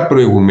ανέφερα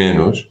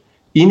προηγουμένως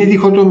είναι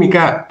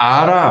διχοτομικά.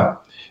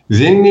 Άρα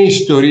δεν είναι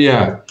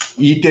ιστορία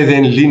είτε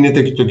δεν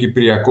λύνεται και το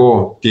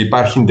Κυπριακό και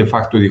υπάρχει de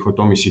facto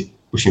διχοτόμηση,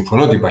 που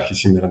συμφωνώ ότι υπάρχει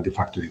σήμερα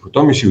de facto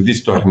διχοτόμηση,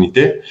 ουδής το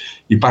αρνείται,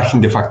 υπάρχει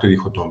de facto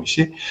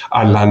διχοτόμηση,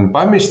 αλλά αν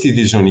πάμε στη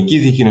διζωνική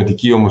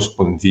δικοινοτική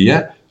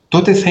ομοσπονδία,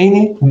 τότε θα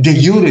είναι de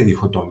jure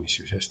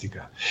διχοτόμηση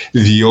ουσιαστικά.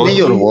 Διότι ναι,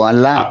 Γιώργο,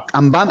 αλλά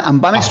αν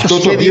πάμε αυτό στο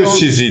σχέδιο... το οποίο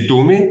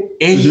συζητούμε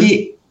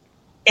έχει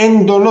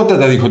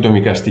εντονότατα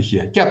διχοτομικά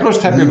στοιχεία. Και απλώς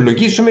θα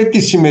επευλογήσουμε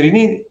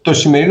το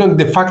σημερινό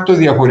de facto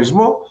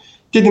διαχωρισμό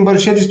και την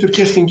παρουσία της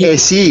Τουρκίας στην Κύπρο.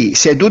 Εσύ,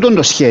 σε τούτον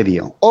το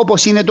σχέδιο,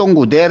 όπως είναι τον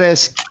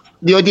Γκουτέρες,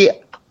 διότι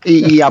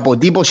η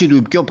αποτύπωση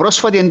του πιο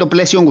πρόσφατη είναι το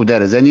πλαίσιο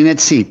Γκουτέρες, δεν είναι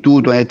έτσι,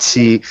 τούτο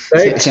έτσι,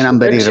 σε έναν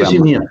περίγραμμα.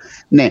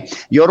 Ναι,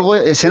 Γιώργο,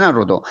 εσένα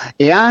ρωτώ,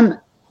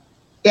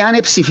 εάν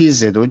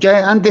ψηφίζεται και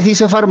αν τεθεί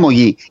σε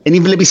εφαρμογή,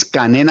 δεν βλέπεις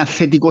κανένα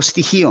θετικό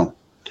στοιχείο?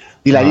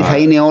 Δηλαδή θα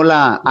είναι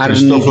όλα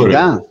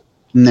αρνητικά?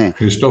 Ναι.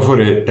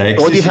 Χριστόφορε, τα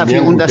έξι ότι θα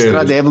φύγουν τα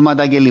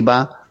στρατεύματα κλπ.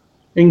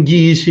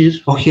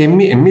 Εγγύησεις. Όχι,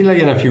 μίλα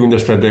για να φύγουν τα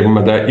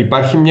στρατεύματα.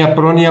 Υπάρχει μια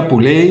πρόνοια που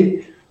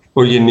λέει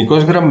ο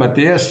Γενικός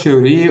Γραμματέας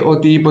θεωρεί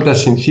ότι υπό τα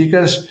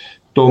συνθήκας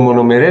το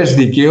μονομερές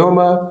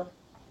δικαίωμα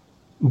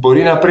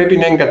μπορεί να πρέπει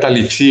να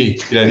εγκαταλειφθεί.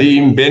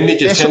 Δηλαδή μπαίνει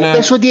και σε ένα...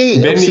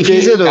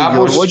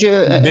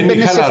 Μπαίνει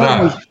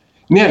χαλαρά.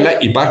 Ναι, αλλά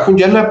υπάρχουν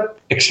και άλλα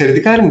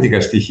εξαιρετικά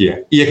αρνητικά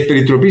στοιχεία. Η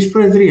εκπεριτροπής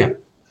προεδρία.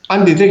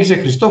 Αν τη δέχεσαι,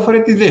 Χριστόφορε,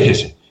 τη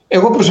δέχεσαι.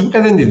 Εγώ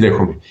προσωπικά δεν τη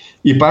δέχομαι.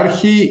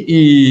 Υπάρχει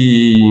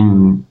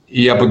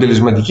η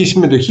αποτελεσματική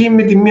συμμετοχή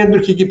με τη μία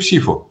τουρκική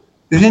ψήφο.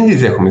 Δεν τη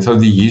δέχομαι. Θα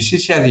οδηγήσει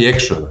σε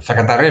αδιέξοδο. Θα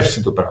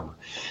καταρρεύσει το πράγμα.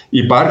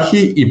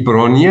 Υπάρχει η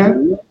πρόνοια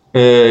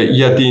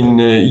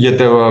για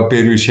τα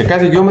περιουσιακά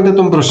δικαιώματα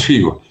των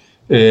προσφύγων.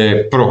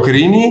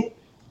 Προκρίνει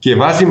και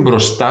βάζει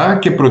μπροστά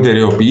και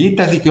προτεραιοποιεί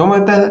τα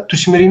δικαιώματα του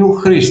σημερινού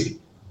χρήστη.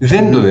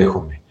 Δεν το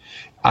δέχομαι.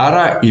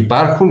 Άρα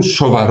υπάρχουν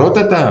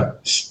σοβαρότατα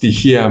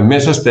στοιχεία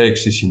μέσα στα 6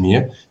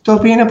 σημεία, τα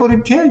οποία είναι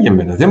απορριπταία για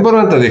μένα. Δεν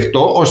μπορώ να τα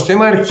δεχτώ ως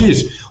θέμα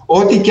αρχής.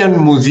 Ό,τι και αν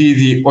μου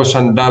δίδει ως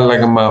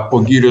αντάλλαγμα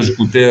ο κύριος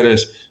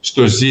Γκουτέρες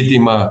στο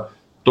ζήτημα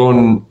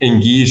των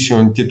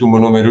εγγυήσεων και του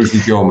μονομερούς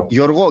δικαιώματος.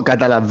 Γιώργο,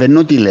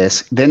 καταλαβαίνω τι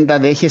λες. Δεν τα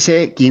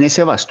δέχεσαι και είναι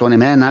σεβαστό.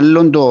 Εμένα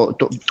άλλον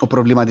ο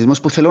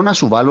προβληματισμός που θέλω να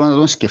σου βάλω να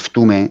τον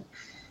σκεφτούμε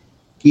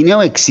είναι ο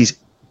εξής.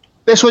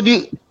 Πες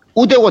ότι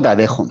ούτε εγώ τα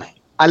δέχομαι.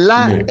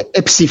 Αλλά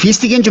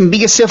ψηφίστηκε και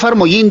μπήκε σε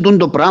εφαρμογή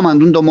το πράγμα,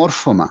 το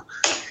μόρφωμα.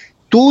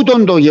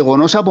 Τούτον το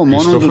γεγονός από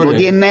μόνο του,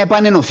 ότι είναι να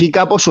επανενωθεί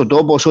κάπως ο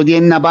τόπος, ότι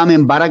είναι να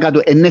πάμε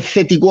παρακάτω, είναι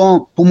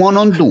θετικό που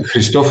μόνον του.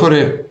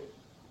 Χριστόφορε,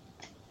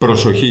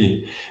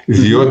 προσοχή,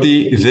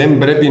 διότι δεν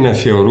πρέπει να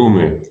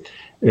θεωρούμε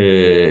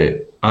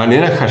αν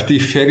ένα χαρτί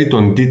φέρει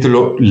τον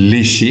τίτλο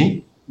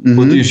λύση,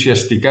 ότι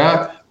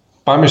ουσιαστικά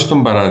πάμε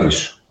στον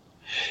παράδεισο.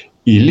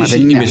 Η λύση,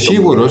 είμαι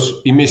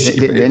σίγουρος,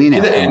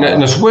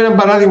 να σου πω ένα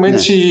παράδειγμα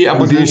έτσι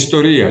από την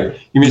ιστορία.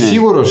 Είμαι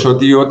σίγουρος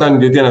ότι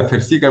διότι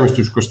αναφερθήκαμε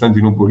στους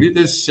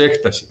Κωνσταντινουπολίτες σε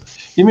έκταση,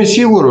 είμαι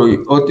σίγουρος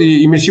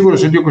ότι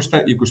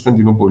οι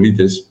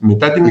Κωνσταντινουπολίτες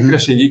μετά τη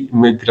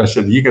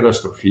μικρασιατική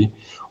καταστροφή,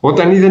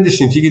 όταν είδαν τη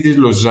συνθήκη της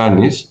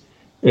Λοζάνης,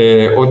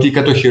 ότι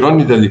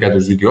κατοχυρώνει τα δικά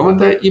τους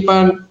δικαιώματα,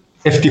 είπαν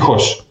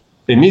ευτυχώς.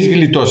 Εμείς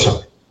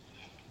γλιτώσαμε.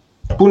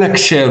 Πού να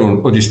ξέρουν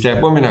ότι στα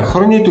επόμενα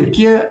χρόνια η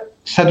Τουρκία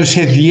θα τους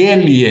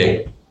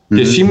εδιέλυε.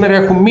 Και σήμερα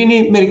έχουν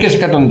μείνει μερικές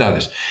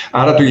εκατοντάδες.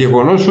 Άρα το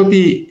γεγονός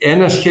ότι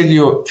ένα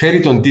σχέδιο φέρει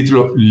τον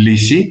τίτλο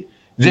λύση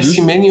δεν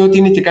σημαίνει ότι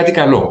είναι και κάτι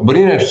καλό. Μπορεί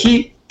να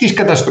αρχή της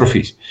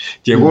καταστροφής.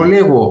 Και εγώ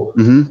λέγω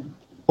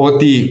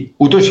ότι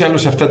ούτως ή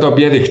άλλως αυτά τα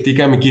οποία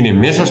δεχτήκαμε και είναι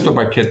μέσα στο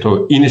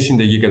πακέτο είναι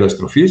συνταγή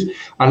καταστροφής,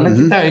 αλλά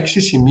και τα 6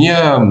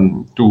 σημεία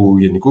του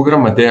Γενικού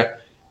Γραμματέα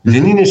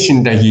δεν είναι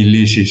συνταγή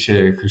λύσης,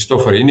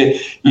 Χριστόφορε.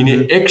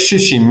 Είναι 6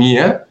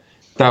 σημεία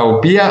τα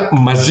οποία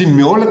μαζί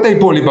με όλα τα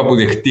υπόλοιπα που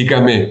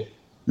δεχτήκαμε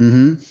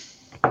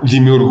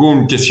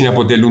δημιουργούν και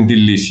συναποτελούν τη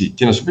λύση.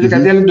 Και να σου πω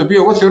κάτι άλλο το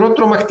οποίο εγώ θεωρώ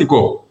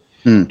τρομακτικό.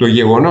 Το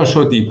γεγονός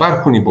ότι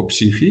υπάρχουν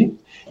υποψήφοι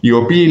οι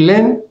οποίοι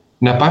λένε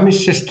να πάμε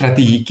σε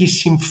στρατηγική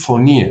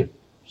συμφωνία.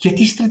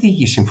 Γιατί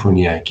στρατηγική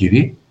συμφωνία,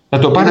 κύριε? Να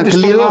το πάρετε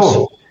στο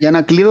λαό. Για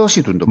να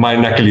κλειδώσει το. Μα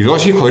να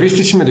κλειδώσει χωρίς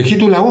τη συμμετοχή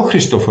του λαού,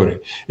 Χριστόφορε.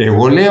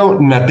 Εγώ λέω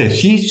να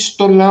τεθεί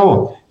στο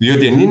λαό.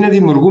 Διότι αν είναι να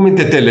δημιουργούμε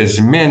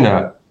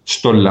τετελεσμένα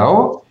στο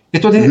λαό,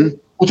 τότε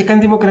ούτε καν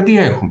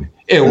δημοκρατία έχουμε.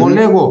 Εγώ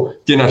λέγω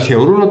και να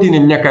θεωρούν ότι είναι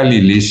μια καλή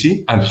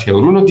λύση, αν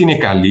θεωρούν ότι είναι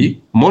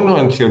καλή, μόνο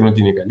αν θεωρούν ότι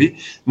είναι καλή,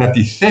 να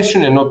τη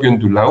θέσουν ενώπιον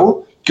του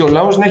λαού και ο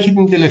λαός να έχει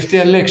την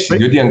τελευταία λέξη.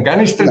 Διότι αν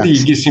κάνει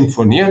στρατηγική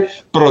συμφωνία,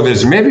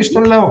 προδεσμεύει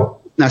τον λαό.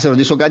 Να σε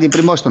ρωτήσω κάτι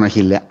πριν πω στον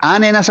Αχίλε.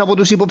 Αν ένας από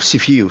τους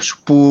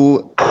υποψηφίους που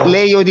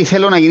λέει ότι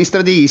θέλω να γίνει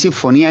στρατηγική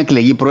συμφωνία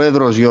εκλεγεί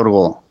πρόεδρος,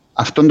 Γιώργο,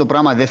 αυτό το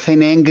πράγμα δεν θα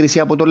είναι έγκριση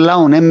από τον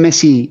λαό,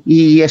 έμμεση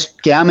ή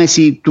και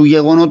άμεση του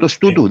γεγονότος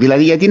τούτου?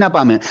 Δηλαδή, γιατί να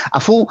πάμε,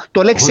 αφού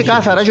το λέει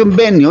ξεκάθαρα και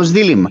μπαίνει ως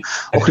δίλημμα.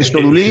 Ο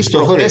Χριστοδουλίδης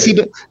προχθές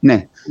είπε.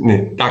 Ναι,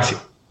 εντάξει.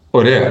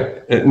 Ωραία.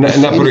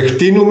 Να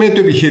προεκτείνουμε το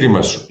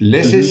επιχείρημα σου.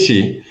 Λες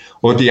εσύ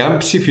ότι αν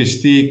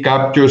ψηφιστεί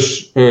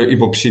κάποιος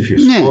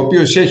υποψήφιος, ο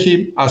οποίος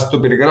έχει, ας το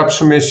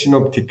περιγράψουμε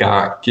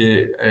συνοπτικά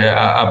και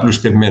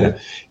απλουστευμένα,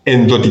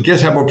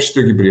 ενδοτικές απόψεις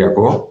στο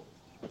Κυπριακό,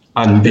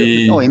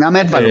 όχι, να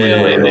με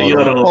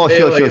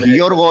όχι,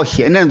 Γιώργο,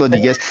 όχι, είναι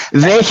ενδοτικές.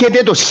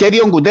 Δέχεται το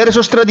σχέδιο Γκουτέρες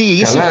ως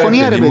στρατηγική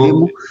συμφωνία, ρε παιδί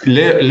μου.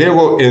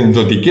 Λέγω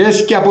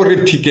ενδοτικές και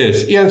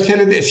απορριπτικές. Ή αν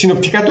θέλετε,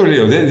 συνοπτικά το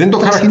λέω, δεν το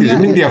χαρακτηρίζω,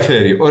 μην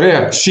διαφέρει.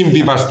 Ωραία,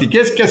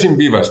 συμβιβαστικές και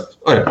ασυμβίβαστες.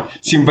 Ωραία,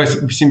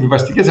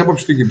 συμβιβαστικές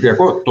απόψεις στο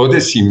Κυπριακό, τότε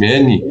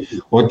σημαίνει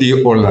ότι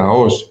ο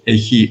λαός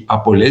έχει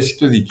απολέσει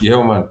το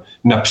δικαίωμα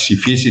να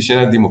ψηφίσει σε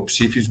ένα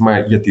δημοψήφισμα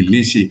για τη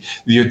λύση,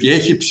 διότι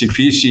έχει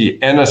ψηφίσει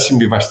ένα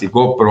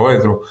συμβιβαστικό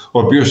πρόεδρο, ο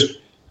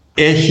οποίος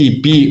έχει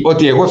πει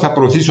ότι εγώ θα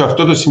προωθήσω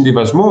αυτό το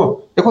συμβιβασμό.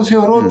 Εγώ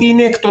θεωρώ ότι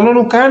είναι εκ των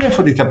όνων κάνευ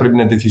ότι θα πρέπει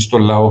να τεθεί στο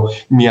λαό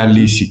μια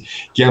λύση.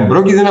 Και αν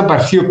πρόκειται να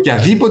πάρθει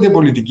οποιαδήποτε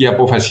πολιτική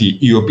απόφαση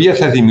η οποία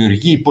θα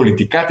δημιουργεί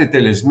πολιτικά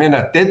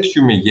τετελεσμένα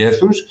τέτοιου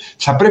μεγέθους,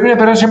 θα πρέπει να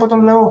περάσει από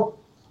τον λαό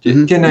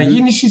και να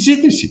γίνει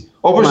συζήτηση,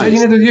 όπως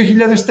έγινε το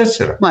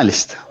 2004.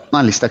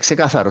 Μάλιστα,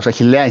 ξεκάθαρος.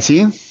 Αχιλλέα,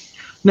 εσύ?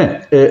 Ναι,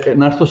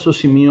 να έρθω στο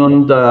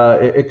σημείο, τα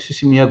 6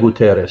 σημεία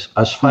Γκουτέρες.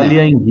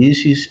 Ασφάλεια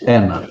εγγύησης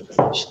 1,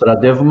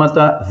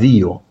 στρατεύματα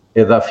 2,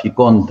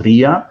 εδαφικών 3,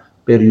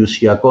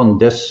 περιουσιακών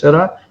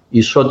 4,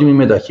 ισότιμη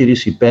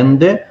μεταχείριση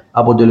 5,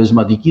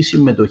 αποτελεσματική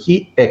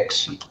συμμετοχή 6.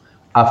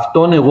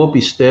 Αυτόν εγώ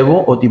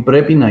πιστεύω ότι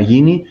πρέπει να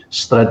γίνει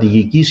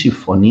στρατηγική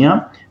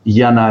συμφωνία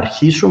για να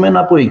αρχίσουμε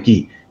από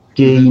εκεί.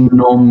 Και η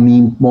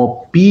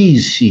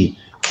νομιμοποίηση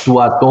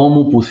του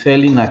ατόμου που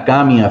θέλει να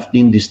κάνει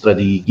αυτήν τη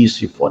στρατηγική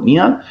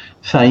συμφωνία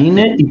θα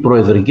είναι οι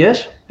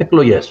προεδρικές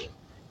εκλογές.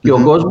 Και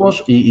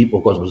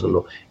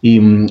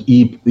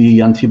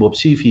οι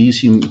ανθυποψήφοι ή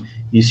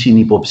οι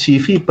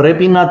συνυποψήφοι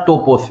πρέπει να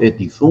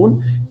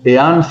τοποθετηθούν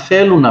εάν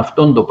θέλουν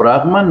αυτό το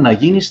πράγμα να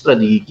γίνει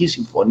στρατηγική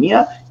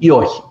συμφωνία ή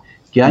όχι.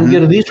 Και αν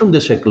κερδίσουν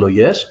τις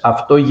εκλογές,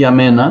 αυτό για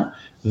μένα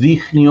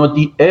δείχνει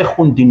ότι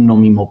έχουν την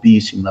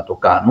νομιμοποίηση να το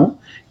κάνουν.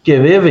 Και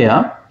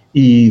βέβαια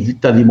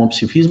τα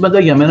δημοψηφίσματα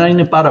για μένα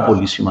είναι πάρα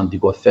πολύ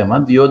σημαντικό θέμα,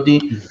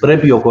 διότι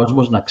πρέπει ο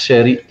κόσμος να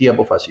ξέρει τι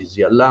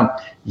αποφασίζει. Αλλά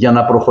για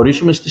να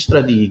προχωρήσουμε στη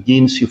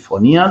στρατηγική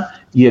συμφωνία,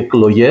 οι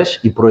εκλογές,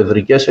 οι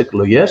προεδρικές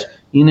εκλογές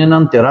είναι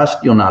έναν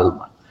τεράστιο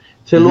άλμα.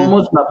 Θέλω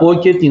όμως να πω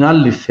και την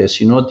άλλη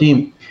θέση,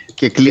 ότι...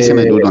 Και κλείσε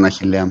με τούτον,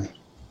 Αχιλλέα.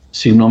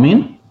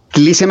 Συγγνώμη.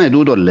 Κλείσε με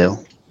τούτον, λέω.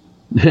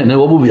 Ναι,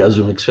 εγώ που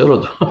βιάζομαι, ξέρω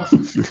το.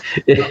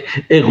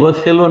 Εγώ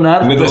θέλω να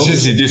έρθω... Μετά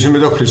συζητήσουμε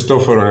με τον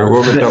Χριστόφορο,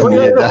 εγώ μετά μου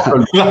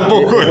να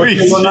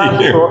αποχωρήσει.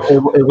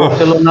 Εγώ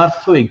θέλω να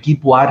έρθω εκεί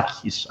που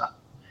άρχισα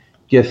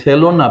και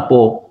θέλω να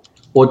πω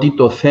ότι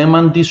το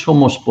θέμα της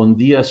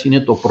Ομοσπονδίας είναι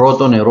το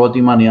πρώτο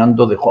ερώτημα εάν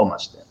το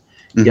δεχόμαστε.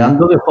 Και αν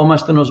το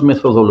δεχόμαστε ως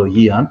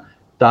μεθοδολογία,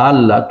 τα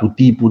άλλα του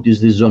τύπου της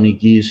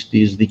διζωνικής,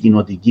 της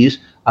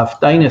δικοινοτικής,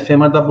 αυτά είναι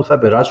θέματα που θα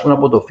περάσουν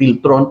από το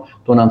φίλτρο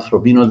των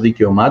ανθρωπίνων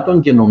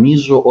δικαιωμάτων και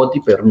νομίζω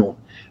ότι περνούν.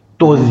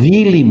 Το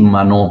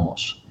δίλημμα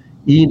όμως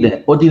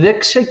είναι ότι δεν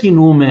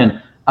ξεκινούμε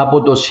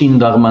από το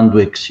Σύνταγμα του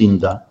 60,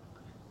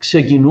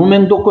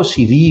 ξεκινούμε το 22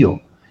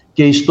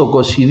 και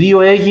στο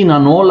 22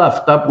 έγιναν όλα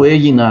αυτά που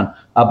έγιναν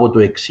από το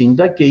 60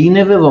 και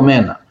είναι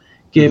δεδομένα.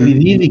 Και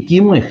επειδή η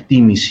δική μου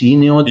εκτίμηση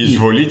είναι ότι... Η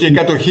εισβολή και η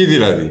κατοχή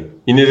δηλαδή.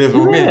 Είναι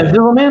δεδομένα. Ναι,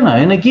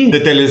 δεδομένα, είναι εκεί.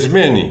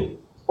 Τετελεσμένη.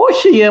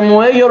 Όχι,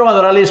 Γιώργο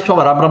Μαδράλη,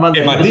 σοβαρά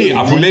πράγματα. Μα τι,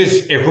 αφού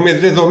λες έχουμε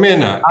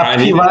δεδομένα,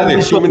 αν είναι να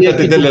δεχτούμε τα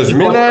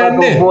τετελεσμένα,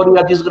 ναι.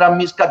 Βόρεια της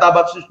γραμμής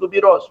κατάπαυσης του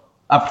πυρός.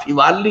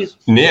 Αμφιβάλλεις.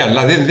 Ναι,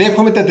 αλλά δεν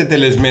δέχομαι τα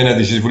τετελεσμένα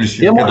της εισβολής της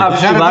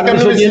κατοχής. Άρα τι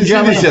κάνουμε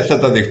συζήτηση, θα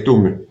τα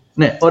δεχτούμε.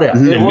 Ναι, ωραία.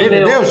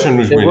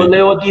 Εγώ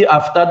λέω ότι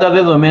αυτά τα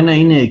δεδομένα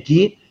είναι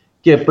εκεί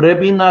και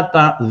πρέπει να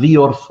τα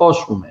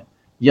διορθώσουμε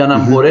για να,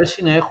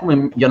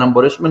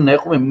 μπορέσουμε να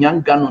έχουμε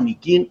μια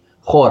κανονική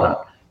χώρα.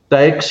 Τα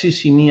 6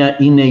 σημεία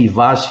είναι οι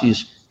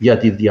βάσεις για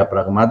τη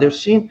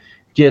διαπραγμάτευση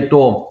και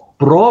το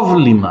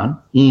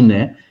πρόβλημα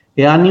είναι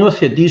εάν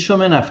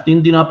υιοθετήσουμε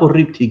αυτήν την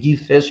απορριπτική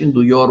θέση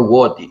του Γιώργου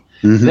ότι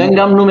δεν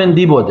κάνουμε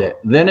τίποτε,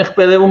 δεν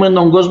εκπαιδεύουμε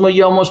τον κόσμο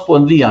για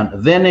ομοσπονδία,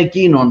 δεν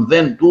εκείνον,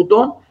 δεν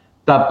τούτον,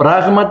 τα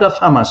πράγματα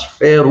θα μας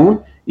φέρουν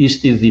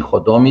στη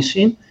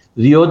διχοτόμηση,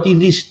 διότι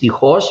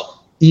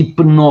δυστυχώς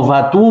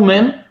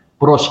υπνοβατούμε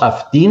προς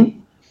αυτήν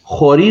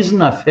χωρίς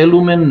να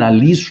θέλουμε να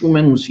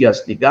λύσουμε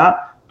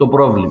ουσιαστικά το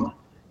πρόβλημα.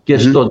 Και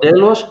στο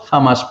τέλος θα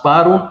μας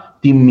πάρουν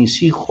τη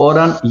μισή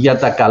χώρα για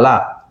τα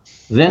καλά.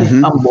 Δεν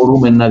θα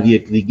μπορούμε να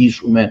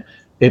διεκδικήσουμε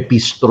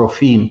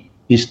επιστροφή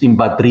στην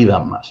πατρίδα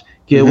μας.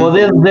 Και εγώ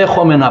δεν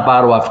δέχομαι να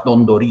πάρω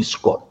αυτόν τον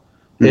ρίσκο.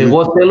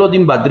 Εγώ θέλω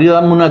την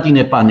πατρίδα μου να την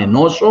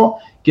επανενώσω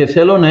και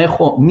θέλω να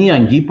έχω μία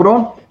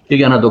Κύπρο και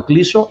για να το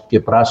κλείσω και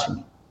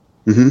πράσινη.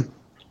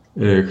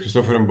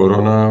 Χριστόφορε,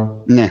 μπορώ να...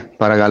 Ναι,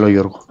 παρακαλώ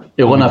Γιώργο.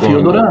 Εγώ να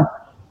φύγω τώρα.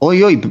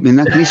 Όχι,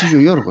 να κλείσει ο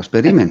Γιώργος,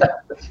 περίμενε.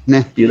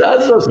 Ναι.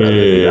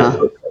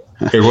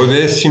 Εγώ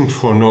δεν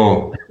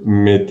συμφωνώ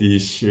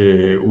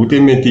ούτε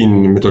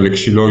με το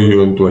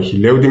λεξιλόγιο του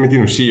Αχιλλέα, ούτε με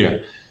την ουσία.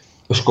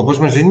 Ο σκοπός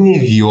μας δεν είναι η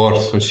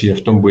διόρθωση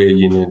αυτών που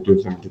έγινε το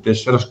 1974,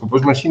 αλλά ο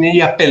σκοπός μας είναι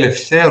η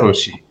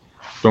απελευθέρωση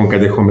των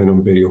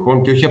κατεχόμενων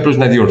περιοχών και όχι απλώς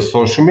να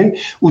διορθώσουμε,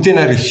 ούτε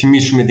να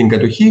ρυθμίσουμε την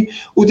κατοχή,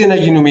 ούτε να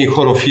γίνουμε οι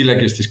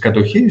χωροφύλακες της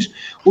κατοχής,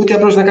 ούτε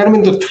απλώς να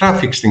κάνουμε το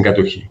τράφικ στην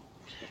κατοχή.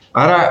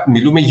 Άρα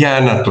μιλούμε για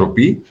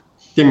ανατροπή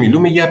και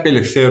μιλούμε για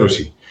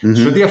απελευθέρωση.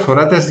 Σε ό,τι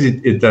αφορά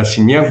τα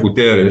σημεία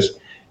Γκουτέρες,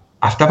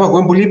 αυτά που ακούω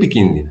είναι πολύ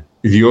επικίνδυνα.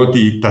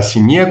 Διότι τα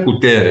σημεία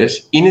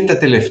Γκουτέρες είναι τα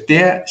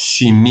τελευταία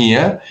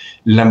σημεία,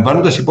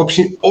 λαμβάνοντας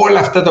υπόψη όλα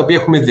αυτά τα οποία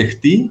έχουμε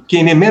δεχτεί και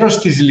είναι μέρος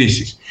της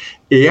λύσης.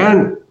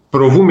 Εάν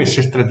προβούμε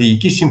σε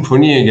στρατηγική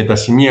συμφωνία για τα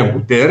σημεία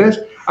Γκουτέρες,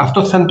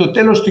 αυτό θα είναι το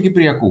τέλος του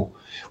Κυπριακού.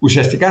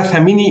 Ουσιαστικά θα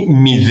μείνει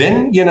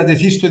 0 για να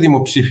τεθεί στο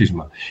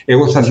δημοψήφισμα.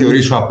 Εγώ θα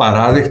θεωρήσω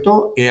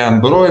απαράδεκτο εάν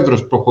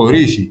πρόεδρος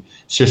προχωρήσει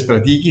σε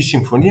στρατηγική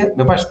συμφωνία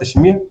με βάση τα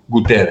σημεία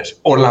Γκουτέρες.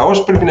 Ο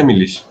λαός πρέπει να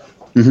μιλήσει.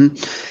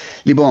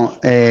 Λοιπόν,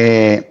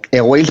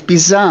 εγώ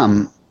ελπίζα,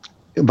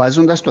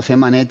 βάζοντας το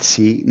θέμα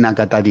έτσι, να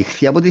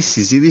καταδειχθεί από τη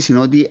συζήτηση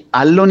ότι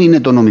άλλον είναι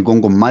το νομικό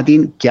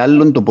κομμάτι και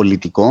άλλον το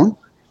πολιτικό,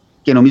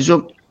 και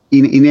νομίζω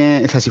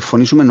θα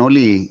συμφωνήσουμε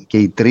όλοι και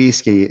οι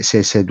τρεις και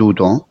σε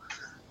τούτο,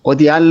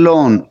 ότι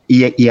άλλον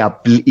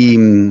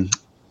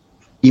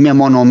η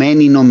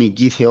μεμονωμένη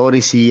νομική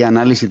θεώρηση ή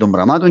ανάλυση των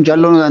πραγμάτων και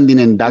άλλον όταν την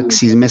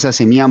εντάξεις μέσα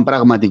σε μια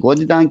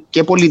πραγματικότητα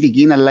και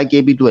πολιτική αλλά και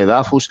επί του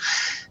εδάφους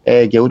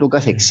και ούτω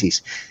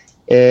καθεξής.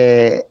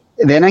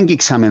 Δεν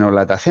αγγίξαμε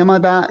όλα τα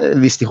θέματα,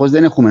 δυστυχώς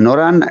δεν έχουμε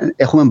ώρα.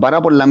 Έχουμε πάρα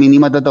πολλά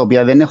μηνύματα τα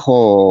οποία δεν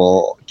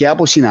έχω και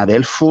από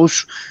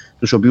συναδέλφους,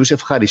 τους οποίους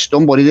ευχαριστώ.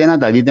 Μπορείτε να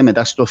τα δείτε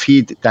μετά στο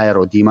feed τα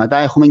ερωτήματα.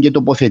 Έχουμε και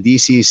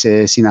τοποθετήσεις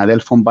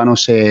συναδέλφων πάνω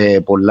σε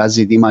πολλά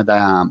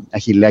ζητήματα,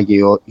 Αχιλλέα και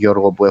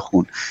Γιώργο, που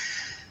έχουν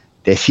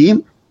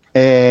τεθεί.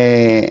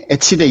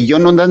 Έτσι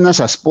τελειώνοντας, να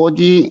σας πω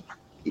ότι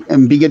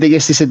μπήκετε και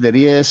στις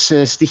εταιρείες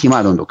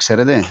στοιχημάτων, το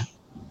ξέρετε.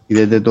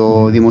 Είδατε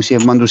το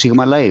δημοσίευμα του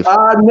Sigma Life.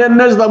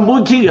 Ναι, στα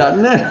μπούκικα,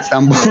 ναι.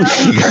 Στα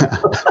μπούκικα.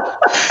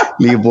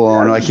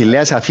 Λοιπόν, ο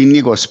Αχιλλέας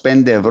αφήνει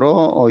 25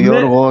 ευρώ, ο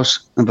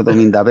Γιώργος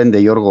 75,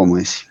 Γιώργο μου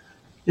εσύ.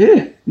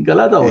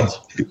 Καλά τα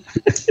όσα.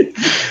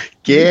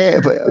 Και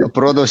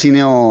πρώτος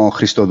είναι ο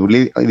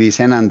Χριστοδουλίδης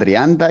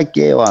 1,30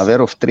 και ο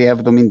Αβέροφ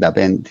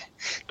 3,75.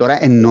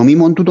 Τώρα, εν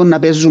νόμιμον τούτο να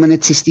παίζουμε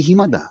έτσι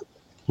στοιχήματα.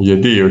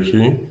 Γιατί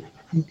όχι?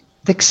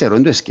 Δεν ξέρω,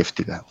 δεν το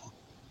σκέφτηκα.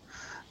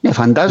 Ναι,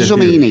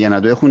 φαντάζομαι είναι για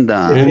να το έχουν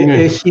τα...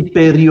 Έχει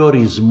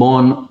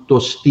περιορισμό το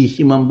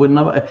στοίχημα που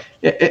είναι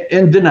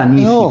δεν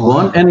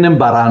ανήθικο, είναι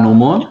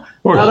παράνομο,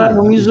 άρα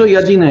νομίζω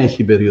γιατί να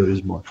έχει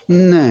περιορισμό.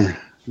 Ναι.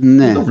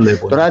 Ναι.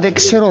 Τώρα δεν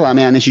ξέρω αν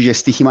έχει και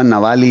στοίχημα να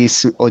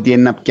βάλεις ότι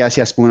είναι να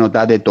πιάσει, ας πούμε, ο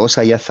τάδε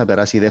τόσα ή θα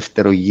περάσει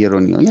δεύτερο γύρο,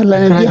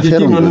 αλλά είναι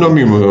ενδιαφέρον.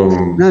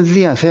 Είναι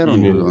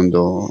ενδιαφέρον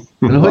το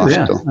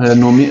αυτό.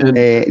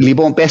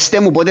 Λοιπόν,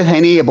 πέστε μου πότε θα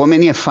είναι η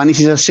επόμενη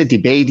εμφάνιση σας σε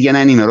debate για να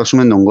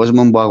ενημερώσουμε τον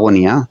κόσμο που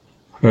αγωνιά.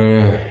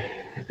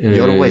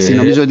 Γιώργο, εσύ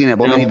νομίζω την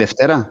επόμενη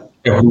Δευτέρα.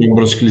 Έχουμε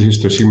προσκλήσει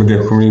στο Sigma την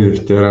επόμενη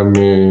Δευτέρα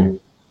με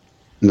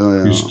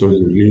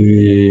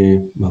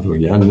Χριστοδουλίδη,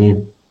 Μαυρογιάννη.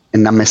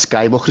 Να με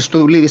Skype ο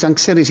Χριστοδουλίδης, αν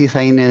ξέρεις, ή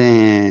θα είναι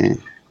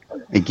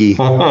εκεί.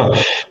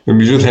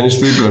 Νομίζω θα είναι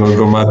στο διπλανό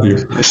δωμάτιο.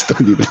 Στο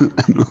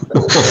διπλανό.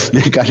 Με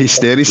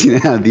καθυστέρηση είναι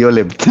 1-2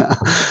 λεπτά.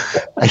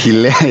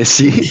 Αχιλλέα,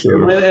 εσύ.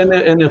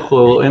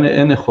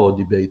 Εν έχω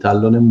debate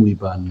άλλο, δεν μου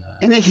είπαν.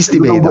 Εν έχεις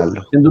debate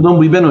άλλο. Εν τούτο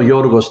που είπε ο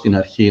Γιώργος στην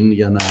αρχή,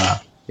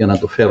 για να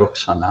το φέρω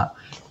ξανά,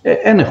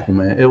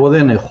 Εγώ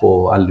δεν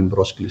έχω άλλη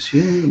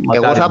πρόσκληση.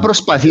 Εγώ θα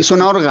προσπαθήσω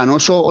να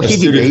οργανώσω,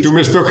 όχι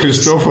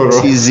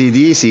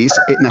συζητήσεις.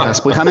 Να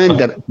σας πω, είχαμε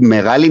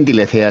μεγάλη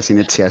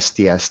τηλεθέαση,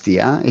 έτσι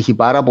αστεία. Έχει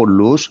πάρα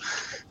πολλούς.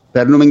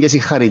 Παίρνουμε και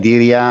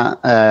συγχαρητήρια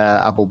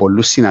από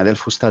πολλούς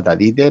συναδέλφους, θα τα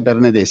δείτε.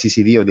 Παίρνετε εσείς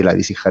οι δύο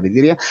δηλαδή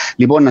συγχαρητήρια.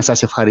 Λοιπόν, να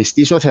σας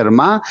ευχαριστήσω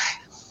θερμά.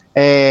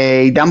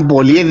 Ήταν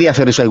πολύ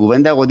ενδιαφέρουσα η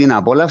κουβέντα, εγώ την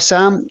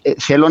απόλαυσα.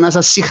 Θέλω να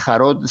σας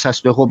συγχαρώ,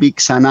 σας το έχω πει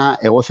ξανά.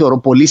 Εγώ θεωρώ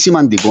πολύ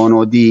σημαντικό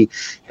ότι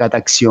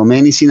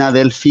καταξιωμένοι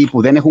συναδέλφοι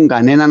που δεν έχουν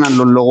κανέναν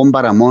άλλο λόγο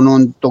παρά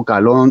μόνο το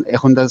καλό,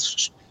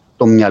 έχοντας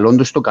το μυαλό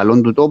τους στο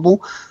καλό του τόπου,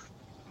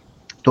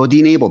 το ότι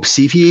είναι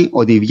υποψήφοι,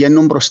 ότι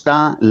βγαίνουν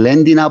μπροστά,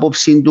 λένε την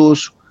άποψή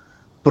τους,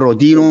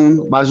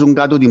 προτείνουν, βάζουν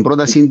κάτω την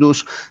πρότασή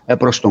τους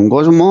προς τον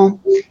κόσμο.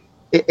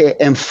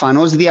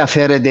 Εμφανώς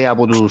διαφέρεται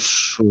από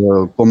τους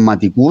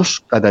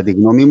κομματικούς, κατά τη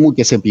γνώμη μου,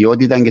 και σε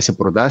ποιότητα και σε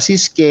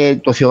προτάσεις, και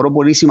το θεωρώ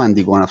πολύ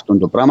σημαντικό αυτό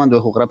το πράγμα, το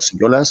έχω γράψει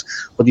κιόλας,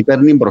 ότι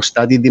παίρνει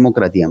μπροστά τη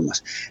δημοκρατία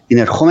μας. Την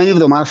ερχόμενη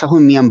εβδομάδα θα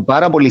έχουμε μια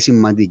πάρα πολύ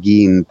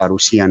σημαντική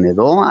παρουσία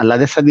εδώ, αλλά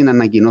δεν θα την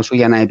ανακοινώσω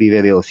για να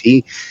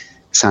επιβεβαιωθεί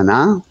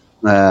ξανά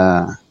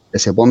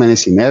τις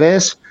επόμενες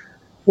ημέρες,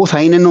 που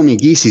θα είναι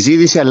νομική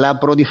συζήτηση, αλλά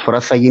πρώτη φορά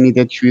θα γίνει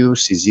τέτοιου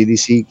είδους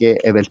συζήτηση και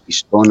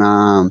ευελπιστώ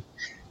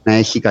να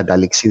έχει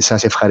κατάληξη.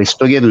 Σας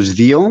ευχαριστώ για τους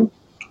δύο.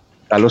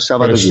 Καλό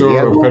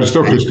Σαββατοκύριακο.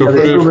 Ευχαριστώ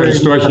Χριστόφορε,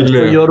 ευχαριστώ Αχιλλέα.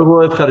 Ευχαριστώ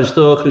Γιώργο,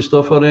 ευχαριστώ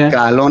Χριστόφορε.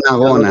 Καλό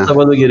αγώνα. Καλό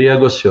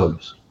Σαββατοκύριακο σε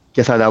όλους.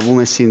 Και θα τα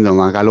πούμε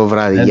σύντομα. Καλό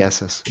βράδυ. Γεια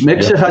σας. Με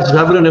ξεχάσεις,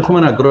 αύριο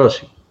έχουμε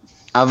ακρόαση.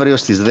 Αύριο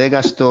στις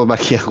 10 στο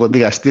Επαρχιακό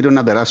Δικαστήριο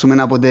να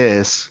περάσουμε από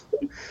τις...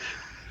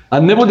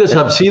 Ανέβονται τις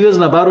αψίδες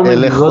να πάρουμε τη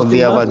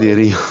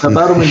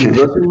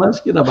δόση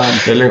μας και να πάμε.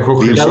 Έλεγχο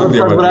χρυσό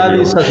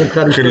διαβατηρίο. Σας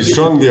ευχαριστώ.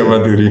 Χρυσό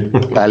διαβατηρίο.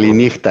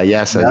 Καληνύχτα.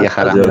 Γεια σας. Γεια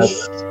χαρά.